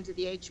at the end of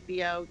the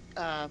HBO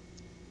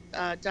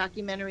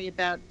documentary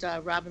about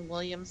Robin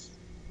Williams.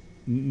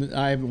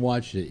 I haven't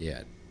watched it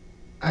yet.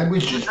 I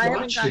was just I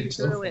haven't watching gotten it.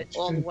 so through it it's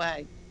all the good.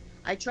 way.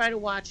 I try to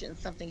watch it and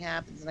something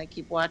happens, and I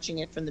keep watching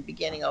it from the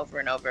beginning over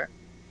and over.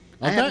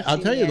 I I'll haven't tell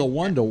seen you it the yet.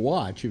 one to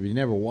watch, if you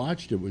never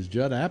watched it, was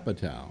Judd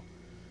Apatow.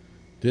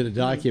 Did a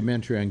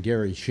documentary on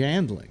Gary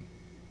Shandling,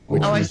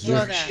 which, Oh, I was,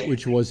 saw that.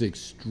 which was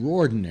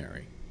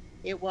extraordinary.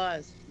 It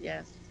was,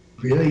 yes.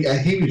 Really,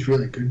 he was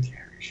really good, Gary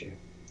Shandling.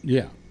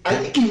 Yeah. I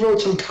think he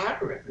wrote some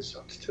Carter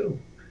episodes too.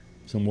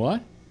 Some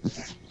what?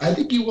 I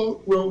think he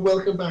wrote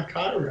Welcome Back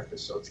Carter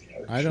episodes,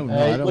 Gary. I don't know.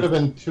 I He would have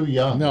don't, been too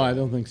young. no, I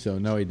don't think so.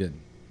 No, he didn't.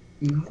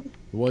 No,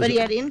 It was, But he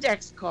had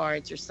index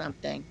cards or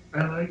something.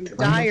 I liked it.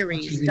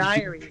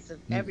 Diaries of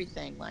Mm.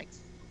 everything. Like,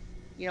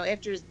 you know,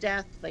 after his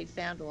death, they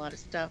found a lot of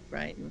stuff,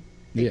 right? And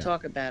they Yeah.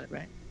 talk about it,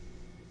 right?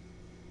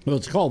 well,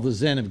 it's called The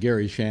Zen of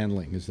Gary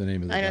Shandling is the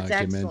name of the I know, it's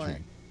documentary.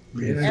 excellent.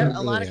 Yeah. And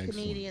a lot really of excellent.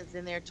 comedians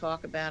in there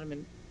talk about him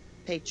and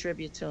pay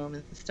tribute to him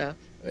and stuff.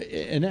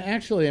 And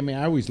actually, I mean,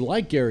 I always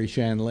liked Gary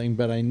Shandling,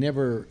 but I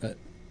never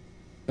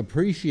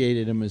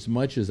appreciated him as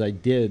much as I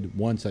did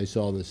once I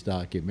saw this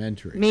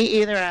documentary. Me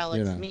either, Alex.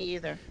 You know. Me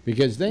either.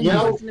 Because then You I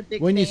know, wasn't a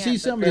big when you fan, see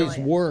but somebody's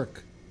brilliant.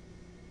 work,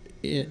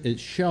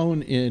 it's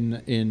shown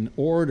in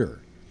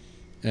order,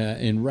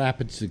 in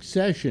rapid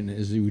succession,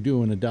 as you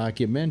do in a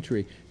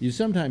documentary, you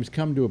sometimes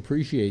come to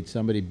appreciate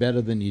somebody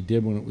better than you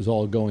did when it was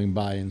all going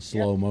by in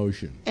slow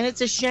motion. And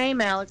it's a shame,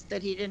 Alex,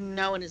 that he didn't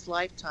know in his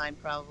lifetime,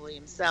 probably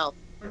himself,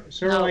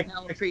 Sort of how, like how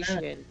Alex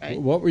appreciated, right?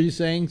 What were you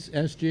saying,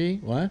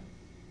 SG? What?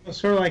 Bennett.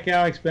 Sort of like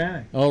Alex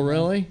Bennett. Oh,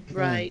 really?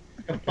 Right.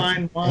 A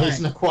fine He's wine.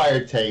 an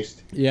acquired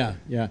taste. Yeah,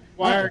 yeah.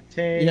 Acquired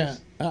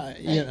taste. Yeah,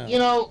 you know. You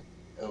know,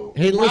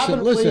 Hey,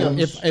 Robin listen.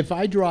 Williams- If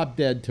I drop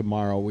dead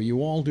tomorrow, will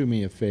you all do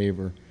me a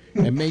favor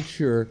and make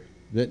sure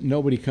that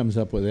nobody comes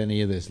up with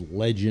any of this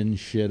legend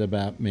shit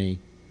about me?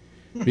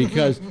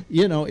 Because,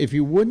 you know, if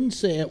you wouldn't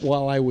say it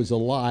while I was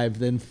alive,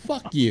 then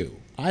fuck you.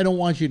 I don't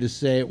want you to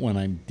say it when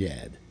I'm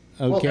dead.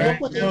 Okay? Well,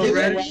 look what No, they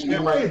Red- did.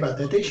 You're right about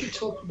that. They should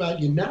talk about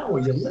you now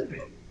where you're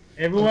living.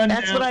 Everyone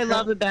That's now what I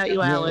love about you, No,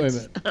 wait a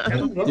Alex.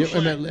 minute. Wait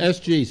a minute.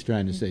 SG's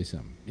trying to say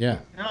something. Yeah.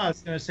 No, I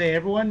was going to say,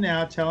 everyone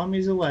now, tell him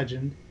he's a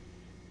legend.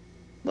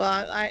 Well,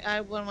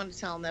 I wouldn't want to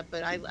tell him that,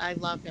 but I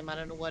love him. I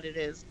don't know what it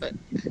is, but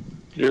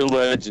You're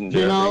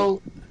legendary. You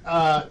know,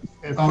 Oh,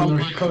 from no,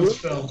 my here comes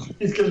Phil.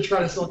 He's going to try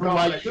to sell from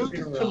my youth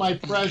to my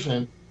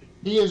present,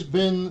 he has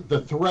been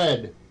the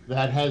thread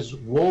that has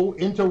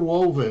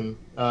interwoven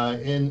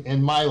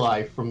in my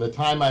life from the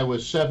time I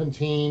was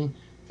 17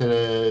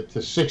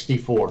 to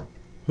 64.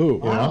 Who? You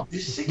know?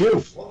 This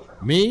 64.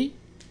 Me?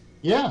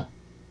 Yeah.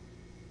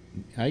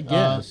 I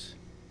guess.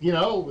 You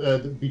know,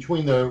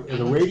 between the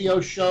radio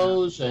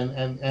shows and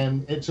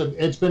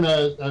it's been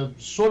a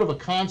sort of a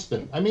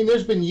constant. I mean,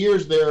 there's been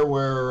years there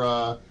where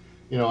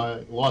you know,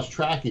 I lost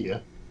track of you,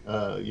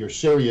 your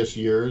serious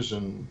years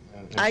and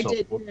I so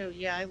did forth. too.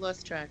 Yeah, I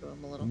lost track of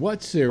him a little.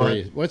 What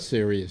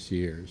serious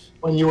years?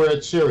 When you were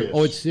at Sirius.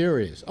 Oh, it's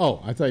serious.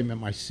 Oh, I thought you meant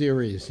my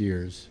serious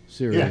years.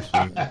 Serious.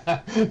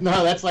 Yeah.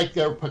 No, that's like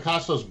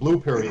Picasso's blue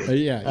period.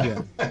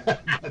 Yeah.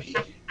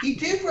 He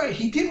did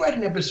write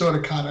an episode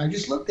of Connor. I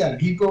just looked at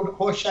it. He wrote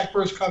Horseshack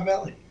vs.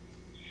 Carvelli.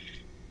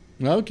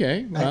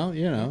 Okay, well,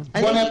 you know.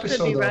 I One think you episode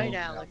could be though. right,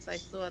 Alex. I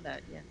saw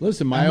that. Yeah.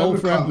 Listen, I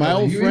remember my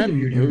old What's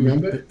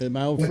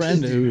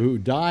friend his name? who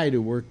died,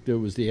 who worked,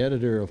 was the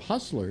editor of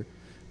Hustler.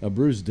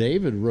 Bruce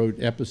David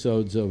wrote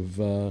episodes of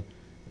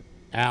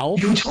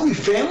Alf You were telling me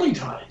Family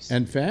Ties.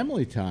 and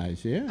Family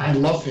Ties. Yeah. I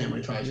love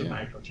Family Ties with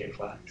Michael J.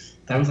 Fox.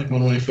 That was like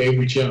one of my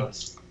favorite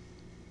shows.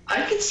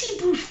 I could see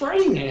Bruce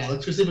writing that,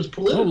 Alex, because it was Oh,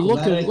 political. look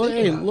now that I at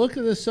think about it. look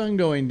at the sun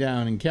going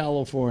down in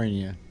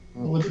California.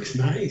 Oh, it looks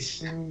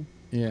nice.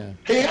 Yeah.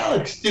 Hey,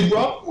 Alex, did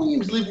Robin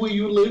Williams live where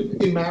you live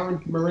in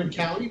Marin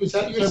County? Was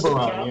that your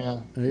Tiburon,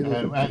 town?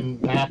 yeah.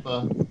 And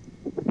Napa.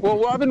 Well,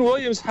 Robin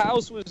Williams'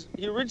 house was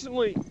he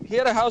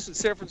had a house in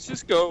San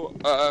Francisco,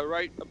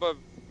 right above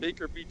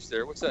Baker Beach.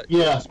 There, what's that?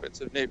 Yeah.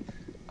 Expensive name.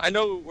 I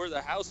know where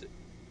the house is.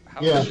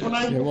 Yeah. When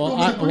I, Yeah, well,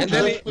 when and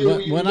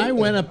then when I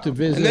went up to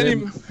visit then he-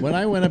 him, when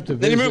I went up to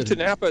Then visit he moved to him-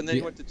 Napa, and then he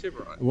Yeah. went to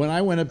Tiburon. When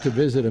I went up to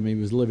visit him, he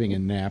was living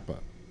in Napa.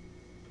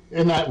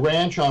 In that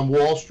ranch on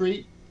Wall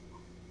Street.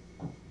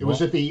 It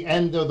was Well- at the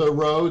end of the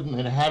road, and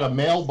it had a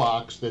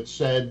mailbox that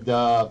said,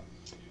 what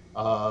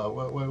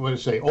did it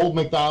say? Old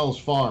McDonald's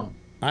Farm.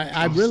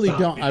 I really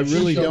don't You're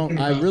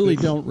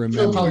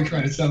remember. probably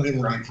trying to sell him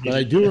right. But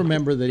I do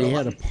remember that he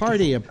had a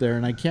party up there,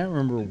 and I can't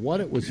remember what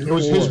it was for. It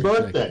was his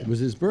exactly. birthday. It was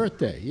his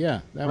birthday.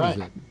 Yeah, that Right.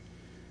 was it.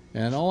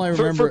 And all I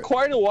For remember,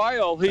 quite a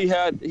while, he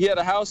had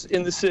a house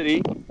in the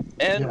city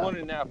and Yeah. one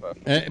in Napa.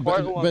 but, Quite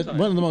a long but time.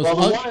 one of the most Well,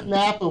 the one at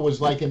Napa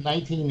was like in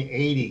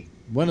 1980.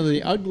 one of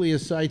the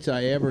ugliest sights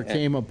I ever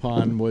came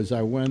upon was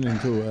I went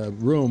into a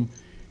room,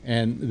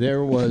 and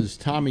there was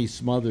Tommy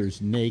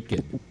Smothers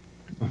naked.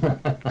 Oh,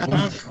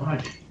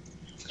 God.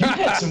 You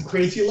had some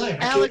crazy life.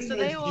 I Alex, can't are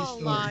they imagine all your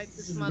story. alive?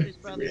 The Smothers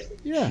brothers.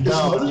 Yeah, The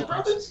No. Smothers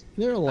brothers?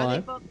 they're Are they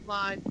alive. both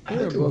alive?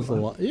 They're both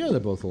alive. Yeah, they're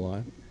both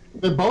alive.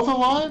 They're both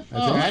alive? I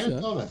Oh, think I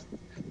didn't so. know that.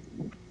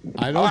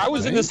 I I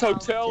was in think- this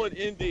hotel in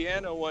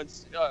Indiana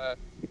once.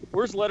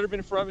 Where's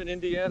Letterman from in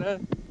Indiana?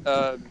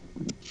 I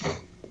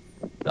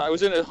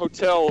was in a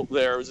hotel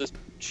there. It was this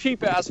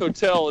cheap ass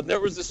hotel, and there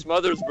was the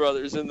Smothers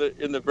brothers in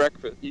the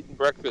breakfast eating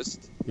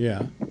breakfast.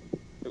 Yeah.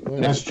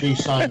 SG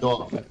signed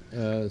off.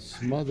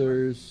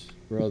 Smothers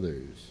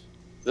Brothers.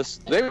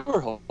 They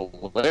were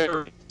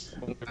hilarious.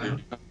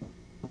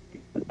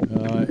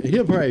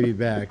 He'll probably be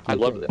back. I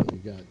love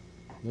that.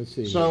 Let's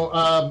see. So,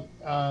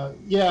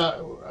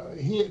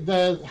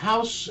 the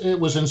house, it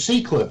was in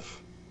Seacliff.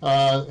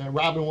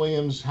 Robin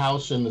Williams'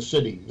 house in the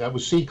city. That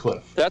was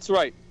Seacliff. That's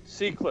right,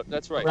 Seacliff.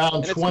 That's right. Around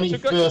And it's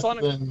 25th on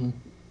a, and...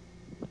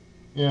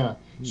 Yeah.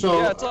 So,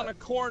 yeah, it's on a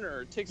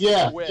corner. It takes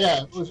yeah, a wedge.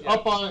 yeah. It was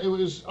up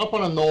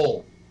on a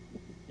knoll.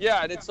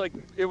 Yeah, and it's like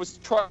it was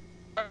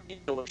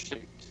triangular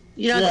shaped.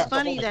 You know, Yeah. it's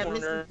funny that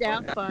Corner.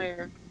 Mrs.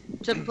 Doubtfire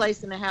took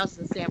place in a house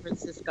in San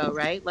Francisco,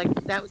 right? Like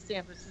that was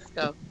San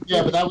Francisco.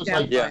 Yeah, but that was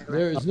like... Yeah.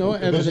 There is no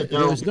Visit evidence. their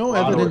There's no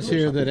father or evidence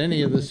here something. that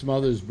any of the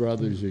Smothers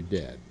brothers are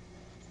dead.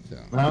 So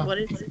Huh?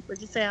 What'd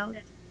you say, Alex?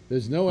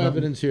 there's no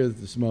evidence here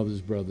that the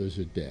Smothers brothers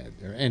are dead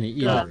or any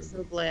Good, either. I'm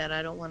so glad.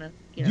 I don't want to.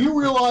 Do you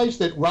realize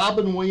that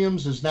Robin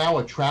Williams is now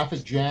a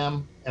traffic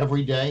jam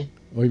every day?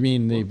 Oh, you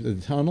mean the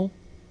tunnel?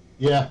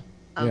 Yeah.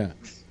 Oh. Yeah.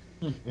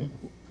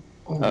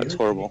 That's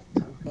horrible.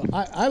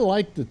 I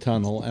liked the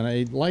tunnel, and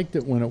I liked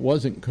it when it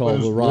wasn't called It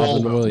was the Robin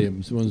Waldo.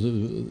 Williams. It was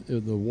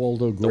the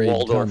Waldo Grade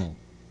Waldorf. Tunnel.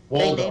 They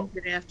Waldo. named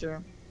it after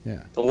him.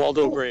 Yeah. The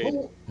Waldo grade.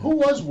 Who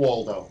was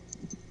Waldo?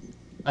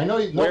 I know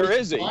nobody Where can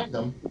is he? find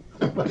him.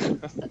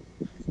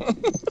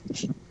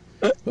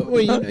 But,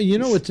 well, you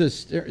know what's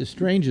the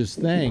strangest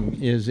thing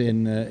is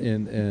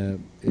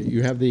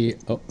you have the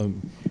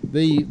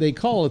they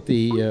call it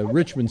the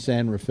Richmond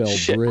San Rafael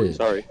Shit, Bridge.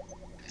 sorry.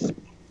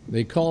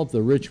 They call it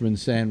the Richmond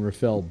San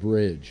Rafael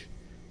Bridge,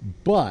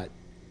 but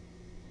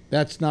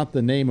that's not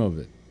the name of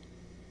it,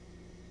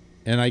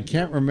 and I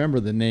can't remember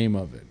the name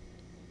of it.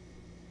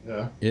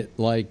 Yeah. It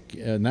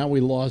now we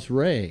lost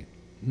Ray.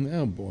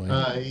 Oh boy.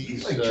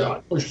 He's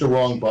pushed the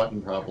wrong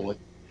button, probably.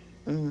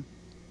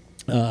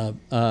 I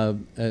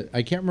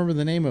can't remember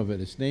the name of it.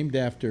 It's named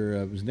after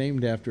it was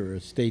named after a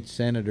state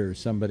senator or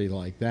somebody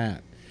like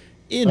that.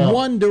 In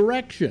one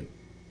direction.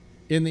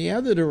 In the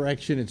other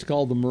direction, it's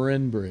called the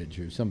Marin Bridge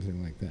or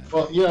something like that.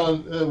 Well, you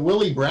know,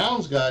 Willie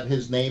Brown's got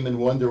his name in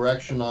one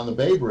direction on the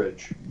Bay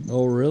Bridge.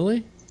 Oh,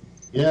 really?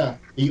 Yeah.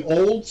 The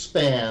old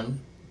span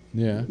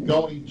Yeah.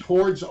 going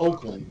towards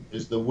Oakland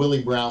is the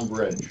Willie Brown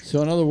Bridge.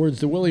 So in other words,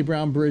 the Willie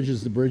Brown Bridge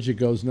is the bridge that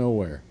goes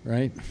nowhere,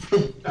 right?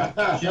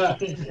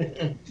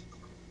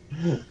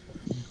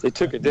 They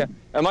took it down.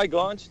 Am I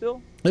gone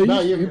still?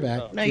 No, you're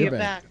back. No, you're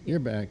back. You're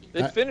back.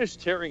 They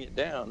finished tearing it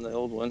down, the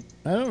old one.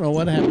 I don't know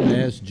what happened to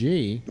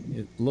SG.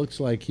 It looks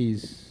like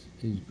he's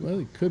well,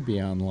 he could be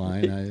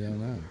online. I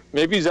don't know.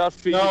 Maybe he's out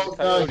feeding the No,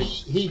 coyote.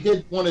 he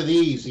did one of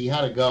these. He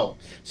had to go.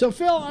 So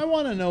Phil, I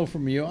want to know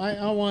from you.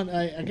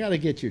 I got to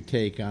get your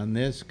take on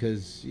this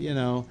because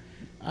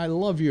I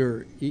love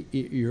your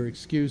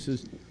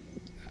excuses.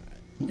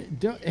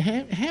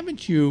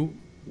 Haven't you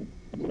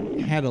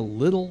had a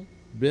little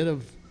bit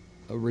of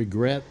a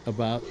regret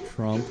about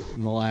Trump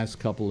in the last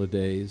couple of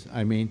days?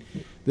 I mean,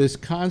 this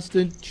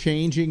constant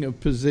changing of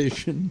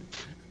position.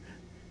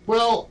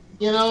 Well,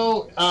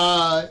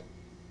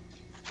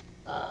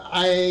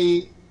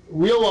 I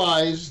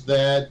realize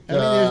that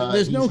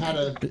there's no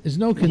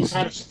he's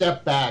had to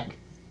step back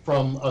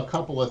from a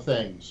couple of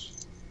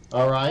things.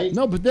 All right.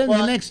 No, but then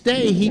the next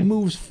day he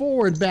moves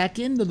forward back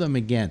into them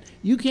again.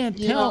 You can't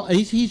tell.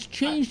 He's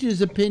changed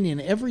his opinion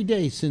every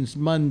day since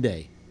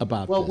Monday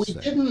about well, this we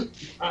thing. didn't.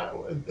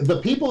 The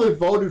people that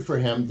voted for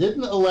him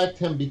didn't elect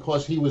him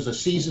because he was a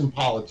seasoned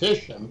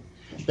politician.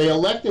 They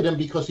elected him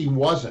because he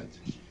wasn't.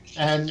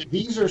 And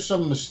these are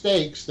some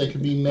mistakes that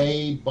can be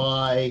made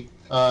by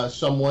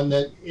someone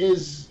that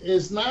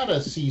is not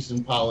a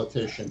seasoned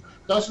politician.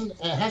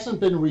 Hasn't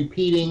been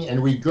repeating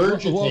and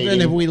regurgitating. Well, then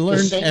have we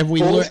learned? Have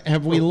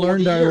we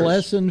learned our years.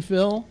 lesson,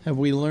 Phil? Have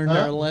we learned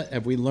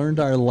have we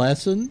learned our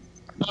lesson?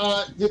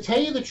 To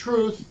tell you the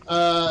truth,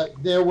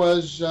 there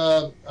was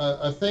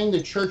a thing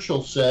that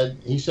Churchill said.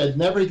 He said,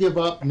 "Never give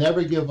up,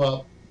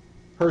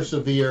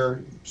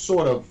 persevere."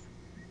 Sort of.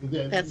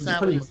 That's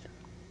not what he said.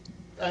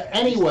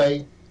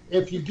 Anyway,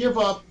 if you give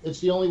up, it's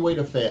the only way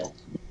to fail.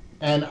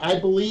 And I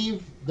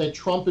believe that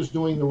Trump is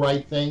doing the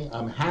right thing.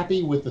 I'm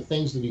happy with the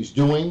things that he's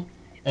doing,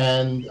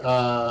 and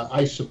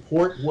I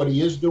support what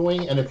he is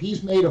doing. And if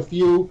he's made a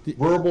few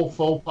verbal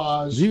faux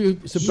pas, do you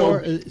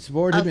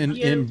support him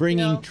in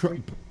bringing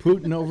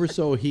Putin over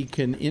so he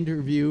can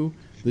interview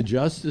the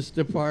Justice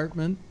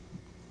Department?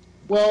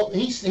 Well,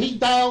 he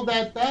dialed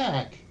that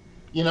back.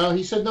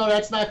 He said, "No,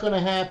 that's not going to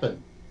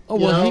happen." Oh,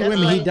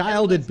 well, he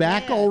dialed it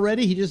back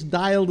already? He just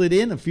dialed it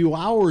in a few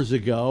hours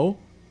ago.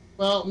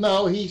 Well,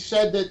 no, he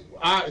said that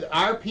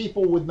our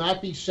people would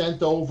not be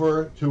sent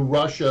over to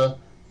Russia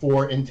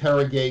for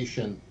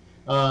interrogation.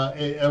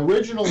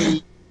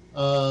 Originally,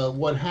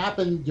 what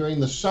happened during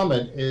the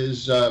summit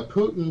is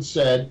Putin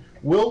said,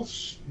 we'll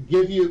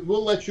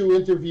let you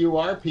interview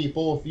our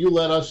people if you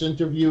let us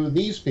interview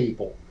these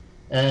people.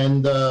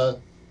 And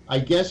I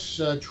guess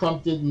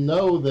Trump didn't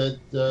know that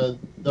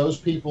those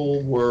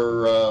people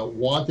were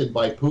wanted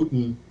by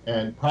Putin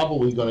and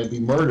probably going to be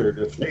murdered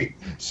if they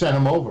sent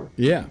him over.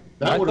 Yeah.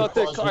 That would have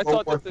caused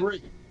World War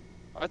III.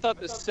 I thought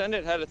the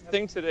Senate had a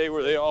thing today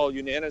where they all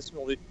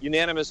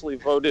unanimously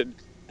voted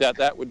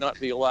that would not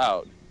be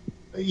allowed.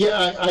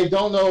 Yeah, I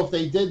don't know if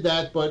they did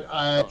that,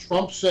 but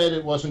Trump said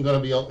it wasn't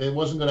going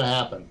to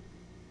happen.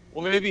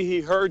 Well, maybe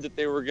he heard that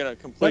they were going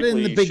to completely But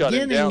in the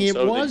beginning, it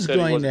was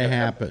going to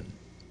happen.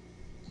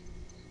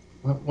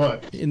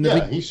 What?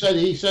 He said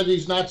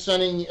he's not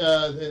sending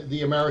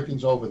the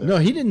Americans over there. No,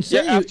 he didn't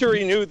say. Yeah, after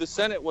he knew the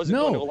Senate wasn't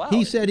going to allow it.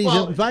 He said he's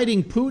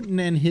inviting Putin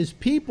and his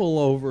people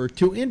over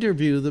to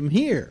interview them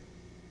here.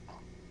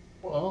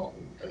 Well,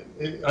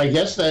 I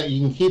guess that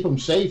you can keep them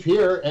safe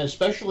here, and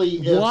especially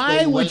if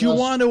why would you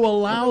want to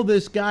allow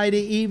this guy to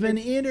even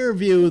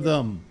interview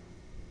them?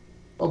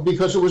 Oh,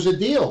 because it was a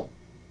deal.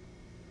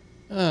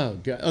 Oh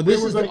God!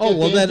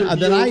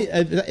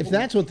 If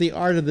that's what the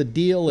art of the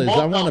deal is,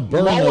 I want to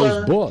burn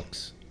those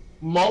books.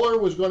 Mueller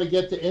was going to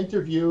get to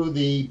interview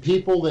the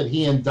people that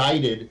he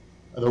indicted,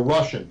 the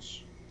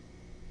Russians,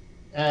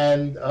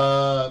 and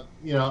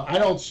I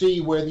don't see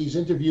where these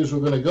interviews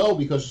were going to go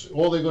because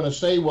all they're going to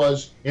say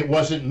was it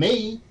wasn't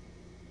me.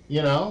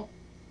 They're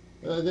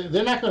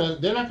not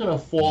going to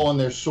fall on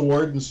their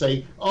sword and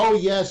say, "Oh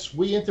yes,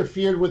 we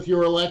interfered with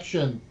your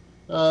election."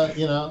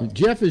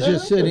 Jeff is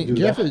just sitting.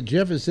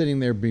 Jeff is sitting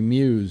there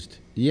bemused.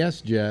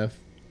 Yes, Jeff.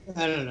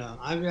 I don't know.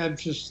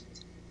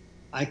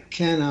 I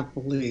cannot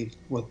believe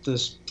what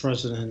this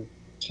president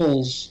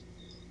pulls,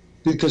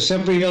 because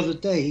every other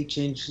day he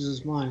changes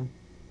his mind.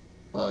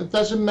 Well, it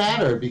doesn't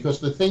matter because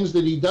the things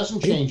that he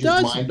doesn't change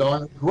his mind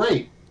on are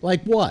great.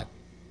 Like what?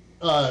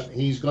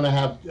 He's going to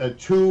have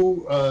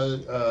two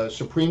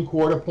Supreme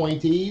Court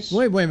appointees.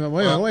 Wait a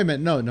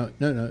minute.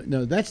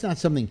 No. That's not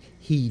something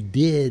he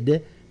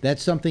did.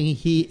 That's something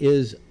he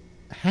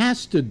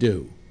has to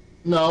do.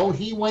 No,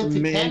 he went to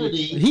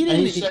Kennedy and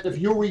he said, if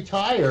you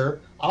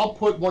retire, I'll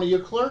put one of your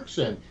clerks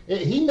in.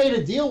 He made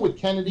a deal with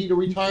Kennedy to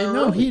retire.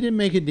 No, early. He didn't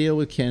make a deal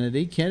with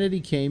Kennedy.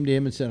 Kennedy came to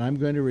him and said, I'm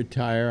going to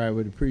retire. I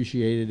would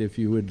appreciate it if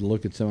you would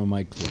look at some of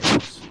my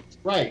clerks.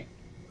 Right.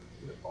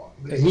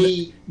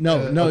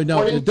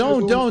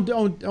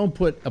 Don't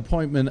put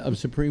appointment of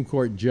Supreme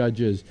Court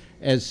judges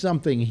as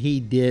something he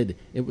did.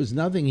 It was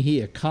nothing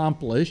he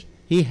accomplished.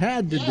 He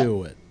had to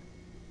do it.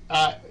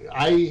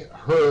 I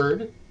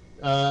heard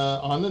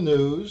on the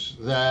news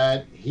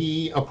that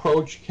he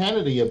approached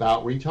Kennedy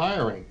about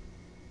retiring,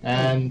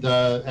 and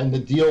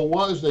the deal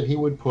was that he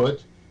would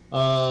put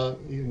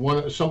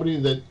somebody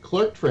that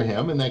clerked for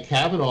him, and that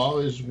Kavanaugh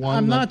is one.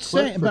 I'm that not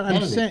saying, clerked for but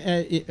I'm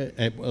Kennedy.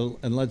 saying, well,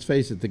 and let's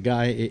face it, the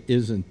guy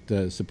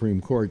isn't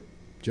Supreme Court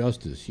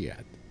justice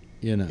yet.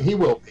 You know, He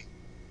will be.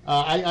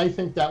 I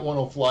think that one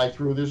will fly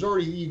through. There's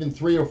already even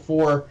 3 or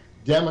 4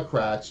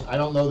 Democrats. I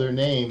don't know their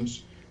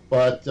names,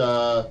 but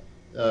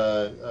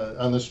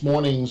on this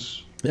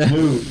morning's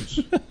news,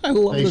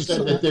 they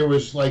said that there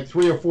was like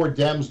 3 or 4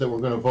 Dems that were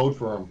going to vote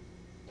for him.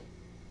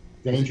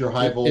 Danger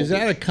high voltage. Is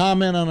that a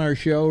comment on our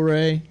show,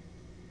 Ray?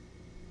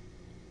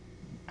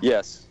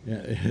 Yes.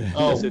 Yeah.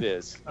 Yes, it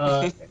is.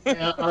 Are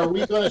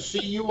we going to see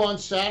you on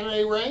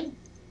Saturday, Ray?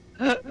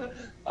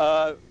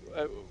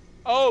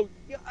 Oh,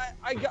 yeah,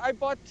 I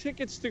bought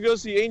tickets to go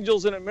see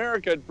Angels in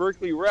America at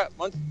Berkeley Rep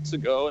months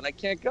ago, and I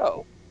can't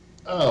go.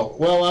 Oh,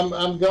 well,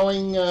 I'm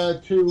going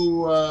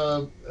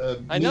to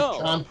I meet know.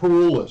 John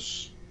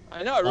Peroulis.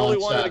 I know. I really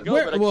wanted to Saturday.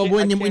 go, but I Well, can't, I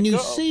when can't you go.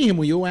 see him,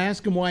 will you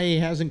ask him why he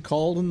hasn't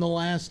called in the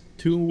last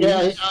 2 weeks?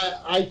 Yeah,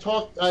 I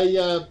talked.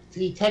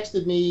 He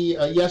texted me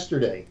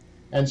yesterday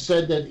and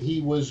said that he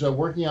was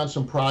working on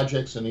some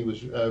projects and he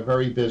was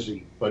very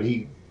busy, but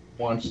he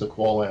wants to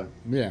call in.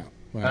 Yeah.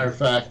 Well, Matter of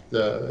fact,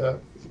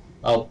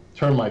 I'll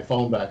turn my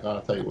phone back on.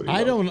 I'll tell you what he I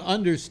wrote. don't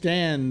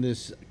understand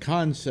this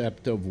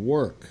concept of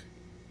work.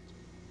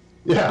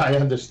 Yeah, I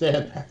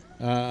understand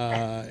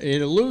that.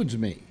 It eludes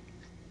me.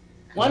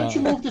 Why don't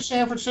you move to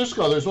San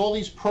Francisco? There's all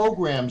these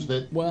programs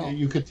that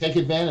you could take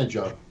advantage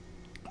of.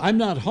 I'm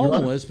not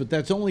homeless, but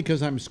that's only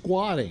because I'm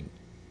squatting.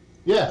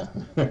 Yeah.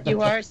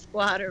 You are a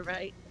squatter,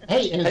 right?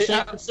 Hey, in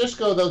San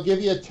Francisco, they'll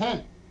give you a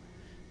tent.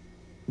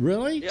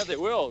 Really? Yeah, they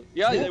will.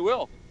 Yeah, they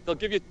will. They'll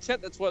give you a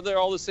tent. That's why they're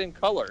all the same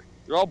color.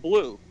 They're all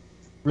blue.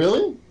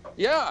 Really?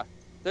 Yeah,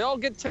 they all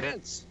get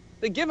tents.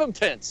 They give them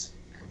tents.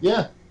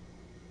 Yeah.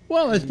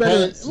 Well, it's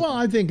better. Well,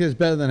 I think it's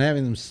better than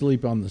having them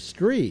sleep on the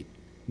street.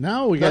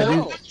 Now we got They're to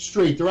not on the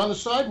street. They're on the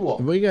sidewalk.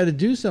 We got to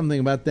do something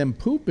about them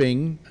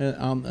pooping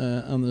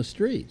on the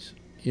streets.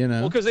 You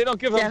know. Well, because they don't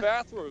give them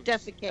bathrooms.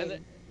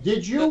 Defecating.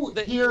 Did you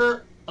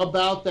hear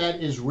about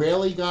that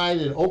Israeli guy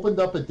that opened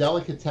up a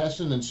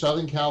delicatessen in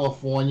Southern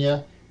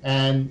California,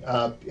 and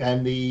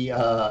the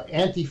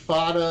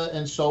Antifada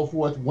and so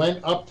forth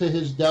went up to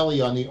his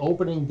deli on the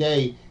opening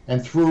day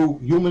and threw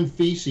human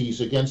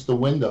feces against the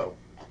window?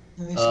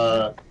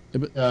 Yeah,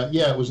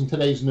 it was in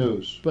today's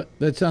news. But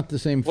that's not the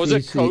same. Was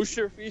it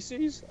kosher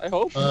feces? I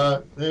hope.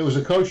 It was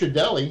a kosher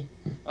deli.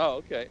 Oh,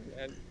 okay.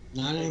 And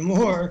Not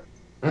anymore.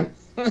 hey,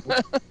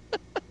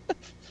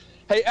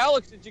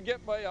 Alex, did you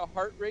get my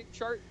heart rate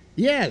chart?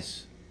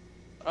 Yes.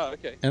 Oh,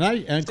 okay. And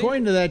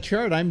according to that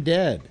chart, I'm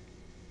dead.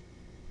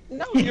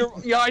 No,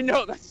 yeah, I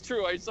know that's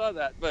true. I saw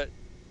that, but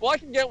I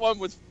can get one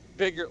with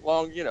bigger,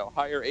 long,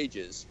 higher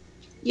ages.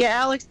 Yeah,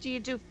 Alex, do you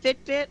do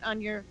Fitbit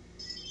on your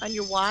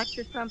watch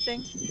or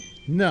something?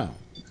 No.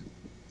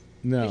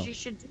 Because you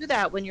should do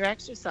that when you're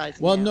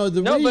exercising. Well, now.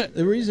 no.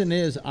 The reason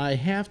is I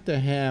have to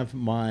have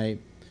my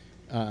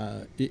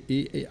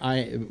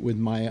with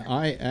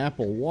my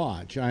Apple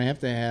Watch. I have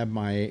to have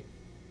my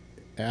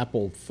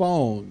Apple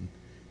phone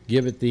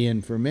give it the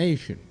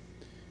information,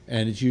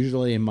 and it's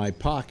usually in my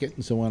pocket.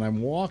 And so when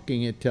I'm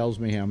walking, it tells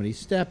me how many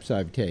steps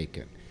I've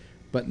taken.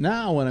 But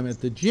now when I'm at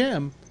the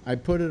gym, I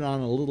put it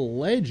on a little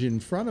ledge in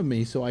front of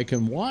me so I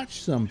can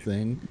watch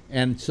something,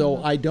 and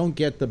so I don't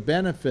get the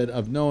benefit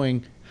of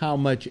knowing how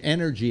much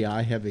energy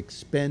I have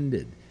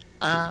expended.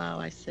 Oh,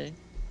 I see.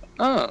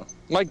 Oh,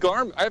 I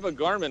have a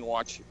Garmin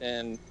watch,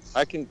 and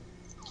I can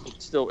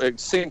it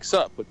syncs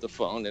up with the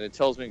phone, and it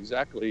tells me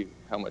exactly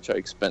how much I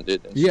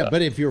expended. And Yeah, stuff.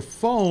 but if your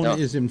phone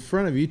is in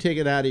front of you, take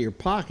it out of your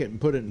pocket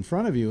and put it in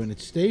front of you, and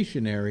it's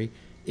stationary,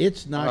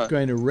 it's not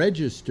going to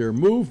register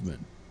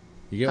movement.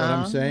 You get what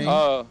I'm saying?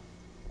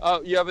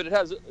 Yeah, but it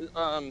has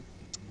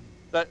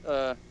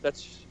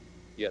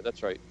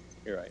that's right.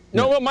 You're right.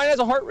 No, well, mine has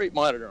a heart rate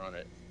monitor on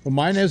it. Well,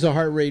 mine has a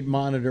heart rate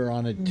monitor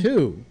on it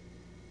too.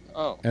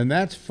 Oh. And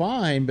that's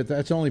fine, but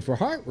that's only for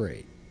heart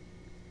rate.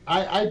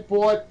 I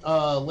bought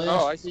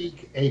last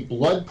week a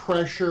blood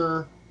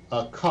pressure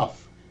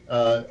cuff,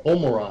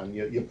 Omeron.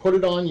 You put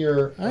it on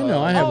your. I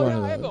know, I have one of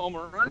those. I have the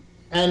Omeron.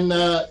 And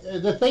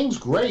the thing's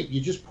great.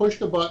 You just push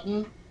the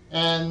button,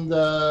 and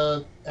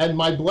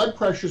my blood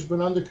pressure's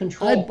been under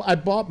control. I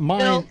bought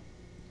mine.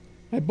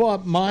 I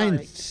bought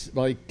mine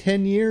like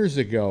 10 years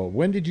ago.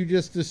 When did you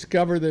just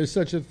discover there's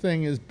such a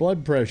thing as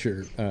blood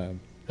pressure?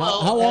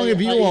 How long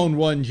have you owned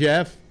one,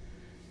 Jeff?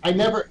 I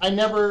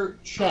never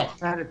checked.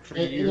 Had it for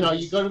You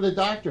go to the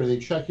doctor, they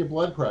check your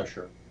blood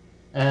pressure.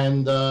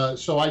 And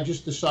so I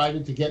just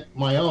decided to get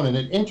my own. And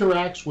it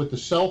interacts with the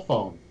cell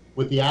phone,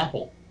 with the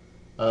Apple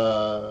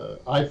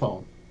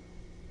iPhone.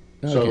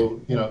 Okay. So,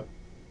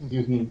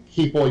 you can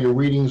keep all your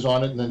readings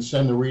on it and then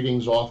send the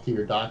readings off to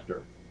your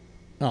doctor.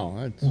 Oh,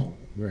 that's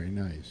very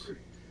nice.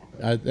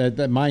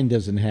 That mine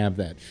doesn't have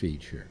that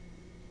feature.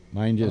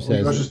 Mine just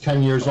has. Yours is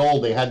 10 years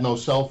old. They had no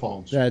cell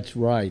phones. That's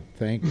right.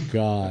 Thank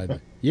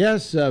God.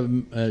 Yes,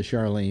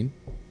 Charlene.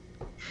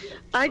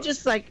 I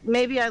just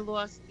maybe I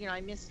lost,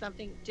 I missed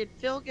something. Did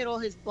Phil get all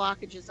his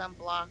blockages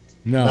unblocked?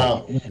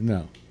 No.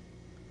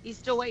 He's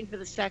still waiting for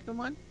the second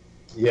one?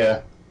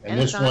 Yeah, and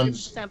it's this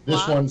 100%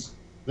 blocked?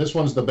 this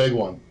one's the big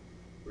one.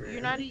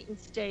 You're not eating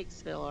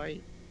steaks, Phil, are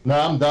you? No,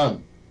 I'm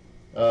done.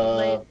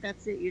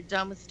 That's it. You're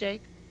done with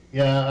steak?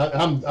 Yeah,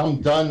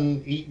 I'm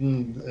done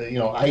eating,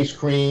 ice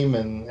cream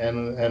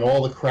and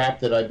all the crap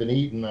that I've been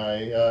eating.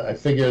 I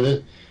figure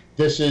that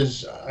this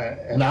is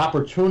an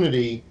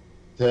opportunity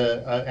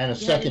and a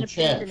second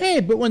chance. Hey,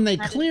 but when they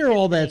clear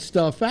all that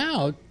stuff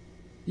out,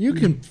 you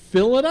can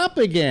fill it up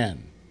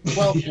again.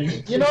 Well,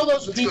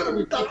 those people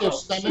who get their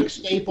stomach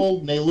stapled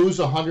and they lose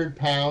 100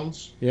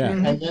 pounds,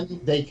 and then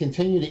they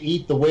continue to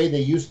eat the way they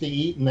used to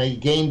eat and they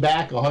gain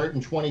back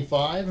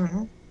 125?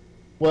 Mm-hmm.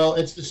 Well,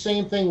 it's the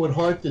same thing with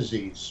heart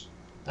disease.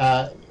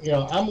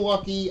 I'm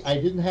lucky I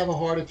didn't have a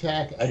heart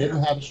attack. I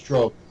didn't have a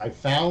stroke. I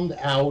found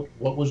out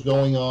what was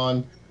going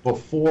on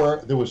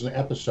before there was an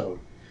episode.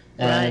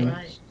 And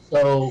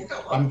so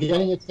I'm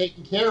getting it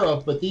taken care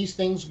of, but these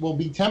things will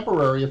be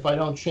temporary if I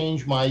don't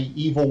change my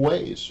evil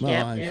ways.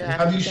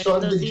 Have you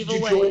started? Did you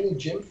join a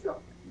gym,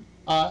 Phil?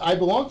 I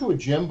belong to a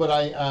gym, but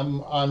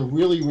I'm on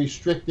really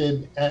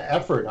restricted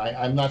effort.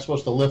 I'm not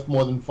supposed to lift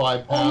more than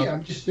 5 pounds.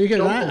 I'm just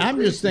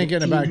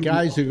thinking about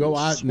guys who go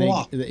out and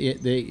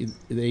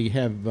they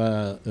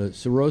have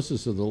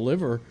cirrhosis of the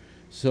liver,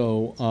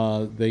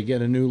 so they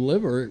get a new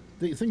liver.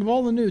 Think of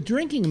all the new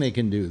drinking they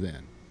can do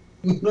then.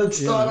 Let's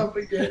start up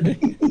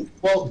again.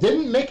 Well,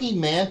 didn't Mickey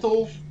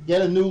Mantle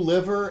get a new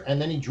liver and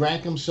then he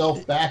drank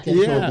himself back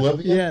into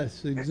oblivion?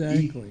 Yes,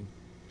 exactly.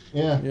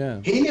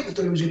 Yeah. He never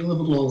thought he was going to live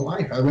a long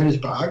life. I read his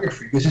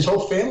biography because his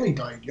whole family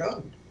died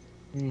young.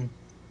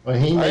 Well,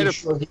 he made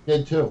sure he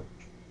did too.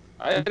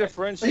 I had a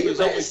friend, she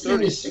was only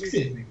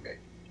 30.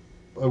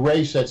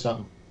 Ray said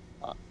something.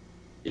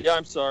 Yeah,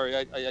 I'm sorry.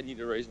 I need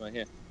to raise my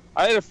hand.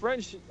 I had a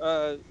friend,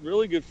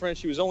 really good friend.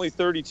 She was only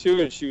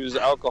 32 and she was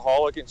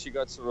alcoholic and she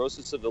got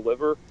cirrhosis of the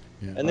liver.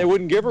 Yeah. And they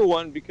wouldn't give her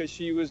one because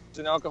she was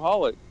an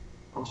alcoholic.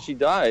 And she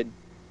died.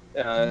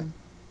 Yeah,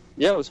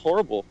 it was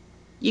horrible.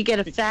 You get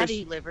a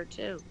fatty liver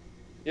too.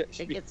 Yeah,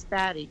 it gets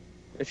fatty.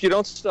 If you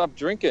don't stop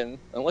drinking,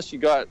 unless you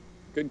got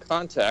good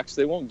contacts,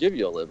 they won't give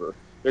you a liver.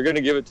 They're going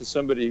to give it to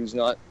somebody who's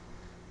not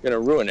going to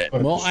ruin it.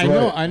 Well,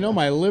 I know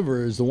my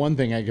liver is the one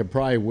thing I could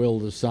probably will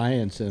to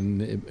science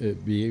and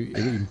it'd be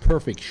in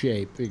perfect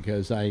shape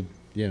because Oh,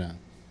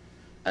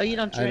 you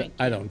don't drink?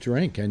 I don't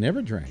drink. I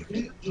never drank.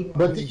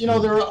 But,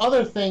 there are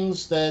other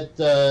things that,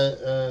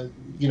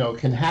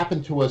 can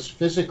happen to us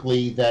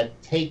physically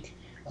that take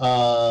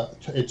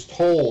its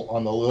toll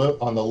on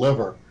the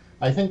liver.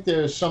 I think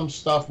there's some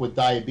stuff with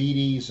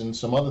diabetes and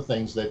some other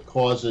things that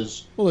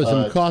causes. Well, there's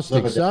some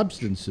caustic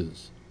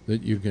substances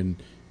that you can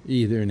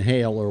either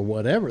inhale or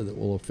whatever that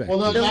will affect.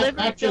 Well,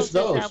 not just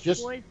those.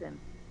 Just poison.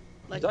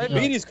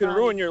 Diabetes can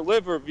ruin your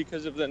liver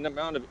because of the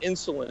amount of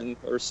insulin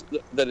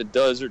that it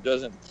does or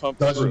doesn't pump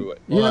through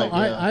it.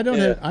 I don't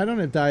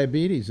have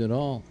diabetes at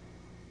all,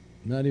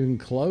 not even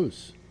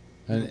close,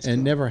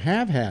 and never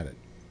have had it.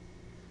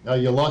 No,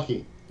 you're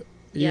lucky.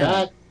 Yeah.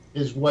 That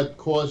is what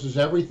causes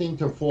everything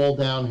to fall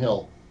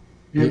downhill.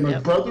 Yeah, my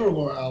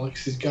brother-in-law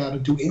Alex has got to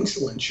do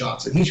insulin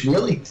shots, and he's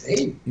really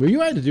thin. Well, you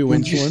had to do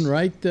insulin,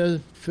 right,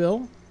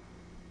 Phil?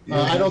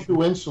 I don't do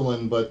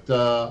insulin, but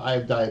I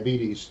have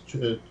diabetes.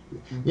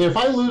 If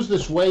I lose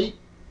this weight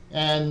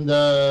and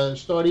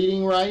start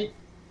eating right,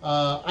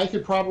 I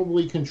could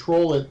probably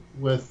control it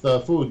with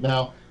food.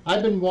 Now,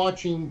 I've been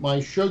watching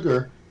my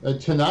sugar.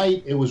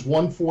 Tonight, it was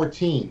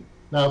 114.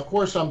 Now, of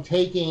course, I'm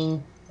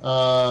taking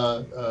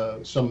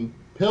some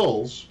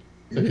pills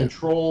to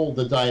control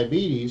the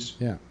diabetes,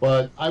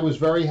 but I was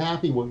very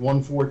happy with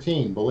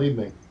 114, believe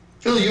me.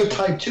 Phil, you're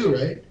type 2,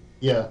 right?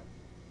 Yeah.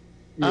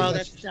 Oh,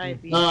 that's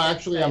diabetes. No,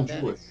 actually, I'm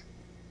Jewish.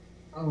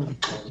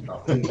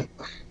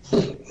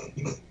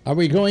 Are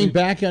we going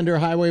back under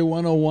Highway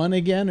 101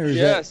 again, or is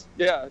Yes,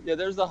 yeah.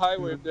 There's the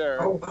highway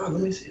there. Oh, wow,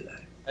 let me see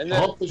that. And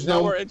then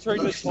now we're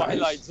entering the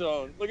twilight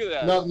zone. Look at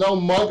that. No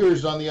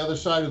muggers on the other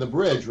side of the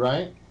bridge,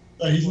 right?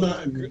 He's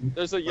not.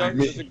 There's a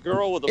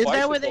girl with a bicycle. Is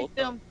that where they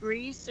filmed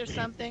Grease or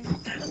something?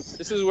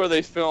 This is where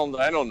they filmed,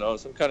 I don't know,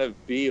 some kind of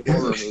B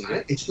horror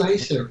movie. It's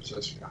nice there.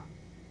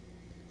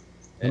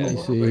 Let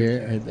me see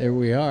here. There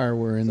we are.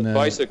 We're in the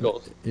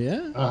bicycles.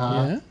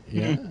 Yeah.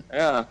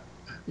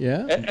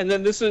 Yeah. And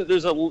then there's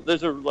a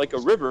like a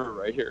river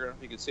right here. I don't know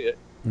if you can see it.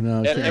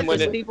 No. And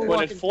when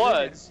it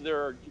floods, there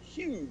are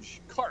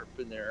huge carp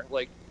in there,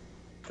 like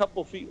a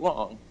couple feet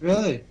long.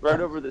 Really?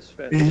 Right over this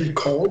fence. Is it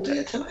cold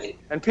there tonight?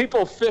 And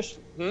people fish.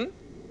 Is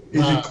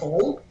it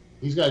cold?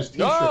 These guys.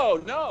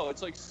 T-shirt. No.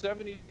 It's like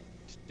 72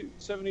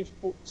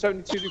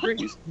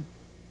 degrees.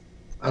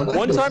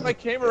 One time I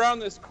came around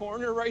this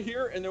corner right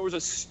here, and there was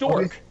a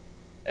stork.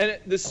 And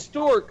the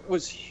stork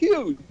was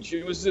huge.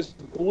 It was this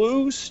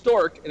blue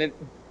stork, and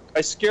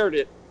I scared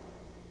it,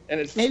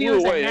 and it flew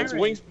away. Its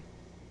wings.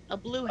 A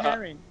blue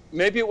heron.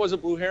 Maybe it was a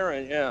blue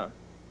heron. Yeah,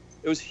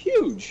 it was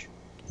huge.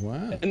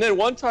 Wow. And then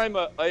one time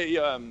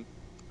I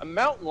a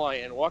mountain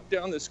lion walked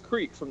down this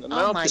creek from the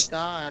mountain. Oh my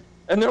God!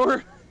 And there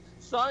were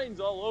signs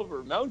all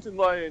over, mountain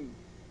lion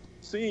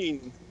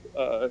seen.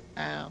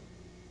 Wow.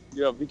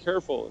 Be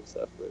careful and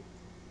stuff. But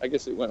I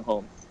guess it went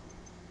home.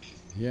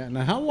 Yeah.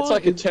 Now, how long? It's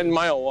like a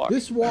 10-mile walk.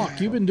 This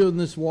walk, you've been doing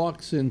this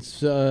walk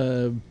since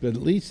at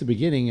least the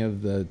beginning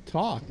of the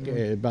talk,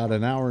 about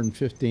an hour and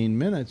 15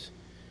 minutes.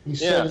 He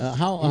said, he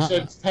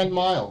said it's 10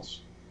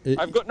 miles.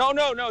 I've got no.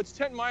 It's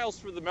 10 miles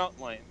for the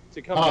mountain lion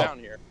to come down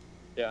here.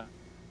 Yeah.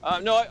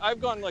 No, I've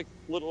gone like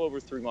a little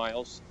over 3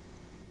 miles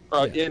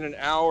in an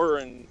hour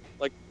and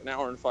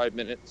 5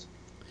 minutes.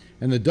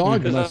 And the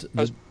dog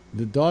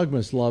the dog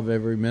must love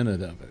every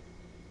minute of it.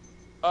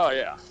 Oh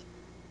yeah.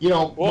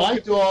 My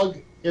dog,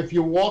 if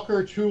you walk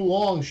her too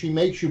long, she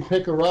makes you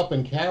pick her up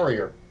and carry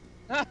her.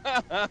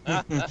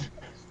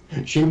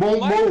 She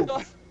won't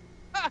move.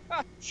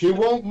 She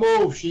won't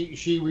move.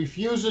 She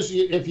refuses.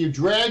 If you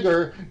drag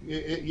her,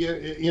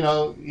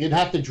 you'd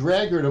have to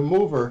drag her to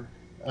move her.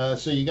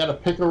 So you got to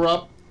pick her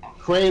up,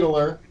 cradle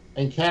her,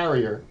 and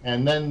carry her,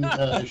 and then.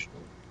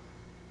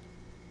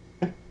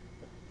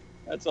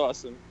 That's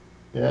awesome.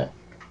 Yeah.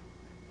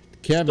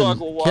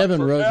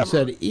 Kevin wrote and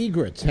said,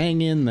 "Egrets,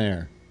 hang in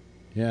there."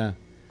 Yeah.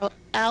 Oh,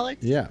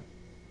 Alex. Yeah.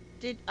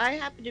 I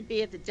happened to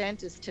be at the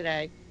dentist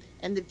today,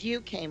 and The View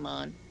came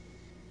on,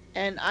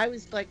 and I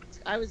was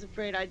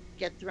afraid I'd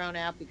get thrown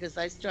out because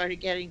I started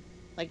getting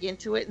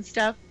into it and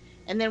stuff.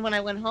 And then when I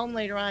went home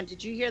later on,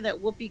 did you hear that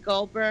Whoopi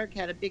Goldberg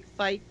had a big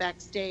fight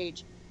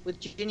backstage with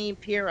Jeanine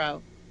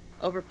Pirro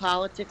over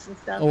politics and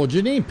stuff? Oh, well,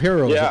 Jeanine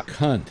Pirro is a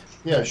cunt.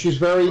 Yeah, she's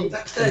very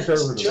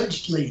conservative.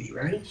 Judge lady,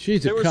 right?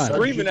 She's a cunt. They were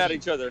screaming at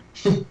each other.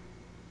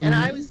 And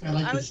I was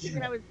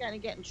thinking I was going to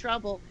get in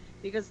trouble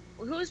because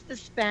who's the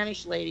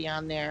Spanish lady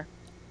on there?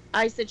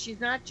 I said, she's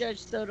not Judge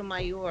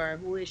Sotomayor.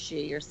 Who is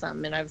she or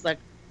something? And I was like,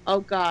 oh,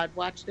 God,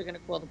 watch, they're going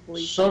to call the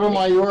police.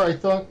 Sotomayor, I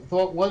thought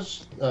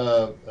was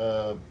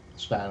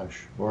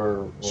Spanish.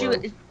 Pirro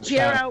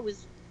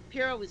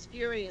was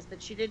furious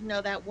that she didn't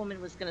know that woman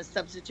was going to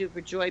substitute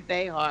for Joy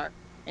Behar,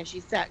 and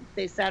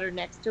they sat her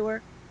next to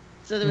her.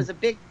 So there was a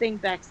big thing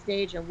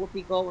backstage, and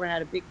Whoopi Goldberg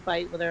had a big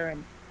fight with her,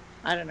 and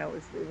I don't know. It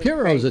was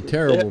Pirro's a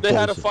terrible They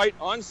had a fight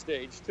on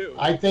stage, too.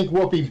 I think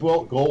Whoopi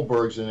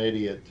Goldberg's an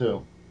idiot,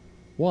 too.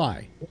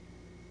 Why?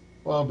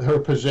 Well, her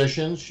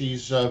positions,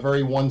 she's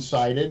very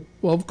one-sided.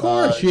 Well, of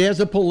course, she has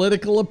a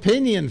political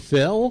opinion,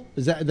 Phil.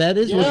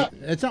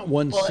 It's not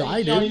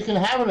one-sided. Well, you can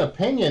have an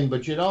opinion,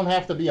 but you don't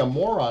have to be a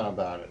moron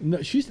about it.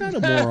 No, she's not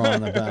a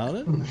moron about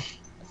it.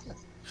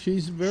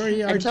 She's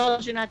very. I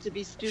told you not to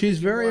be stupid. She's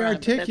very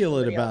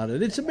articulate about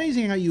it. It's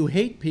amazing how you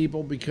hate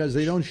people because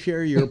they don't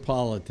share your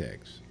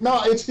politics.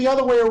 No, it's the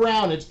other way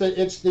around. It's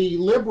the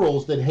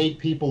liberals that hate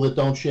people that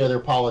don't share their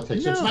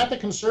politics. No. It's not the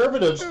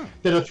conservatives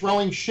that are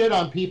throwing shit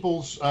on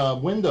people's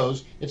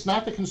windows. It's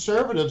not the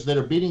conservatives that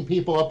are beating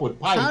people up with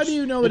pipes. How do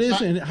you know it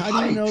isn't? How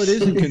do you know it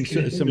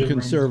isn't some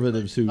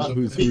conservatives who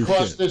threw shit?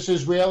 Because this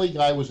Israeli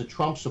guy was a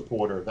Trump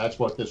supporter. That's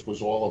what this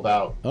was all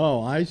about.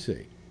 Oh, I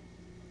see.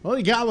 Well,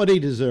 he got what he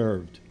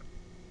deserved.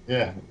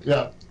 Yeah.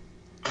 Let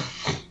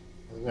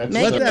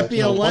that be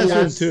a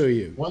lesson to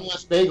you. One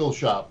less bagel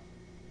shop.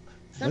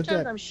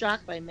 Sometimes I'm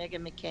shocked by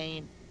Meghan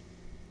McCain.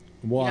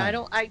 Why? I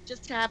don't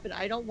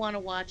want to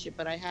watch it,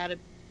 but I had to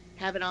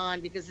have it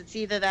on because it's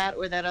either that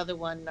or that other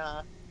one.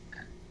 I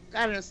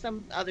don't know,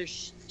 some other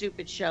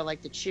stupid show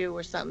like The Chew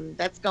or something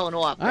that's going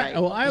off. Right?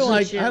 I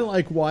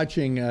like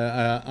watching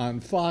on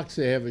Fox.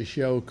 They have a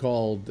show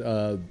called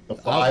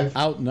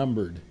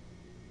Outnumbered.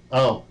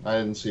 Oh, I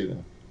didn't see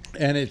that.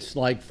 And it's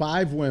like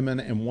 5 women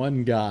and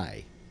 1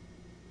 guy.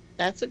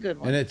 That's a good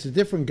one. And it's a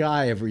different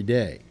guy every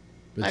day.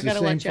 But it's the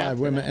same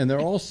 5 women, and they're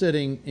all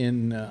sitting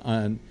in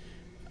on.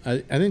 I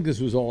think this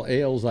was all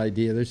Ailes'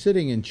 idea. They're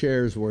sitting in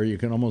chairs where you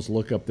can almost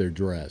look up their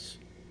dress.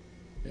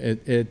 And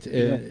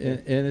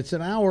it's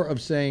an hour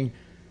of saying,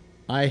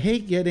 I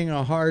hate getting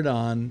a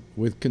hard-on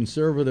with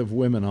conservative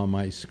women on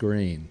my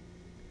screen.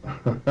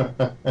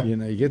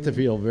 You get to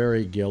feel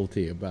very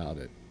guilty about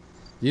it.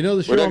 You know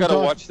the show? I gotta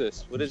watch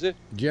this. What is it?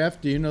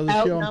 Jeff, do you know the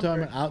show I'm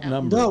talking about?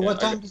 Outnumbered. No,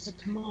 what time does it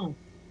come on?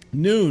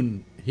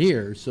 Noon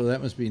here, so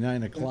that must be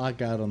 9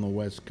 o'clock out on the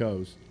West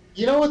Coast.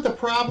 You know what the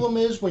problem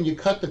is when you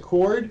cut the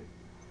cord?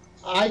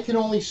 I can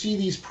only see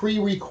these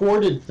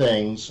pre-recorded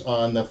things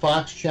on the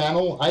Fox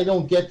channel. I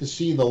don't get to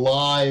see the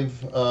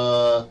live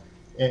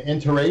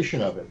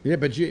iteration of it. Yeah,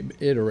 but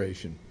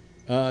iteration.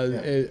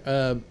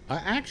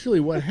 Actually,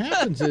 what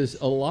happens is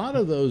a lot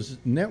of those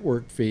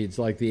network feeds,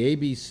 like the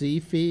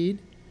ABC feed,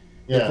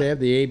 if they have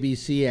the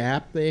ABC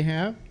app they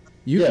have,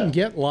 you can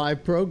get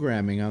live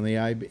programming on the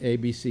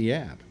ABC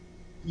app.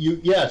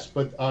 Yes,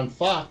 but on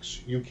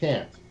Fox you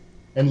can't.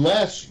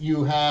 Unless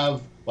you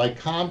have like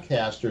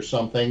Comcast or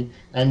something,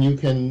 and you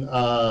can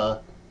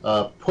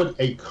put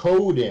a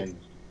code in.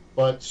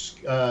 But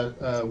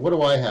what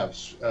do I have?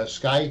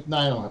 Skype? No,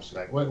 I don't have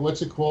Skype.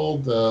 What's it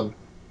called?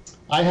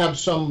 I have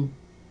some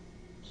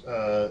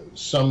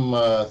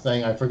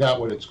thing. I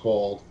forgot what it's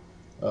called.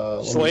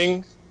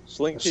 Sling?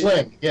 Sling?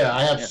 Sling. Yeah,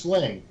 I have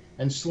Sling.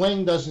 And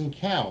Sling doesn't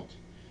count.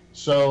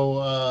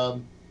 So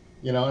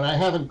You know, and I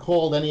haven't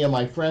called any of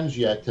my friends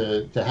yet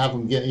to have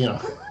them get, you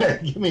know,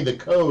 give me the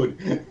code.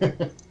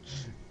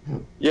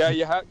 Yeah,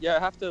 you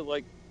have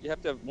to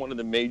have one of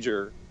the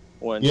major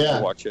ones Yeah.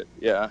 to watch it.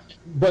 Yeah.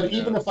 But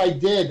even if I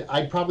did,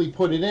 I'd probably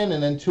put it in,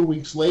 and then 2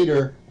 weeks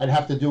later, I'd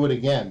have to do it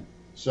again.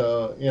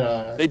 So, you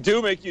know. They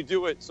do make you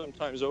do it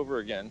sometimes over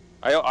again.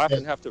 I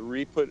often have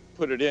to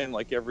put it in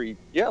like every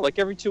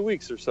 2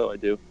 weeks or so. I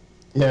do.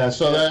 Yeah,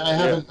 so I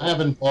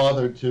haven't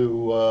bothered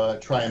to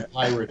try and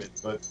pirate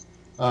it, but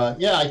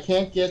yeah, I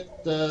can't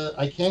get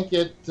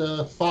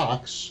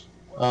Fox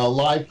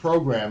live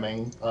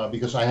programming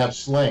because I have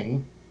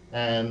Sling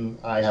and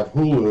I have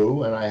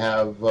Hulu and I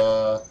have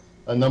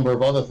a number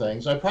of other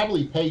things. I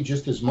probably pay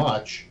just as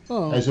much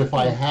as if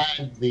I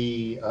had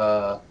the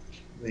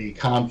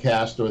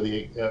Comcast or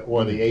the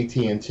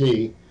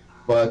AT&T,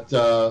 but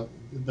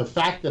the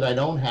fact that I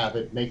don't have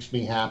it makes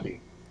me happy.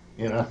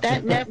 You know?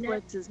 That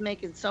Netflix is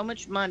making so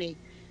much money.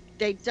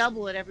 They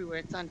double it everywhere.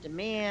 It's on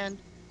demand.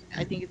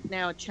 I think it's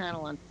now a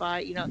channel on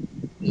 5. You know,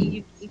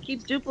 you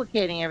keep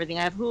duplicating everything.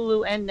 I have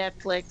Hulu and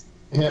Netflix,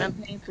 and I'm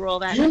paying for all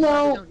that. You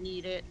know, I don't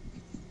need it.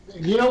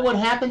 You know what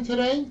happened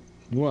today?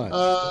 What?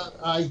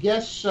 I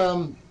guess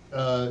Jeff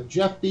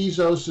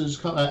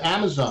Bezos's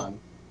Amazon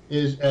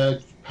is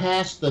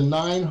past the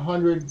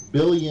 900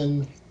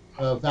 billion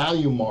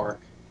value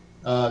mark.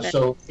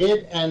 So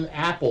it and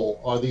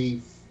Apple are the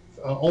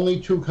only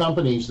two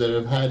companies that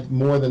have had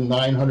more than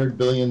 $900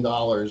 billion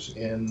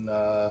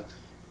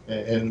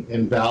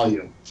in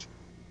value.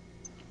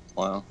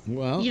 Wow.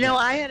 Well, you know,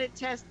 I had to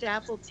test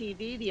Apple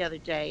TV the other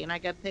day, and I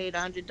got paid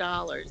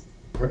 $100.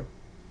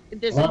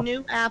 There's a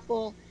new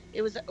Apple.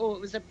 It was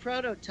a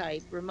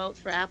prototype remote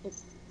for Apple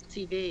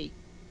TV,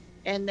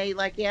 and they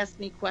like asked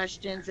me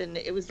questions, and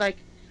it was like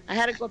I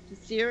had to go up to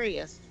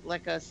Sirius,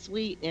 like a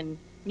suite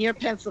near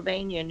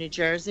Pennsylvania, New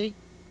Jersey.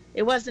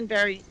 It was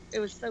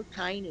so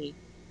tiny.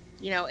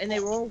 You know, and they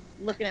were all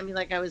looking at me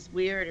like I was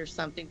weird or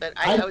something. But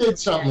I did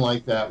something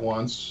like that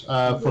once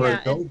for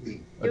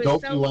Adobe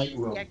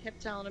Lightroom. I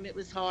kept telling them it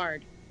was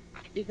hard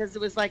because it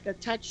was like a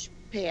touch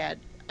pad.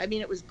 I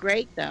mean, it was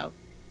great though.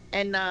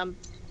 And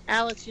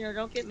Alex, you know,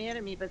 don't get mad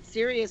at me, but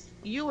Sirius,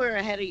 you were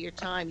ahead of your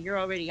time. You're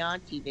already on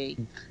TV.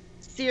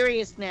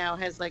 Sirius now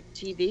has like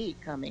TV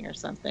coming or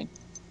something.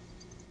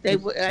 They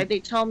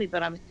told me,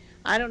 but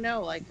I don't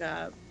know. Like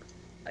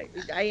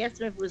I asked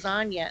them if it was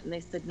on yet, and they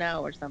said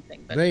no or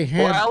something. But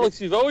well, Alex,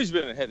 you've always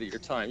been ahead of your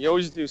time. You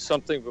always do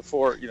something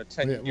before,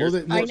 10 years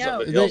before I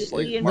know. somebody else.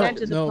 We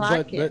invented the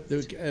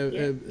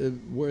podcast. But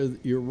where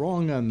you're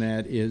wrong on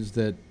that is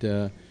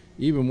that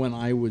even when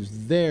I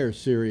was there,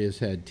 Sirius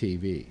had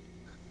TV.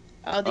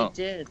 Oh, they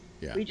did.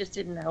 Yeah. We just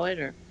didn't know it,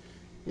 or.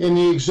 In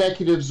the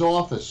executive's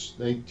office,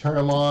 they turn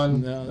them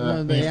on.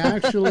 No, they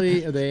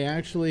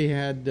actually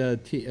had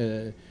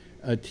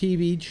a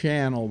TV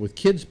channel with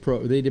kids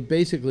they did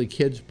basically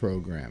kids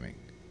programming.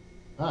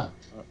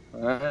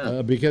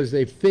 Because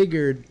they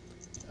figured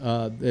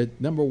that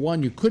number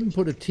one, you couldn't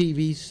put a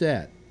TV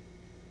set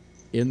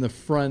in the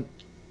front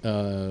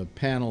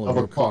panel of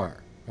your car.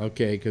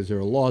 Okay, because there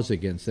are laws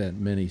against that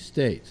in many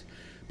states.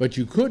 But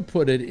you could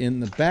put it in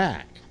the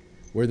back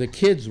where the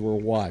kids were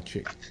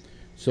watching.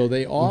 So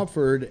they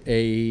offered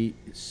a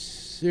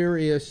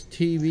Sirius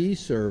TV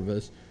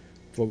service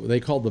for what they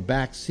called the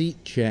back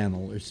seat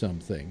channel or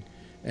something.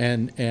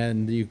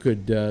 And you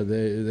could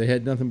they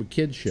had nothing but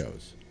kids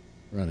shows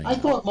running. I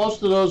thought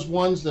most of those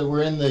ones that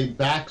were in the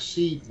back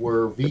seat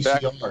were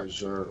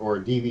VCRs or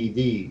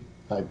DVD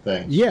type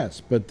things.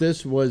 Yes, but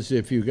this was,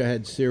 if you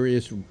had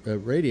Sirius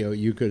radio,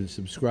 you could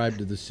subscribe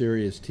to the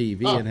Sirius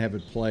TV and have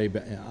it play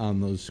on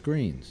those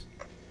screens.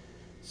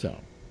 So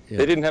yeah.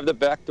 They didn't have the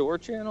backdoor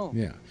channel?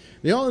 Yeah.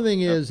 The only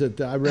thing is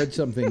that I read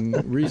something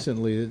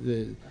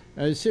recently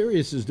that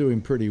Sirius is doing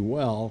pretty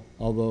well,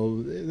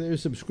 although their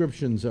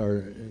subscriptions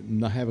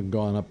haven't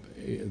gone up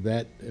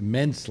that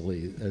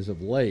immensely as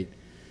of late.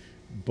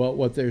 But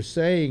what they're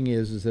saying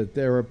is that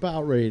they're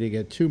about ready to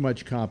get too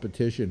much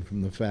competition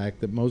from the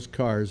fact that most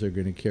cars are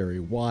going to carry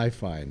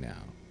Wi-Fi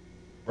now.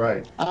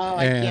 Right. Oh,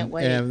 I can't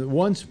wait. And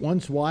once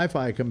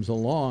Wi-Fi comes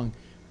along,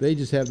 they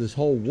just have this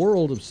whole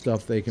world of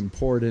stuff they can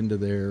port into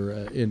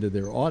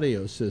their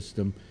audio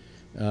system,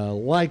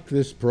 like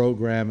this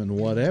program and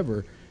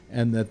whatever.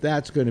 And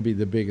that's going to be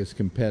the biggest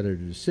competitor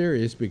to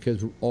Sirius,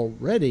 because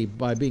already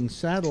by being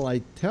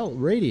satellite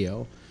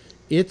radio,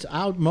 it's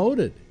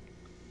outmoded.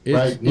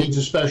 Right, needs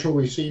a special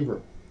receiver.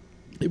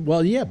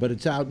 Well, yeah, but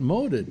it's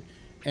outmoded,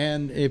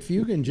 and if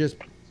you can just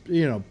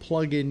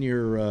plug in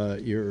your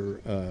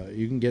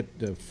you can get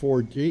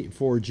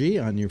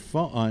 4G on your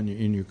phone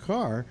in your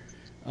car.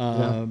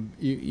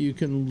 You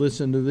can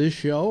listen to this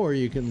show, or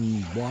you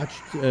can watch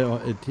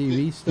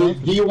TV stuff.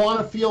 Do you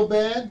want to feel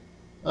bad?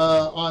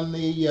 On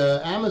the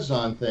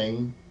Amazon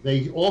thing,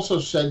 they also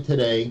said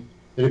today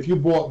that if you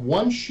bought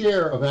one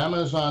share of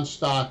Amazon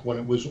stock when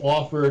it was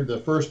offered, the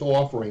first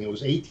offering, it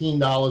was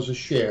 $18 a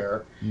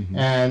share,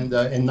 and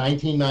in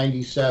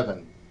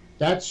 1997,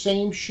 that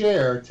same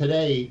share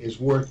today is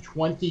worth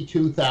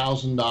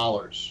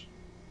 $22,000.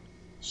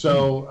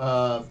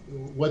 So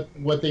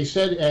what they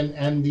said,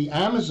 and the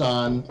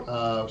Amazon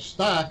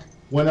stock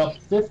went up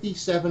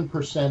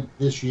 57%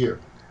 this year.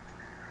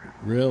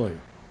 Really?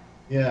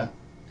 Yeah.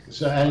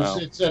 So and Wow.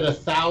 it's at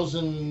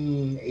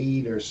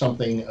 1,008 or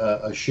something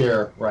a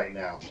share right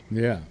now.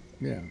 Yeah,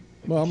 yeah.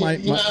 Well,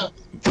 Yeah.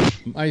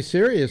 my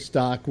Sirius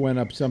stock went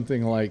up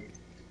something like,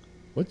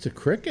 what's the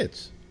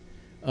crickets?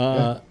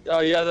 Oh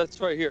yeah,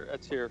 that's right here.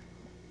 That's here.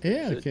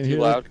 Yeah, Is it can too hear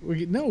loud?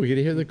 no, we could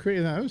hear the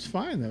cricket. That was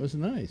fine. That was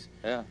nice.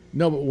 Yeah.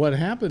 No, but what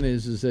happened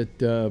is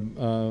that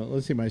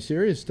let's see, my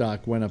Sirius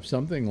stock went up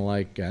something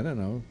like, I don't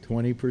know,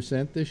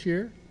 20% this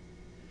year.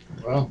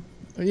 Well,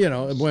 You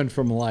know, it went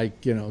from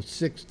like, you know,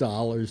 $6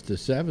 to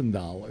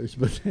 $7,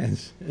 but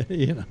that's,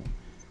 you know.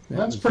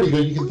 that's pretty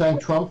good. You can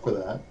thank Trump for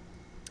that.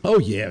 Oh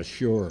yeah,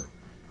 sure.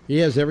 He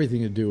has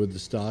everything to do with the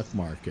stock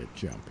market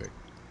jumping.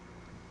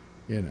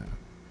 You know.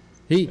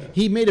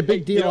 He made a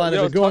big deal out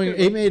of it going.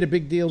 He made a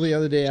big deal the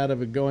other day out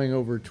of it going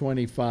over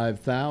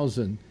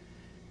 25,000,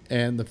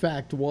 and the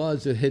fact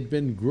was it had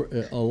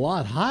been a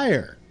lot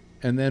higher,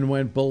 and then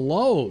went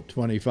below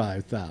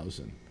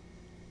 25,000.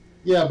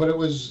 Yeah, but it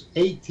was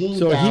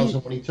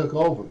 18,000 when he took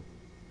over.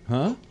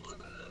 Huh?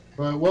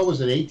 What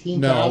was it? 18,000.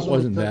 No, it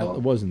wasn't that.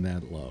 It wasn't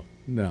that low.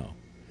 No.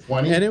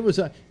 20. And it was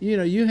a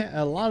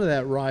a lot of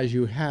that rise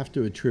you have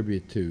to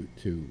attribute to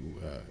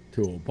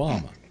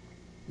Obama.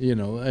 You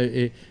know,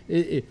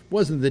 it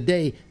wasn't the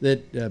day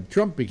that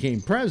Trump became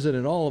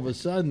president. All of a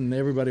sudden,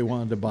 everybody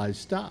wanted to buy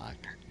stock.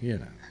 You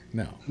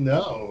know,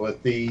 No, but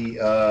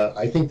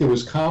I think there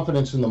was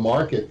confidence in the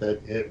market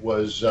that it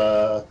was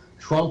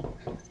Trump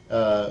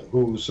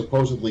who's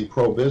supposedly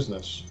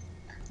pro-business.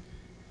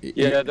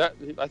 Yeah,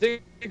 I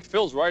think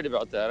Phil's right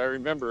about that. I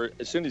remember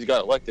as soon as he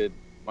got elected,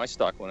 my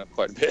stock went up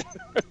quite a bit.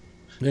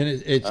 And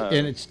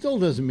it still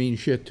doesn't mean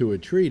shit to a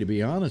tree, to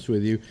be honest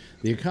with you.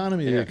 The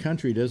economy of the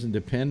country doesn't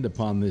depend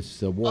upon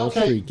this Wall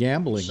Street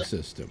gambling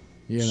system.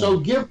 You know? So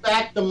give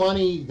back the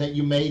money that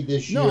you made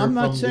this year. No, I'm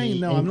not from saying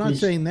the no. I'm not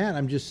increase- saying that.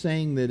 I'm just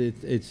saying that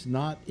it's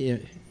not.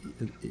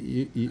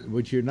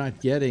 What you're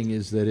not getting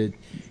is that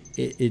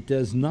it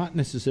does not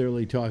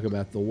necessarily talk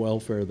about the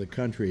welfare of the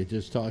country. It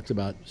just talks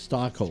about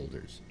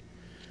stockholders.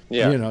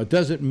 Yeah. You know, it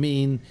doesn't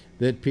mean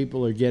that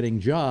people are getting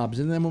jobs.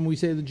 And then when we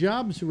say the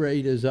jobs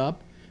rate is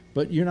up,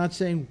 but you're not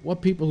saying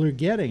what people are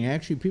getting.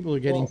 Actually, people are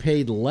getting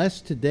paid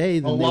less today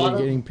than they were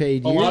getting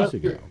paid years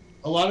ago.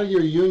 A lot of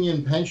your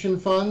union pension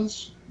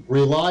funds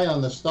rely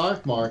on the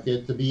stock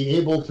market to be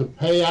able to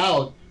pay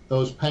out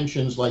those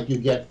pensions like you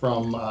get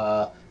from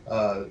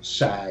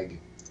SAG.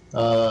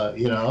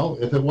 You know,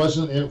 if it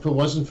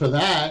wasn't for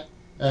that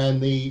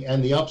and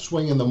the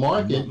upswing in the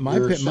market,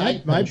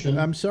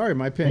 I'm sorry,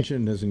 my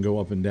pension doesn't go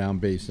up and down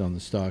based on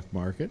the stock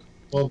market.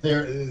 Well,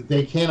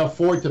 they can't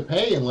afford to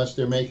pay unless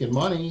they're making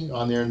money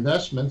on their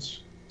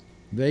investments.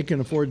 They can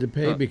afford to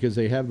pay because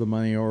they have the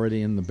money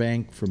already in the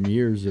bank from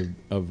years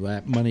of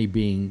that money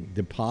being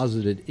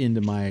deposited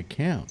into my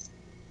account.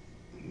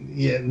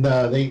 Yeah,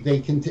 no, they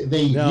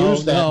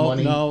use that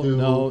money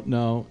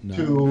to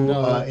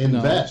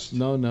invest.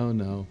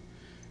 No.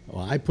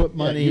 Well, I put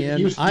money in.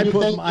 You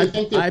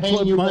think they're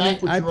paying you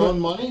back with your own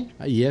money?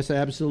 Yes,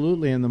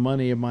 absolutely, and the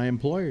money of my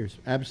employers,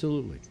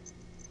 absolutely.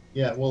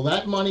 Yeah, well,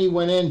 that money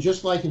went in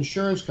just like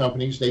insurance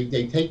companies. They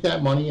take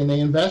that money and they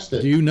invest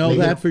it. Do you know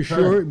that for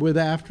sure with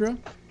AFTRA?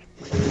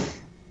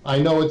 I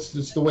know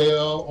it's the way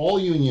all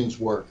unions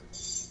work.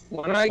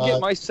 When I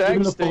get my SAG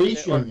even the statement,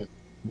 police union.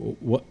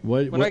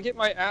 when I get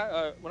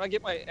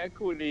my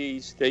equity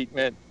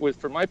statement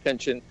for my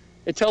pension,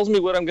 it tells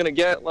me what I'm going to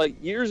get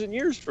like years and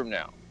years from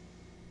now.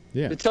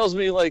 Yeah. It tells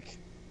me like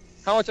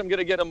how much I'm going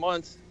to get a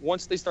month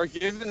once they start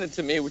giving it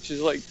to me, which is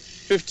like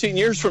 15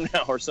 years from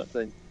now or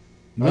something.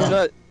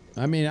 No.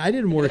 I mean, I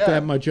didn't work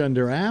that much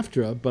under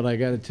AFTRA, but I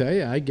got to tell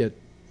you, I get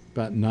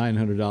about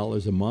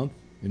 $900 a month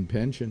in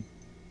pension.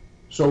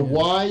 So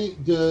why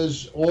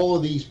does all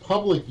of these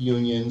public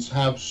unions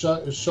have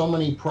so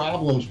many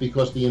problems?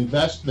 Because the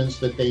investments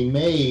that they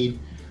made,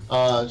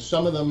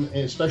 some of them,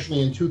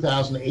 especially in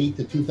 2008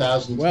 to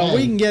 2010. Well,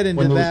 we can get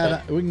into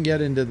that. We can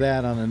get into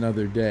that on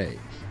another day.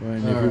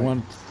 And if you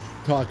want to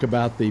talk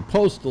about the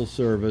Postal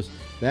Service,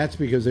 that's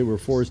because they were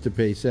forced to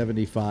pay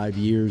 75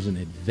 years in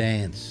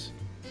advance.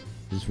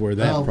 Is where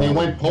that they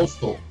went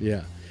postal.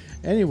 Yeah.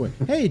 Anyway,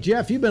 hey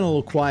Jeff, you've been a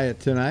little quiet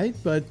tonight,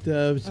 but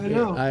I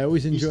know. I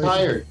always enjoy. He's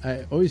tired.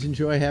 I always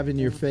enjoy having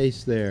your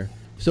face there.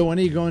 So when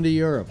are you going to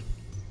Europe?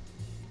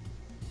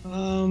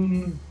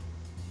 I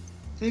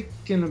think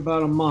in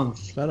about a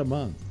month. About a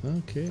month.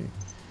 Okay.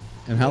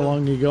 And how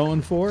long are you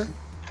going for?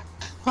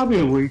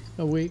 Probably a week.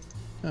 A week.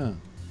 Oh.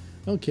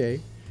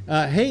 Okay.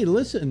 Hey,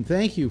 listen.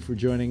 Thank you for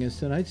joining us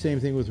tonight. Same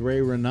thing with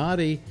Ray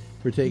Renati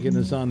for taking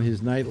us on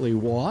his nightly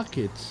walk.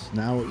 It's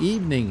now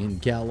evening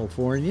in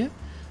California.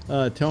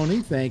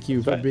 Tony, thank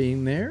you for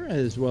being there,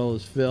 as well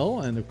as Phil,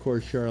 and of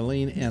course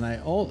Charlene. And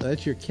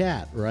that's your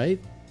cat, right?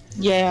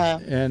 Yeah.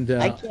 And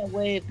I can't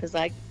wait because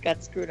I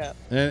got screwed up.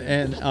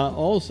 And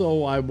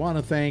also, I want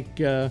to thank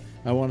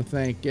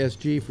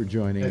SG for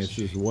joining us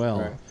as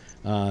well.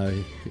 Right.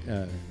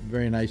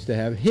 Very nice to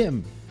have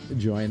him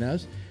join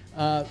us.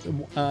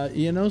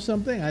 You know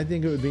something? I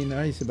think it would be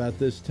nice about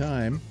this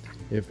time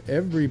if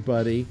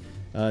everybody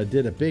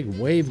did a big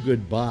wave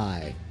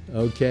goodbye.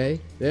 Okay?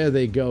 There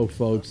they go,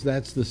 folks.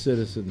 That's the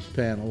Citizens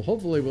Panel.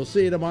 Hopefully we'll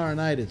see you tomorrow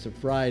night. It's a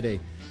Friday.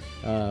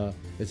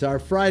 It's our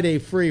Friday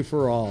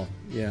free-for-all.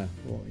 Yeah,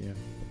 well, yeah.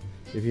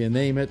 If you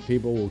name it,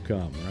 people will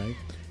come, right?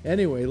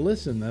 Anyway,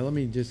 listen, let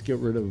me just get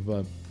rid of...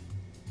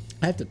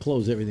 I have to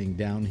close everything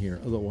down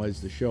here,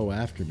 otherwise the show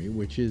after me,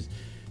 which is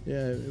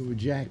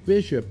Jack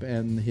Bishop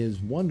and his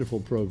wonderful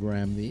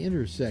program, The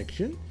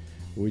Intersection,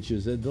 which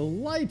is a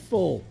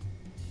delightful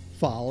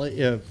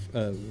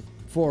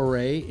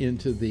foray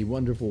into the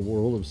wonderful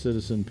world of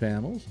citizen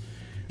panels.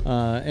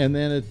 And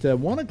then at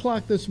 1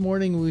 o'clock this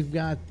morning, we've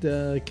got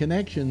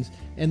Connections.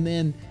 And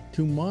then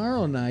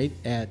tomorrow night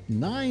at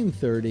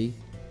 9:30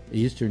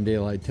 Eastern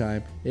Daylight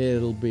Time,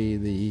 it'll be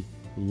the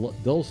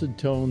dulcet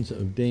tones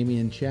of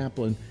Damian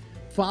Chaplin,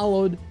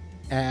 followed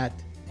at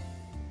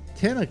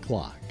 10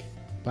 o'clock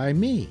by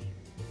me.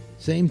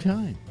 Same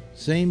time,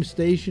 same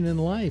station in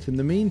life. In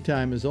the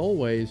meantime, as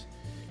always,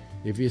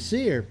 if you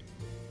see her,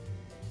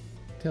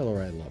 tell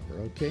her I love her,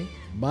 okay?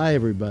 Bye,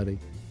 everybody.